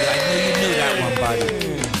 I knew you knew that one, buddy.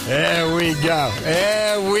 There we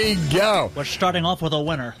go. We're starting off with a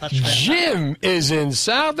winner. That's Jim is in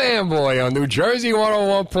South Amboy on New Jersey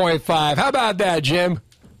 101.5. How about that, Jim?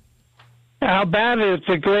 How about it? It's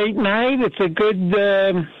a great night. It's a good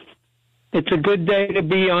day to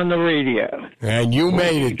be on the radio. And you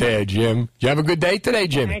made it there, Jim. You have a good day today,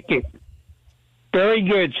 Jimmy? Thank you. Very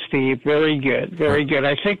good, Steve. Very good. Very good.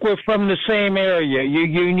 I think we're from the same area. You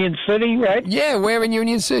Union City, right? Yeah, we're in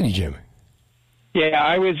Union City, Jim. Yeah,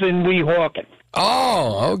 I was in Weehawken.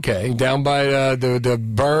 Oh, okay. Down by the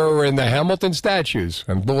Burr and the Hamilton statues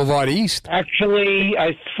on Boulevard East. Actually,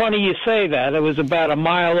 it's funny you say that. It was about a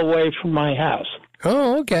mile away from my house.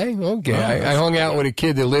 Oh, okay. I hung out with a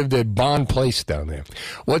kid that lived at Bond Place down there.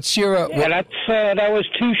 What's your... that was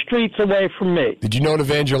 2 streets away from me. Did you know what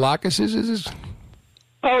Evangelakis is?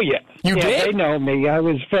 Oh, yeah. You did? They know me. I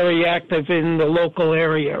was very active in the local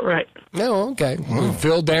area, right. Oh, okay.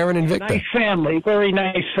 Phil, Darren, and Victor. Nice family. Very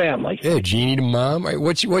nice family. Yeah, Jeannie the mom. Right,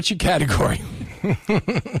 what's your category?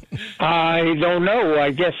 I don't know.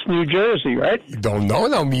 I guess New Jersey, right? You don't know?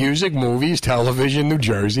 No, music, movies, television, New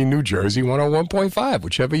Jersey 101.5,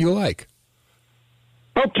 whichever you like.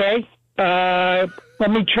 Okay. Let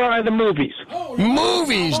me try the movies.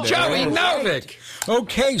 Movies, Joey Novic.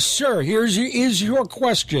 Okay, sir, is your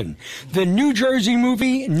question. The New Jersey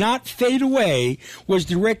movie Not Fade Away was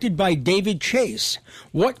directed by David Chase.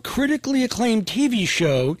 What critically acclaimed TV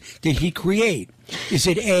show did he create? Is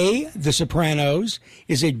it A, The Sopranos?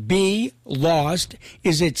 Is it B, Lost?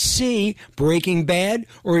 Is it C, Breaking Bad?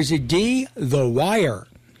 Or is it D, The Wire?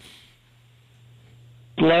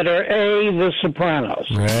 Letter A, The Sopranos.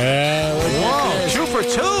 Whoa, 2 for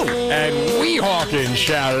 2. And Weehawken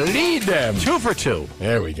shall lead them. 2 for 2.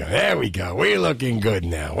 There we go. We're looking good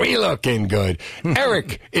now.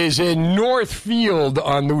 Eric is in Northfield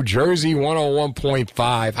on New Jersey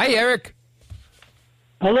 101.5. Hi, Eric.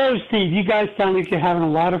 Hello, Steve. You guys sound like you're having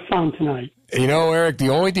a lot of fun tonight. You know, Eric, the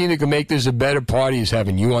only thing that can make this a better party is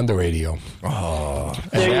having you on the radio. Oh,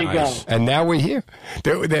 there you go. And now we're here.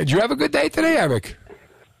 Did you have a good day today, Eric?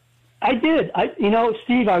 I did.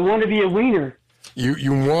 Steve, I want to be a wiener.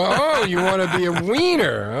 You want to be a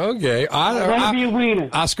wiener? Okay, I want to be a wiener.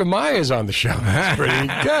 Oscar Mayer's on the show. That's pretty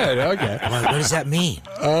good. Okay, what does that mean?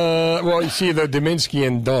 Well, you see, the Dominsky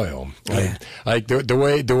and Doyle, like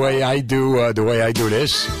the way I do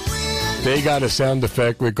this. They got a sound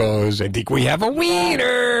effect which goes, I think we have a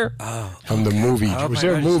wiener. From the movie. Was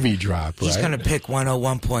there a movie drop, right? He's going to pick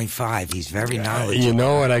 101.5. He's very knowledgeable. You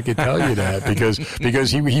know what? I could tell you that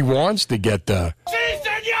because he wants to get the...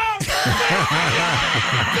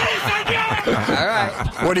 All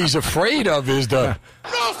right. What he's afraid of is the...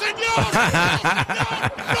 No, senor!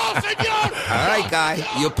 No, senor! All right, guy.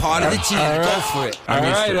 You're part of the team. All right. Go for it. All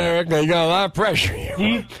right, Eric. You got a lot of pressure here.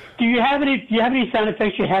 Do you have any sound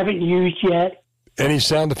effects you haven't used yet? Any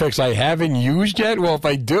sound effects I haven't used yet? Well, if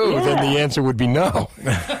I do, then the answer would be no.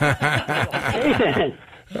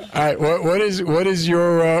 All right, what is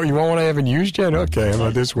your you want one I haven't used yet? Okay, how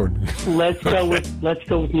about this one? Let's go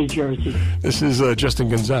with New Jersey. This is Justin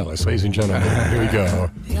Gonzalez, ladies and gentlemen. Here we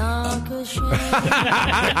go.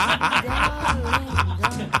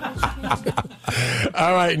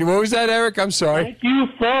 All right, what was that, Eric? I'm sorry. Thank you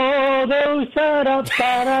for those So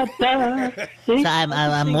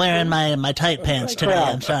I'm wearing my tight pants today.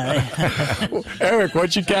 I'm sorry. Eric,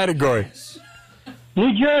 what's your category?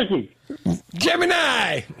 New Jersey.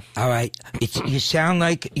 Gemini! All right. You sound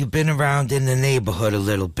like you've been around in the neighborhood a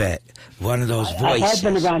little bit. One of those voices. I have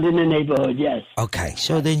been around in the neighborhood, yes. Okay,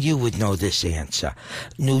 so then you would know this answer.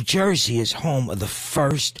 New Jersey is home of the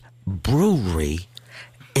first brewery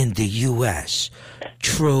in the U.S.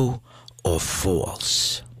 True or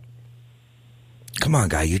false? Come on,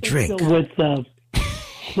 guy, you drink.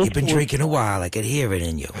 You've been drinking a while. I could hear it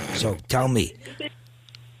in you. So tell me.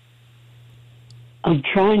 I'm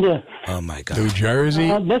trying to... Oh, my God. New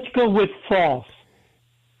Jersey? Let's go with false.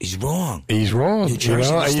 He's wrong. He's wrong. New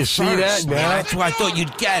Jersey was you the see first. that now? That's why I thought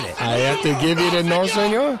you'd get it. I have to give you the no,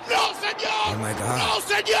 senor? No, senor! Oh, my God. No,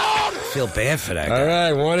 senor! I feel bad for that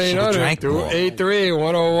guy. All right,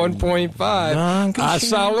 1-800-283-101.5.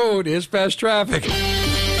 Salud. It's best traffic.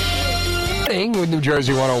 With New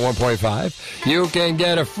Jersey 101.5, you can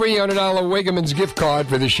get a free $100 Wegmans gift card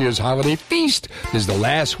for this year's holiday feast. This is the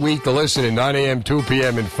last week to listen at 9 a.m., 2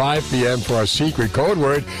 p.m., and 5 p.m. for our secret code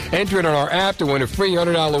word. Enter it on our app to win a free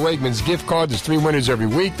 $100 Wegmans gift card. There's 3 winners every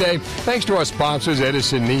weekday. Thanks to our sponsors,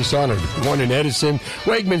 Edison Nissan, one in Edison,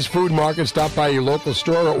 Wegmans Food Market. Stop by your local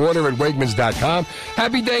store or order at Wegmans.com.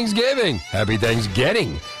 Happy Thanksgiving. Happy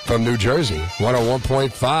Thanksgiving from New Jersey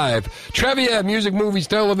 101.5. Trevia, music, movies,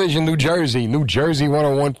 television, New Jersey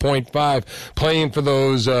 101.5. Playing for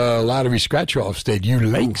those lottery scratch-offs that you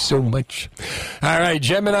like so much. All right,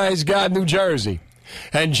 Gemini's got New Jersey.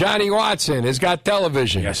 And Johnny Wattson has got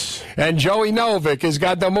television. Yes. And Joey Novic has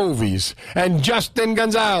got the movies. And Justin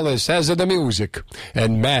Gonzalez has the music.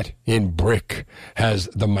 And Matt in Brick has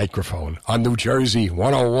the microphone on New Jersey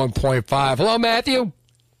 101.5. Hello, Matthew.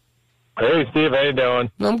 Hey, Steve, how you doing?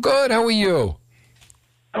 I'm good. How are you?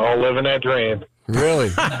 Oh, living that dream. Really?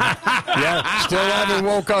 Yeah, still haven't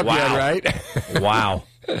woke up yet, right? Wow.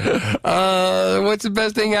 What's the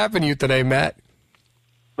best thing happened to you today, Matt?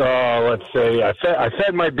 Let's see. I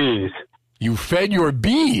fed my bees. You fed your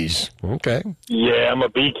bees? Okay. Yeah, I'm a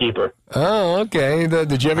beekeeper. Oh, okay.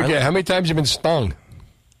 Did you ever get... How many times have you been stung?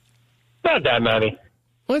 Not that many.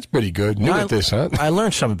 Well, that's pretty good. New at this, huh? I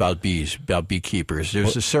learned something about bees, about beekeepers.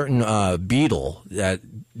 There's a certain beetle that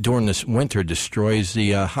during this winter destroys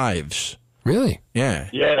the hives. Really? Yeah.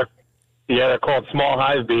 Yeah, they're called small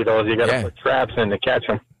hive beetles. You got to put traps in to catch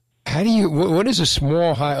them. How do you? What is a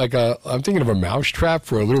small hive? Like I'm thinking of a mouse trap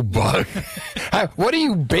for a little bug. What are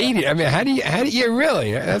you baiting? I mean, how do you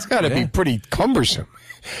really? That's got to be pretty cumbersome.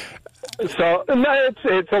 So no,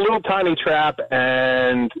 it's a little tiny trap,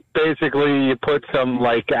 and basically you put some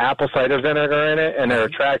like apple cider vinegar in it, and they're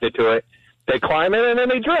attracted to it. They climb in, and then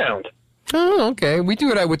they drown. Oh, okay. We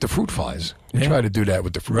do that with the fruit flies. We try to do that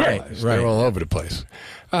with the fruit flies. They're all over the place.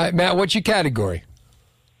 All right, Matt, what's your category?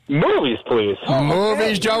 Movies, please.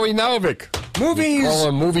 Movies, Joey Novic. Movies. Call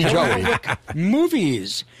him Movie Joey.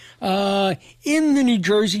 Movies. In the New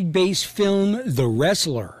Jersey-based film The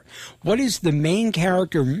Wrestler, what is the main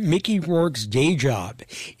character Mickey Rourke's day job?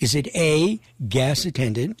 Is it A, gas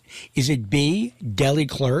attendant? Is it B, deli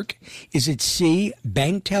clerk? Is it C,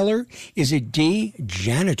 bank teller? Is it D,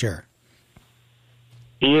 janitor?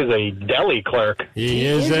 He is a deli clerk. He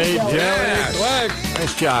is a deli clerk.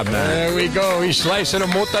 Nice job, man. There we go. He's slicing a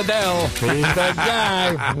mortadella. He's that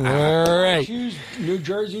guy. All right. Choose New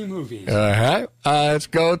Jersey movies. Let's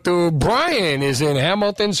go to Brian. Is in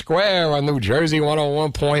Hamilton Square on New Jersey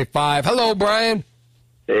 101.5. Hello, Brian.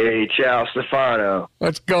 Hey, ciao, Stefano.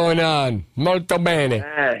 What's going on? Molto bene.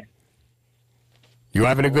 Hey. You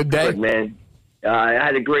having a good day? Good, man. I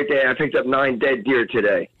had a great day. I picked up 9 dead deer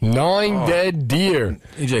today. 9 dead deer.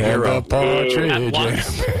 He's a hero.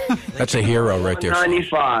 That's a hero right there.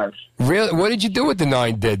 95. Really? What did you do with the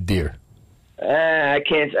 9 dead deer? I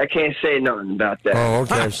can't say nothing about that. Oh,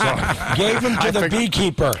 okay. Sorry. Gave him to the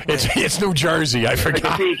beekeeper. It's New Jersey. I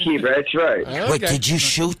forgot. The beekeeper. That's right. Okay. Wait, did you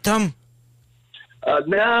shoot them?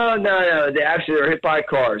 No. They actually were hit by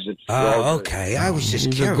cars. Okay. I was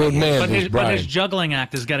just curious. A good man, but his juggling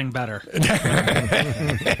act is getting better.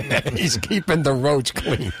 He's keeping the roads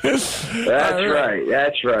clean.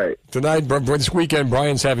 That's right. Tonight, this weekend,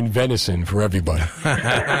 Brian's having venison for everybody.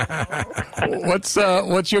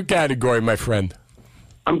 What's your category, my friend?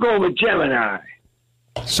 I'm going with Gemini.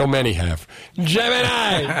 So many have.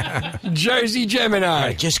 Gemini! Jersey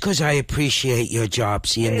Gemini. Just because I appreciate your job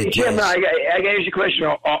seeing the Gemini, I got to ask you a question.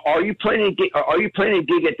 Are you planning a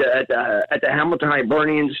gig at the Hamilton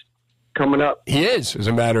Hibernians coming up? He is, as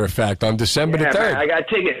a matter of fact, on December the 3rd. Man, I got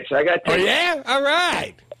tickets. Oh, yeah? All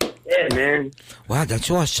right. Yeah, man. Wow,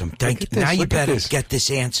 that's awesome. Thank you. Now you better get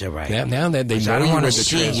this answer right. Now that they know you at the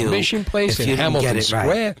transmission place in Hamilton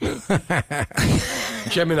Square.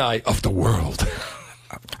 Gemini of the world.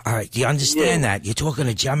 All right, do you understand that? You're talking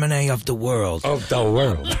to Gemini of the world. Of the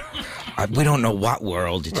world. We don't know what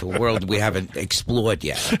world. It's a world we haven't explored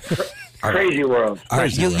yet. Crazy world. All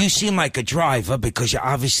right, you seem like a driver because you're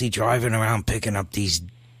obviously driving around picking up these,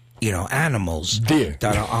 animals that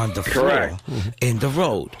are on the floor in the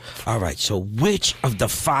road. All right, so which of the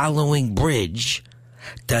following bridge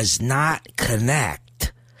does not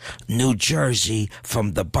connect New Jersey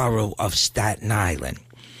from the borough of Staten Island?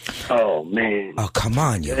 Oh, man. Oh, come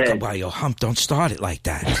on, yo. Hump, don't start it like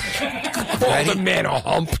that. Call the man a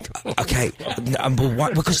hump. Okay, number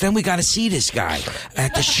one, because then we got to see this guy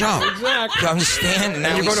at the show. Exactly. You understand?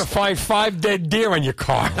 And you're going to find 5 dead deer in your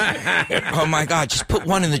car. Oh, my God. Just put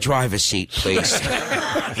one in the driver's seat, please.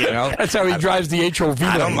 That's how he drives the HOV.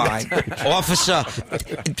 I don't mind. Officer,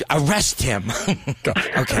 arrest him.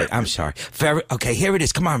 Okay, I'm sorry. Okay, here it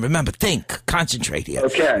is. Come on, remember, think. Concentrate here.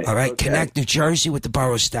 Okay. All right, connect New Jersey with the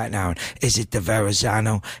borough of Staten Island. Is it the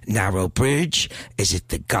Verrazano Narrow Bridge? Is it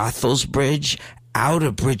the Goethals Bridge,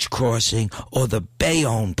 Outer Bridge Crossing, or the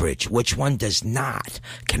Bayonne Bridge? Which one does not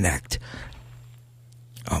connect?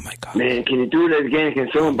 Oh, my God. Man, can you do that again? Can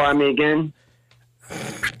someone buy me again?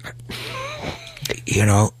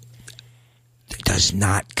 It does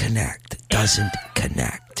not connect. Doesn't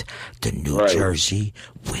connect the New Jersey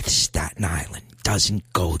with Staten Island. Doesn't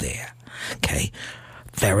go there. Okay?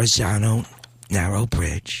 Verrazano Narrow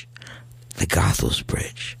Bridge, the Goethals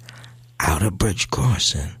Bridge, Outer Bridge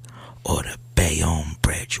Crossing, or the Bayonne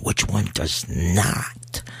Bridge. Which one does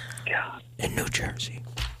not in New Jersey?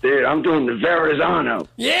 Dude, I'm doing the Verrazano.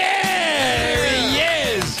 Yeah! There he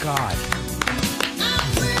is! God.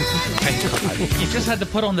 You just had to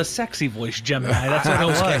put on the sexy voice, Gemini. That's what it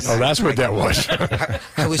was. Oh, that's what that was.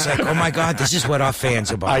 I was like, oh, my God, this is what our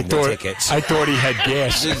fans are buying the tickets. I thought he had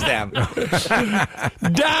gas. This is them.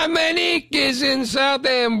 Dominic is in South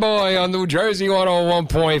End, boy, on New Jersey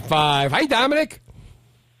 101.5. Hi, Dominic.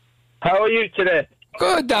 How are you today?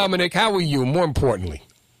 Good, Dominic. How are you, more importantly?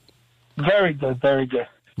 Very good, very good.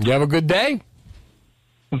 You have a good day?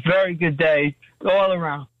 Very good day, all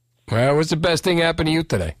around. Well, what's the best thing happened to you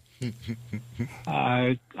today?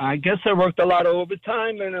 I guess I worked a lot of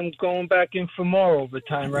overtime, and I'm going back in for more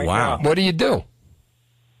overtime now. Wow. What do you do?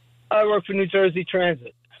 I work for New Jersey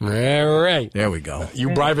Transit. All right. There we go.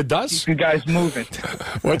 You drive a bus? You guys moving.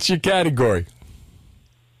 What's your category?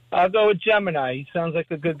 I'll go with Gemini. He sounds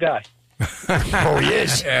like a good guy. Oh, he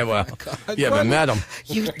is? Yeah, well, you haven't met him.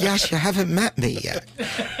 Yes, you haven't met me yet.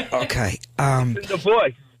 Okay. The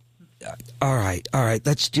boy. All right.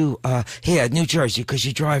 Let's do here, New Jersey, because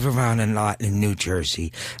you drive around a lot in New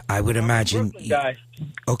Jersey. I would imagine.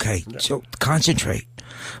 Okay, so concentrate.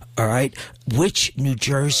 All right. Which New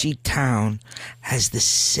Jersey town has the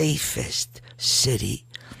safest city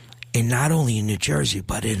in not only in New Jersey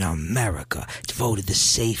but in America? It's voted the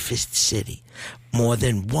safest city more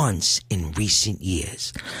than once in recent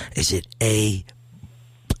years. Is it A,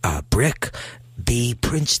 Brick, B,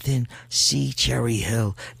 Princeton, C, Cherry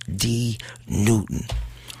Hill, D, Newton?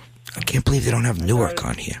 I can't believe they don't have Newark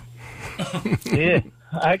on here. Yeah,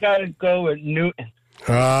 I got to go with Newton.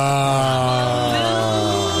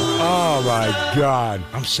 Oh, my God.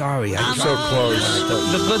 I'm sorry. I'm so close.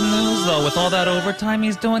 The good news, though, with all that overtime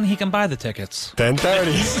he's doing, he can buy the tickets.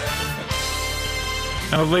 10:30.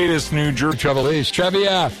 Now, the latest New Jersey Trevelise,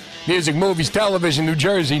 Trevia, music, movies, television, New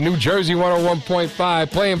Jersey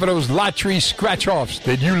 101.5, playing for those lottery scratch-offs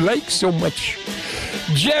that you like so much.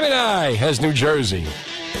 Gemini has New Jersey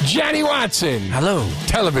Johnny Wattson. Hello.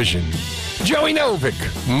 Television. Joey Novic.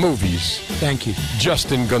 Movies. Thank you.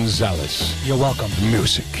 Justin Gonzalez. You're welcome.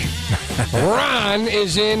 Music. Ron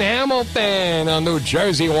is in Hamilton on New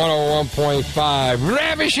Jersey 101.5.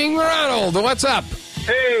 Ravishing Ronald, what's up?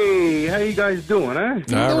 Hey, how you guys doing, huh?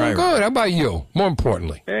 Doing good. How about you? More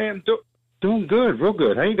importantly. Hey, I'm doing good, real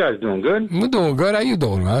good. How you guys doing? Good? We're doing good. How you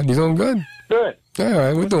doing, Ron? You doing good? Good. All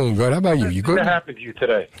right, we're doing good. How about you? You good? What happened to you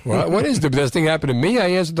today? What is the best thing happened to me? I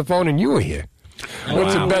answered the phone and you were here.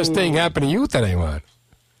 What's the best thing happened to you today, Ron?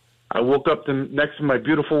 I woke up next to my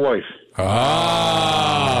beautiful wife.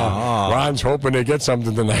 Ron's hoping to get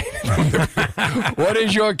something tonight. What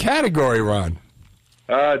is your category, Ron?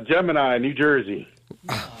 Gemini, New Jersey.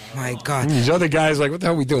 Oh, my God. These other guys like, what the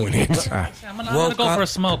hell are we doing here? I'm gonna go for a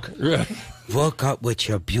smoke. Woke up with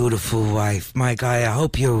your beautiful wife. My guy, I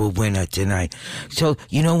hope you're a winner tonight. So,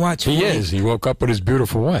 you know what? He is. He woke up with his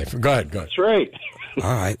beautiful wife. Go ahead. That's right.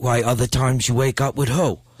 All right. Why, other times you wake up with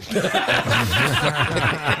who?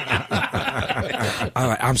 All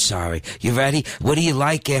right, I'm sorry. You ready? What do you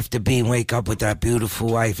like after wake up with that beautiful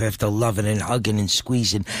wife, after loving and hugging and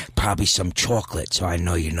squeezing? Probably some chocolate, so I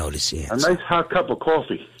know you know this answer. A nice hot cup of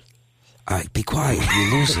coffee. All right, be quiet.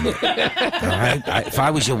 You're losing it. All right? If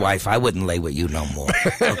I was your wife, I wouldn't lay with you no more.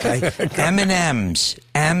 Okay? M&M's,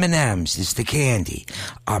 is the candy,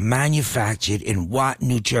 are manufactured in Watt,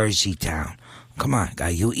 New Jersey town. Come on, guy,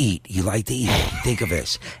 you eat. You like to eat. Think of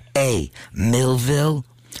this. A, Millville.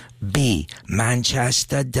 B,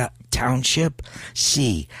 Manchester Township.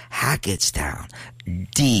 C, Hackettstown.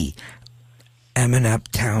 D, M&M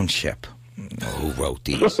Township. Who wrote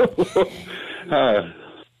these?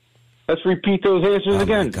 Let's repeat those answers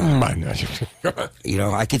again. You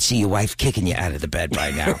know, I could see your wife kicking you out of the bed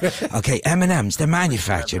right now. Okay, M&M's, they're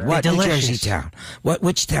manufactured. What? New Jersey town.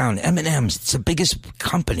 Which town? M&M's. It's the biggest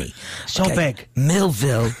company. So big.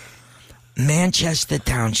 Millville, Manchester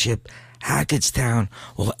Township, Hackettstown,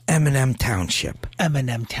 or M&M Township.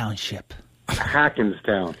 M&M Township.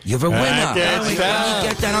 Hackettstown. You're a winner. Hackettstown. You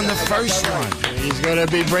get that on the first one. He's going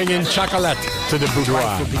to be bringing chocolate to the boudoir.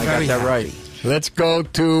 I got that right. Let's go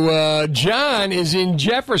to John is in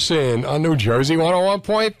Jefferson on New Jersey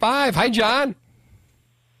 101.5. Hi, John.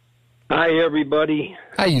 Hi, everybody.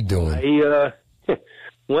 How you doing?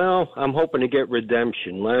 Well, I'm hoping to get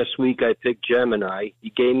redemption. Last week I picked Gemini.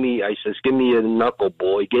 I says, give me a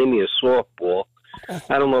knuckleball. He gave me a softball.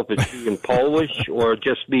 I don't know if it's being Polish or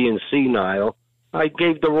just being senile. I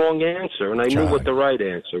gave the wrong answer, and I knew what the right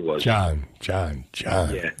answer was. John. Yeah.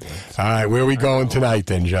 All right, where are we going tonight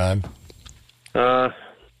then, John? I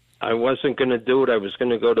wasn't going to do it. I was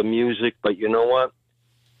going to go to music, but you know what?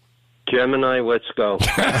 Gemini, let's go.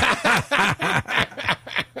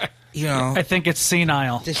 You know, I think it's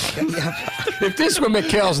senile. If this were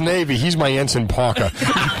McHale's Navy, he's my Ensign Parker.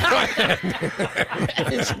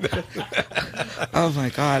 Oh, my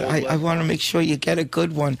God. I want to make sure you get a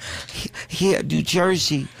good one. Here, New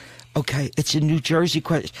Jersey. Okay, it's a New Jersey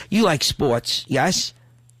question. You like sports, yes?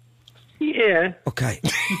 Yeah. Okay.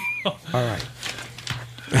 All right.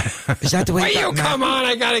 Is that the way? Come on,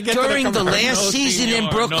 I gotta get during to the last season in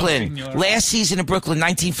Brooklyn. Last season in Brooklyn,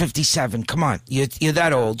 1957. Come on, you're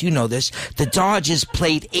that old. You know this. The Dodgers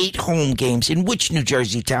played 8 home games in which New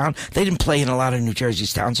Jersey town? They didn't play in a lot of New Jersey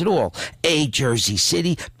towns at all. A, Jersey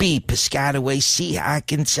City. B, Piscataway. C,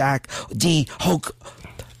 Hackensack. D,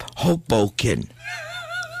 Hoboken.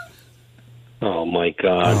 Oh, my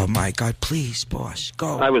God. Oh, my God. Please, boss,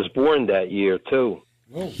 go. I was born that year, too.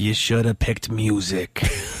 You should have picked music.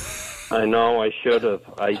 I know, I should have.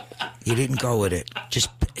 You didn't go with it. Just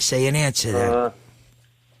say an answer then.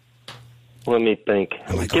 Let me think.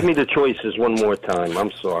 Give me the choices one more time.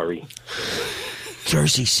 I'm sorry.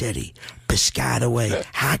 Jersey City, Piscataway,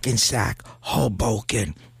 Hackensack,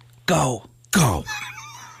 Hoboken. Go.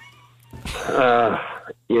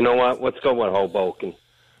 You know what? Let's go with Hoboken.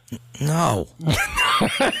 No.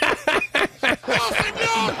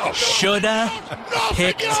 Shoulda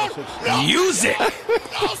picked music. All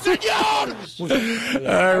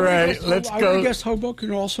right, let's go. I guess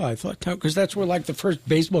Hoboken also. I thought because that's where like the first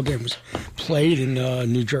baseball game was played in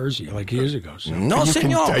New Jersey like years ago. So. No,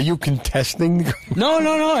 senor. Are you contesting? No.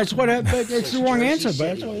 It's it's the wrong answer.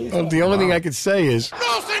 But well, the only thing I could say is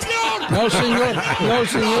no, senor.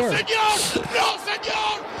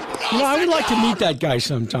 No, I would like to meet that guy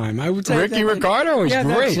sometime. I would say Ricky Ricardo is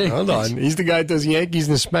great. Hold on. He's the guy that does Yankees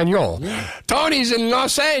in Espanol. Yeah. Tony's in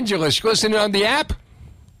Los Angeles. Listening on the app.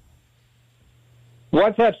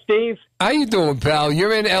 What's up, Steve? How you doing, pal?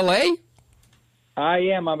 You're in L.A.? I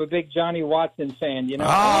am. I'm a big Johnny Wattson fan, you know. Oh,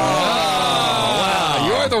 wow.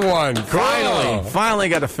 You're the one. Finally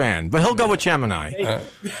got a fan. But he'll go with Gemini.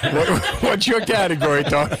 What's your category,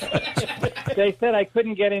 Tom? They said I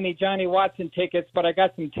couldn't get any Johnny Wattson tickets, but I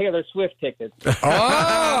got some Taylor Swift tickets. Oh,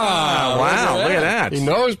 wow. Look at that. He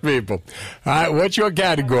knows people. All right, what's your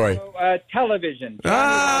category? Television. Johnny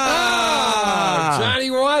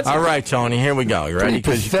Wattson. All right, Tony, here we go. You ready?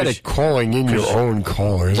 Pathetic calling in your own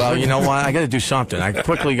callers. Well, you know what? I got to do something. I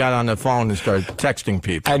quickly got on the phone and started texting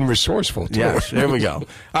people. And resourceful, too. Yes, here we go.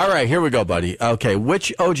 All right, here we go, buddy. Okay,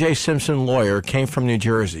 which O.J. Simpson lawyer came from New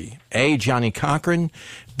Jersey? A, Johnny Cochran,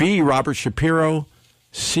 B, Robert Shapiro,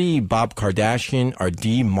 C, Bob Kardashian, or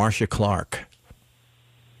D, Marcia Clark?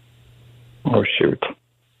 Oh, shoot.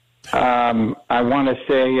 I want to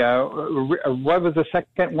say, what was the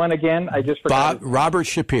second one again? I just forgot. Robert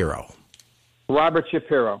Shapiro. Robert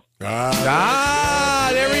Shapiro.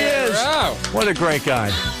 There he is. Wow. What a great guy.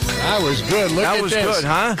 That was good. Look that at was this. Good,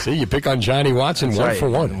 huh? See, you pick on Johnny Wattson that's one right. for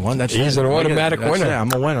one. He's an automatic winner.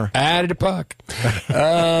 I'm a winner. Add the puck.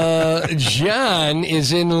 John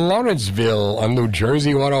is in Lawrenceville on New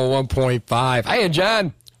Jersey 101.5. Hiya,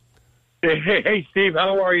 John. Hey, Steve.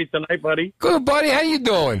 How are you tonight, buddy? Good, buddy. How you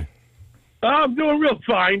doing? I'm doing real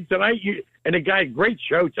fine tonight. And the guy, great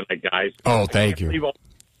show tonight, guys. Oh, thank you.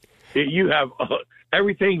 You have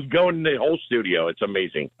everything's going in the whole studio. It's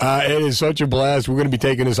amazing. It is such a blast. We're going to be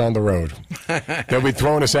taking this on the road. They'll be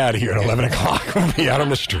throwing us out of here at 11 o'clock. We'll be out on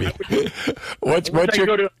the street. What's I your...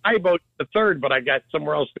 go to iBoat the third, but I got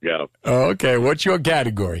somewhere else to go. Oh, okay. What's your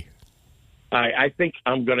category? I think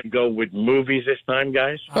I'm going to go with movies this time,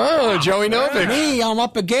 guys. Oh, Joey Novic. Me, I'm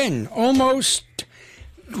up again. Almost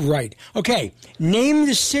right. Okay. Name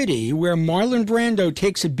the city where Marlon Brando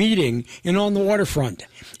takes a beating in On the Waterfront.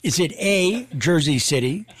 Is it A, Jersey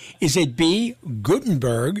City? Is it B,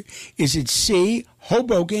 Gutenberg? Is it C,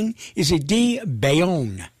 Hoboken? Is it D,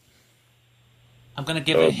 Bayonne? I'm going to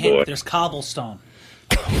give it a hint. There's cobblestone.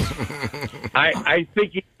 I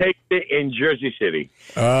think he takes it in Jersey City.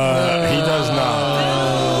 He does not.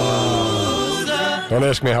 Don't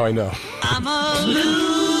ask me how I know. I'm a loser.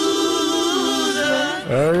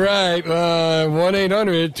 All right,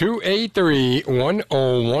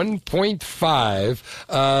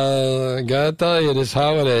 1-800-283-101.5. Gotta tell you, this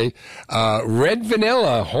holiday, Red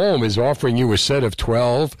Vanilla Home is offering you a set of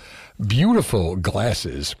 12 beautiful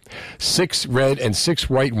glasses. 6 red and 6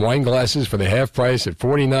 white wine glasses for the half price at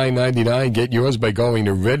 $49.99. Get yours by going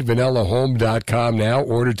to redvanillahome.com now.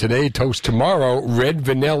 Order today, toast tomorrow,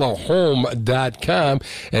 redvanillahome.com.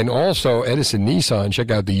 And also, Edison Nissan. Check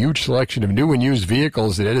out the huge selection of new and used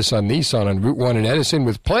vehicles at Edison Nissan on Route 1 in Edison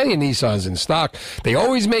with plenty of Nissans in stock. They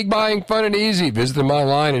always make buying fun and easy. Visit them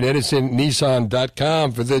online at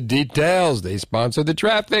edisonnissan.com for the details. They sponsor the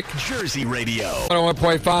traffic. Jersey Radio.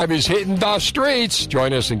 101.5 is hitting the streets.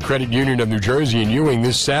 Join us in Credit Union of New Jersey in Ewing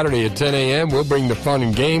this Saturday at 10 a.m. We'll bring the fun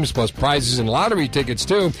and games, plus prizes and lottery tickets,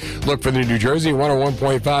 too. Look for the New Jersey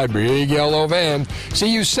 101.5 big yellow van.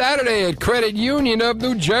 See you Saturday at Credit Union of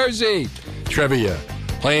New Jersey. Trevia.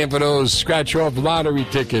 Playing for those scratch-off lottery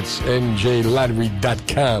tickets,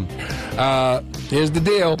 njlottery.com. Here's the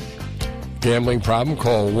deal. Gambling problem,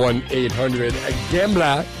 call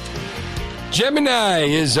 1-800-GAMBLER. Gemini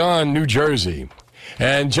is on New Jersey.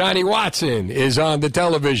 And Johnny Wattson is on the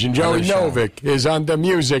television. Joey Novic is on the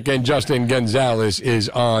music. And Justin Gonzalez is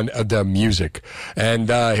on the music. And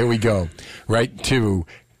here we go. Right to,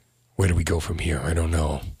 where do we go from here? I don't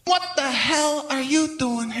know. What the hell are you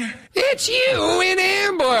doing here? It's you in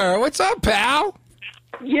Ambler. What's up, pal?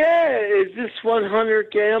 Yeah, is this 100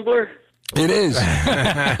 Gambler? It is.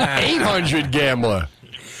 800 Gambler.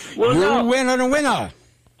 Well, You're a winner.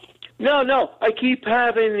 No. I keep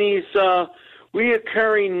having these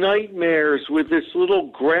reoccurring nightmares with this little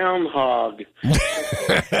groundhog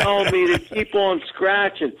telling me to keep on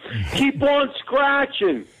scratching. Keep on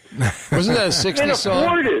scratching. Wasn't that a 60s song?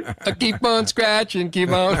 Afford it. I keep on scratching,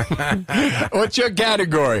 keep on. What's your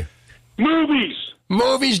category? Movies.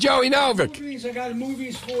 Movies, Joey Novic. Movies, I got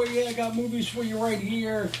movies for you. Right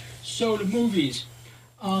here. So the movies.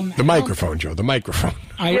 The microphone, Joe, the microphone.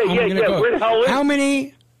 I'm gonna go.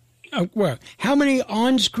 How many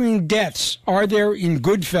on-screen deaths are there in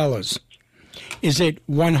Goodfellas? Is it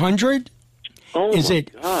 100? Is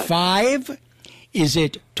it 5? Is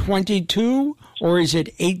it 22? Or is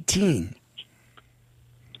it 18?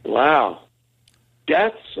 Wow.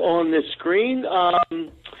 Deaths on the screen? I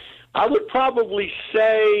would probably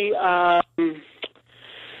say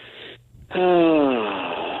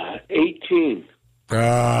 18.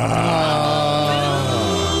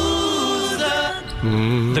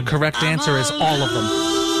 The correct answer is all of them.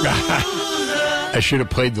 I should have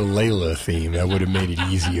played the Layla theme. That would have made it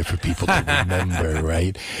easier for people to remember,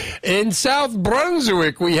 right? In South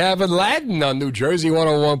Brunswick, we have Aladdin on New Jersey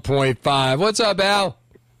 101.5. What's up, Al?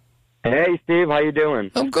 Hey, Steve. How you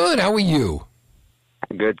doing? I'm good. How are you?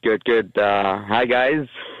 Good. Hi, guys.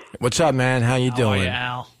 What's up, man? How you doing?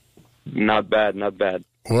 Al? Not bad.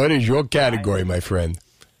 What is your category, my friend?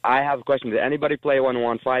 I have a question. Did anybody play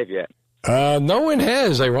 115 yet? No one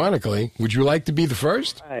has, ironically. Would you like to be the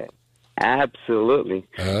first? Absolutely.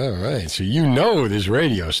 All right. So you know this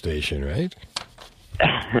radio station, right?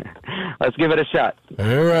 Let's give it a shot.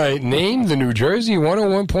 All right. Name the New Jersey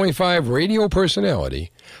 101.5 radio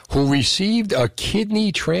personality who received a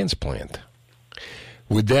kidney transplant.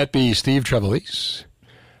 Would that be Steve Trevelise,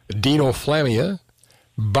 Dino Flammia,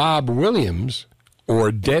 Bob Williams,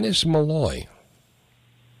 or Dennis Malloy?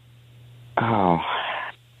 Oh.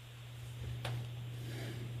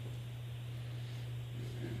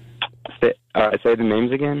 Say the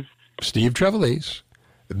names again. Steve Trevelise,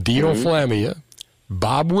 Dino Flammia,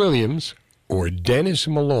 Bob Williams, or Dennis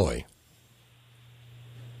Malloy?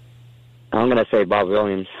 I'm going to say Bob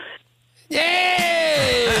Williams.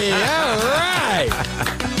 Yay! All right.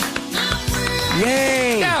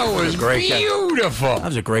 Yay! That was beautiful. That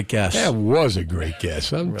was a great guess. That was a great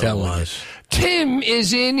guess. I'm telling you. Was. Tim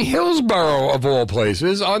is in Hillsborough, of all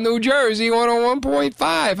places, on New Jersey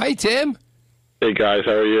 101.5. Hi, Tim. Hey, guys.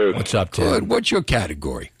 How are you? What's up, Tim? Good. What's your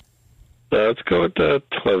category? Let's go with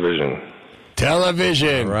television.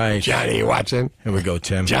 Television. All right. Johnny Wattson. Here we go,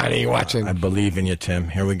 Tim. Johnny Wattson. I believe in you, Tim.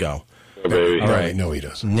 Here we go. Oh, baby. All right. No, he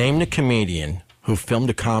doesn't. Name the comedian who filmed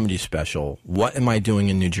a comedy special, What Am I Doing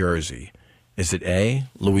in New Jersey? Is it A,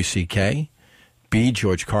 Louis C.K., B,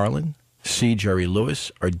 George Carlin, C, Jerry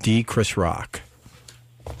Lewis, or D, Chris Rock?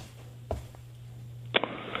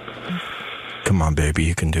 Come on, baby.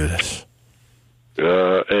 You can do this.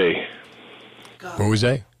 A. What was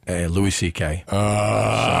A? A, Louis C.K.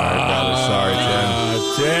 Sorry, brother. Sorry,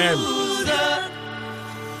 Tim.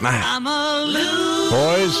 I'm a loser.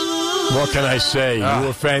 Boys, what can I say? You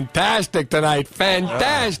were fantastic tonight.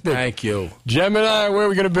 Fantastic. Thank you. Gemini, where are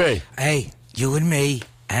we going to be? Hey, you and me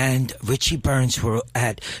and Richie Burns were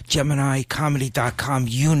at GeminiComedy.com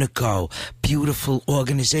Unico. Beautiful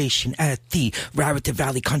organization at the Raritan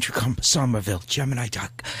Valley Country Club, Somerville.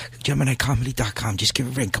 GeminiComedy.com. Just give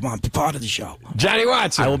a ring. Come on, be part of the show. Johnny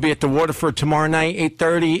Wattson. I will be at the Waterford tomorrow night,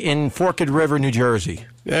 8:30 in Forked River, New Jersey.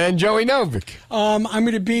 And Joey Novic. I'm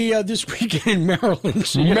going to be this weekend in Maryland.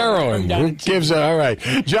 So Maryland. Who gives it? All right.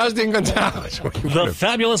 Justin Gonzalez. The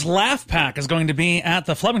fabulous Laugh Pack is going to be at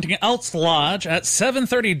the Flemington Elks Lodge at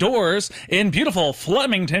 7:30 doors in beautiful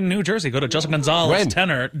Flemington, New Jersey. Go to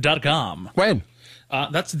JustinGonzalezTenor.com. When?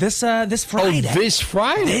 That's this Friday. Oh, this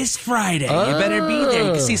Friday? This Friday. You better be there.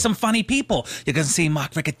 You can see some funny people. You're going to see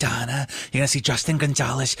Mark Riccadonna. You're going to see Justin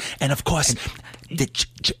Gonzalez. And, of course, the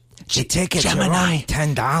tickets Gemini. are only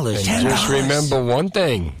 $10. $10. Just remember one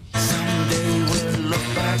thing. Someday we'll look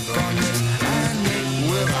back on this and it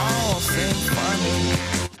will all seem funny.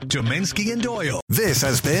 Dominski and Doyle. This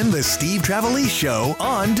has been the Steve Trevelise Show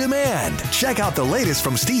on demand. Check out the latest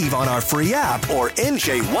from Steve on our free app or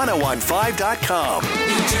NJ1015.com.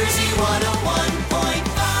 New Jersey 101.5.